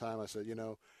time to time, I said,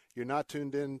 you're not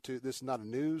tuned in to, this is not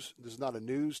a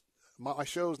news, my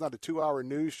show is not a 2-hour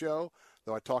news show,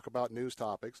 though I talk about news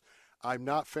topics. I'm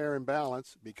not fair and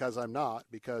balanced because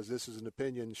this is an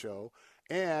opinion show.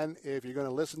 And if you're going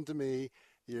to listen to me,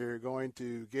 you're going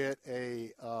to get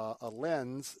a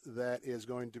lens that is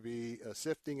going to be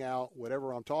sifting out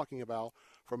whatever I'm talking about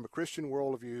from a Christian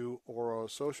worldview or a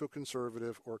social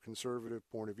conservative or conservative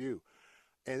point of view.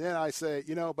 And then I say,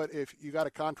 but if you got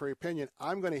a contrary opinion,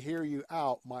 I'm going to hear you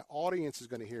out. My audience is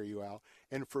going to hear you out.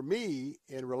 And for me,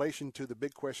 in relation to the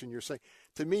big question you're saying,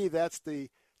 to me that's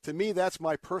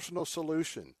my personal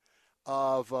solution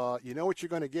of, what you're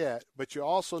going to get, but you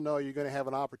also know you're going to have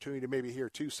an opportunity to maybe hear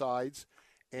two sides.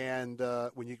 And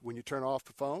when you turn off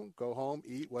the phone, go home,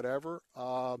 eat, whatever,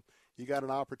 you got an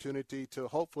opportunity to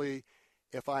hopefully,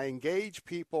 if I engage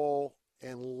people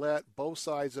and let both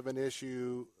sides of an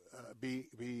issue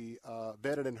be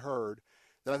vetted and heard,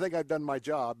 then I think I've done my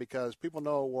job, because people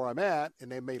know where I'm at,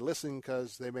 and they may listen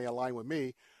because they may align with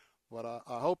me. But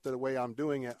I hope that the way I'm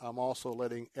doing it, I'm also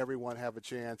letting everyone have a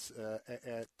chance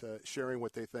at sharing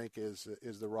what they think is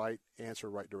the right answer,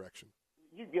 right direction.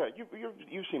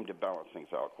 You seem to balance things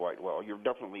out quite well. You're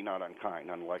definitely not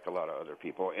unkind, unlike a lot of other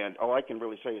people. And all I can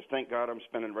really say is thank God I'm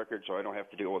spinning records so I don't have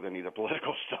to deal with any of the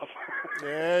political stuff.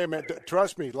 Hey, man,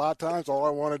 trust me, a lot of times all I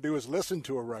want to do is listen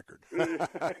to a record.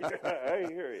 I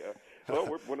hear you. Well,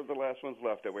 we're one of the last ones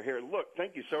left over here. Look,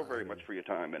 thank you so very much for your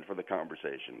time and for the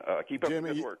conversation. Keep up the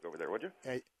good work over there, would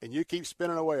you? And you keep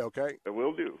spinning away, okay? I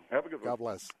will do. Have a good one. God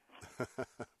bless.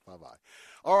 Bye-bye.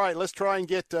 All right, let's try and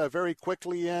get very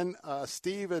quickly in.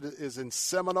 Steve is in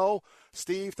Seminole.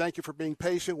 Steve, thank you for being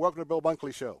patient. Welcome to Bill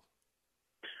Bunkley Show.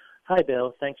 Hi,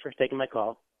 Bill. Thanks for taking my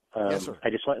call. Yes, sir. I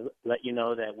just want to let you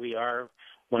know that we are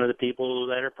one of the people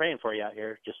that are praying for you out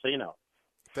here, just so you know.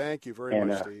 Thank you very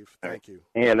much, Steve. Thank you.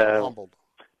 And I'm humbled.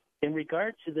 In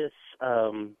regard to this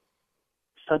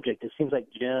subject, it seems like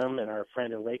Jim and our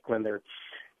friend in Lakeland, they're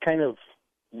kind of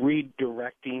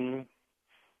redirecting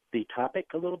the topic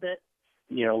a little bit.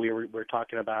 We're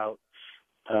talking about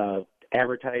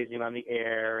advertising on the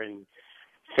air and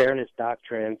fairness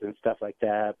doctrines and stuff like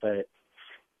that, but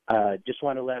just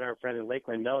want to let our friend in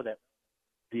Lakeland know that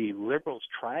the liberals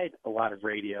tried a lot of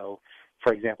radio,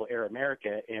 for example, Air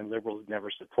America, and liberals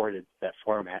never supported that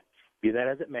format. Be that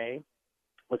as it may,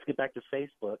 let's get back to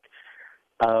Facebook.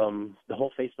 The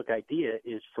whole Facebook idea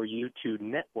is for you to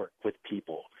network with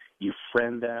people. You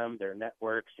friend them, their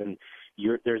networks, and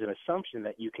there's an assumption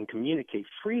that you can communicate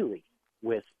freely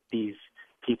with these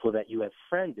people that you have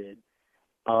friended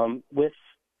with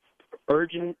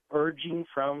urging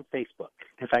from Facebook.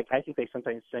 In fact, I think they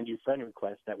sometimes send you friend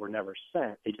requests that were never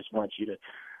sent. They just want you to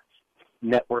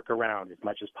network around as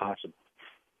much as possible.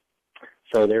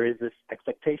 So there is this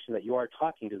expectation that you are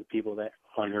talking to the people that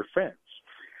are your friends.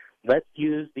 Let's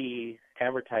use the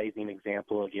advertising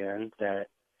example again.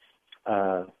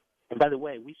 And by the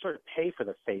way, we sort of pay for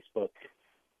the Facebook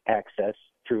access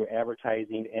through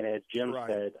advertising and, as Jim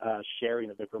said, sharing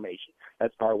of information.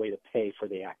 That's our way to pay for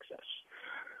the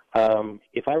access.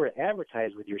 If I were to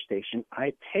advertise with your station,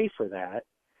 I pay for that,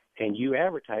 and you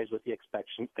advertise with the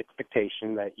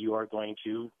expectation that you are going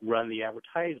to run the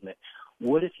advertisement.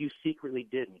 What if you secretly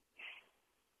didn't?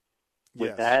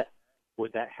 Would that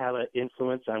have an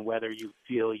influence on whether you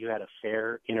feel you had a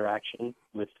fair interaction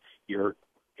with your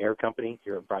air company,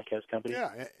 your broadcast company?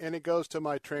 Yeah, and it goes to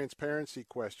my transparency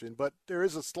question, but there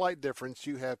is a slight difference.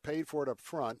 You have paid for it up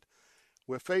front.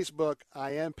 With Facebook,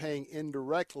 I am paying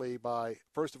indirectly by,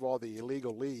 first of all, the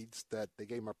illegal leads that they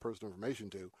gave my personal information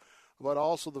to, but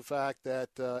also the fact that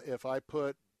if I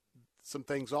put some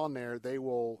things on there, they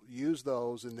will use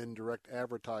those and then direct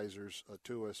advertisers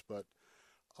to us. But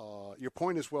your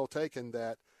point is well taken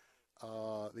that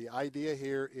the idea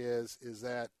here is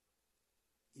that,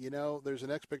 you know, there's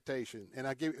an expectation. And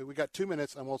we got 2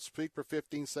 minutes. I'm going to speak for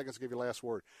 15 seconds to give you the last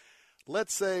word.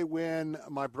 Let's say when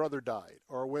my brother died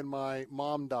or when my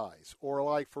mom dies, or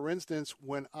like, for instance,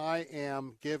 when I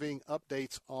am giving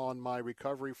updates on my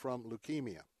recovery from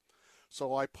leukemia.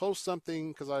 So I post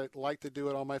something because I like to do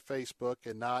it on my Facebook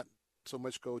and not so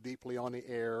much go deeply on the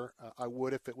air. I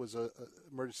would if it was an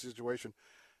emergency situation,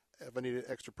 if I needed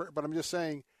extra prayer. But I'm just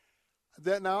saying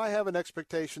that now I have an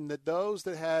expectation that those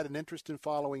that had an interest in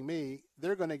following me,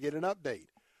 they're going to get an update.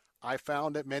 I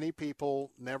found that many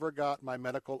people never got my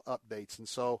medical updates, and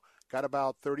so got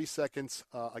about 30 seconds.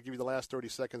 I'll give you the last 30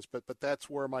 seconds, but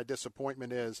that's where my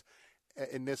disappointment is.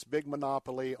 In this big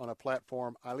monopoly on a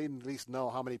platform, I at least know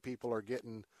how many people are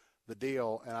getting the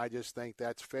deal, and I just think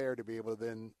that's fair to be able to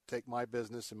then take my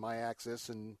business and my access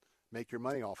and make your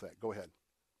money off that. Go ahead.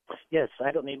 Yes,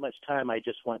 I don't need much time. I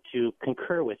just want to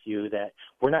concur with you that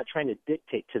we're not trying to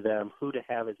dictate to them who to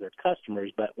have as their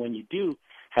customers, but when you do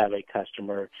have a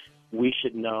customer, we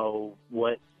should know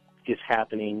what is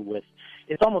happening with –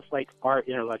 it's almost like our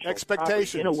intellectual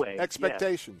property in a way.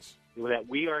 Expectations. Yes, that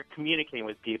we are communicating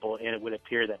with people, and it would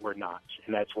appear that we're not,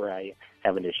 and that's where I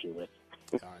have an issue with.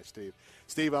 All right, Steve.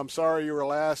 Steve, I'm sorry you were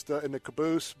last in the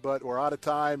caboose, but we're out of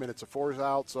time, and it's a force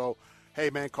out, so – hey,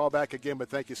 man, call back again, but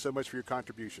thank you so much for your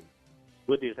contribution.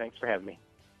 Will do. Thanks for having me.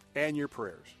 And your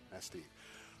prayers. That's Steve.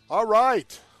 All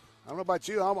right. I don't know about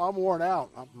you. I'm worn out.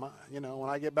 When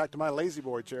I get back to my lazy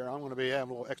boy chair, I'm going to be having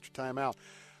a little extra time out.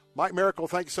 Mike Miracle,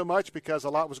 thank you so much because a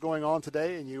lot was going on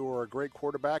today, and you were a great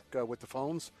quarterback with the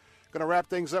phones. Going to wrap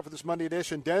things up for this Monday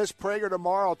edition. Dennis Prager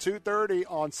tomorrow, 2:30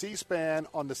 on C-SPAN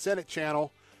on the Senate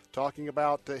channel, talking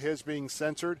about his being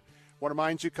censored. Want to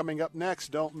remind you, coming up next,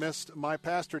 don't miss my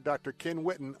pastor, Dr. Ken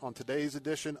Whitten, on today's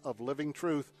edition of Living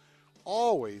Truth.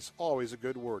 Always, always a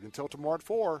good word. Until tomorrow at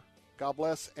 4, God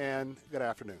bless and good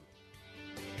afternoon.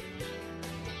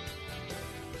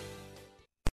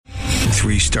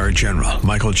 3-star General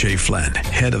Michael J. Flynn,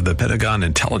 head of the Pentagon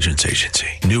Intelligence Agency,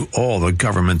 knew all the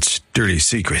government's dirty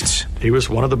secrets. He was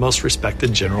one of the most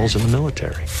respected generals in the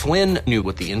military. Flynn knew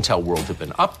what the intel world had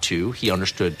been up to. He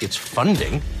understood its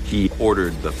funding. He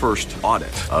ordered the first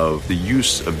audit of the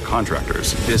use of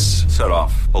contractors. This set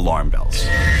off alarm bells.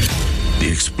 The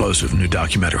explosive new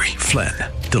documentary, Flynn,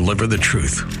 Deliver the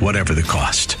Truth, Whatever the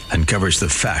Cost, uncovers the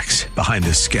facts behind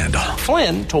this scandal.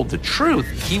 Flynn told the truth.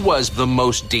 He was the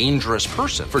most dangerous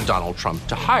person for Donald Trump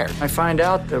to hire. I find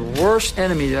out the worst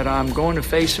enemy that I'm going to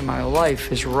face in my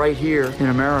life is right here in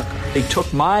America. They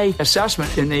took my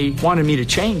assessment and they wanted me to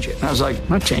change it. And I was like, I'm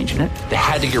not changing it. They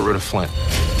had to get rid of Flynn.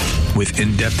 With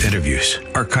in-depth interviews,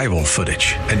 archival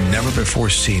footage, and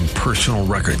never-before-seen personal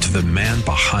records of the man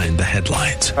behind the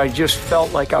headlines. I just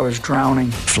felt like I was drowning.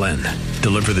 Flynn,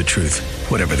 Deliver the Truth,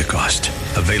 Whatever the Cost.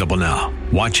 Available now.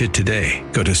 Watch it today.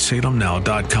 Go to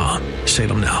salemnow.com.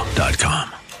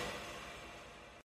 salemnow.com.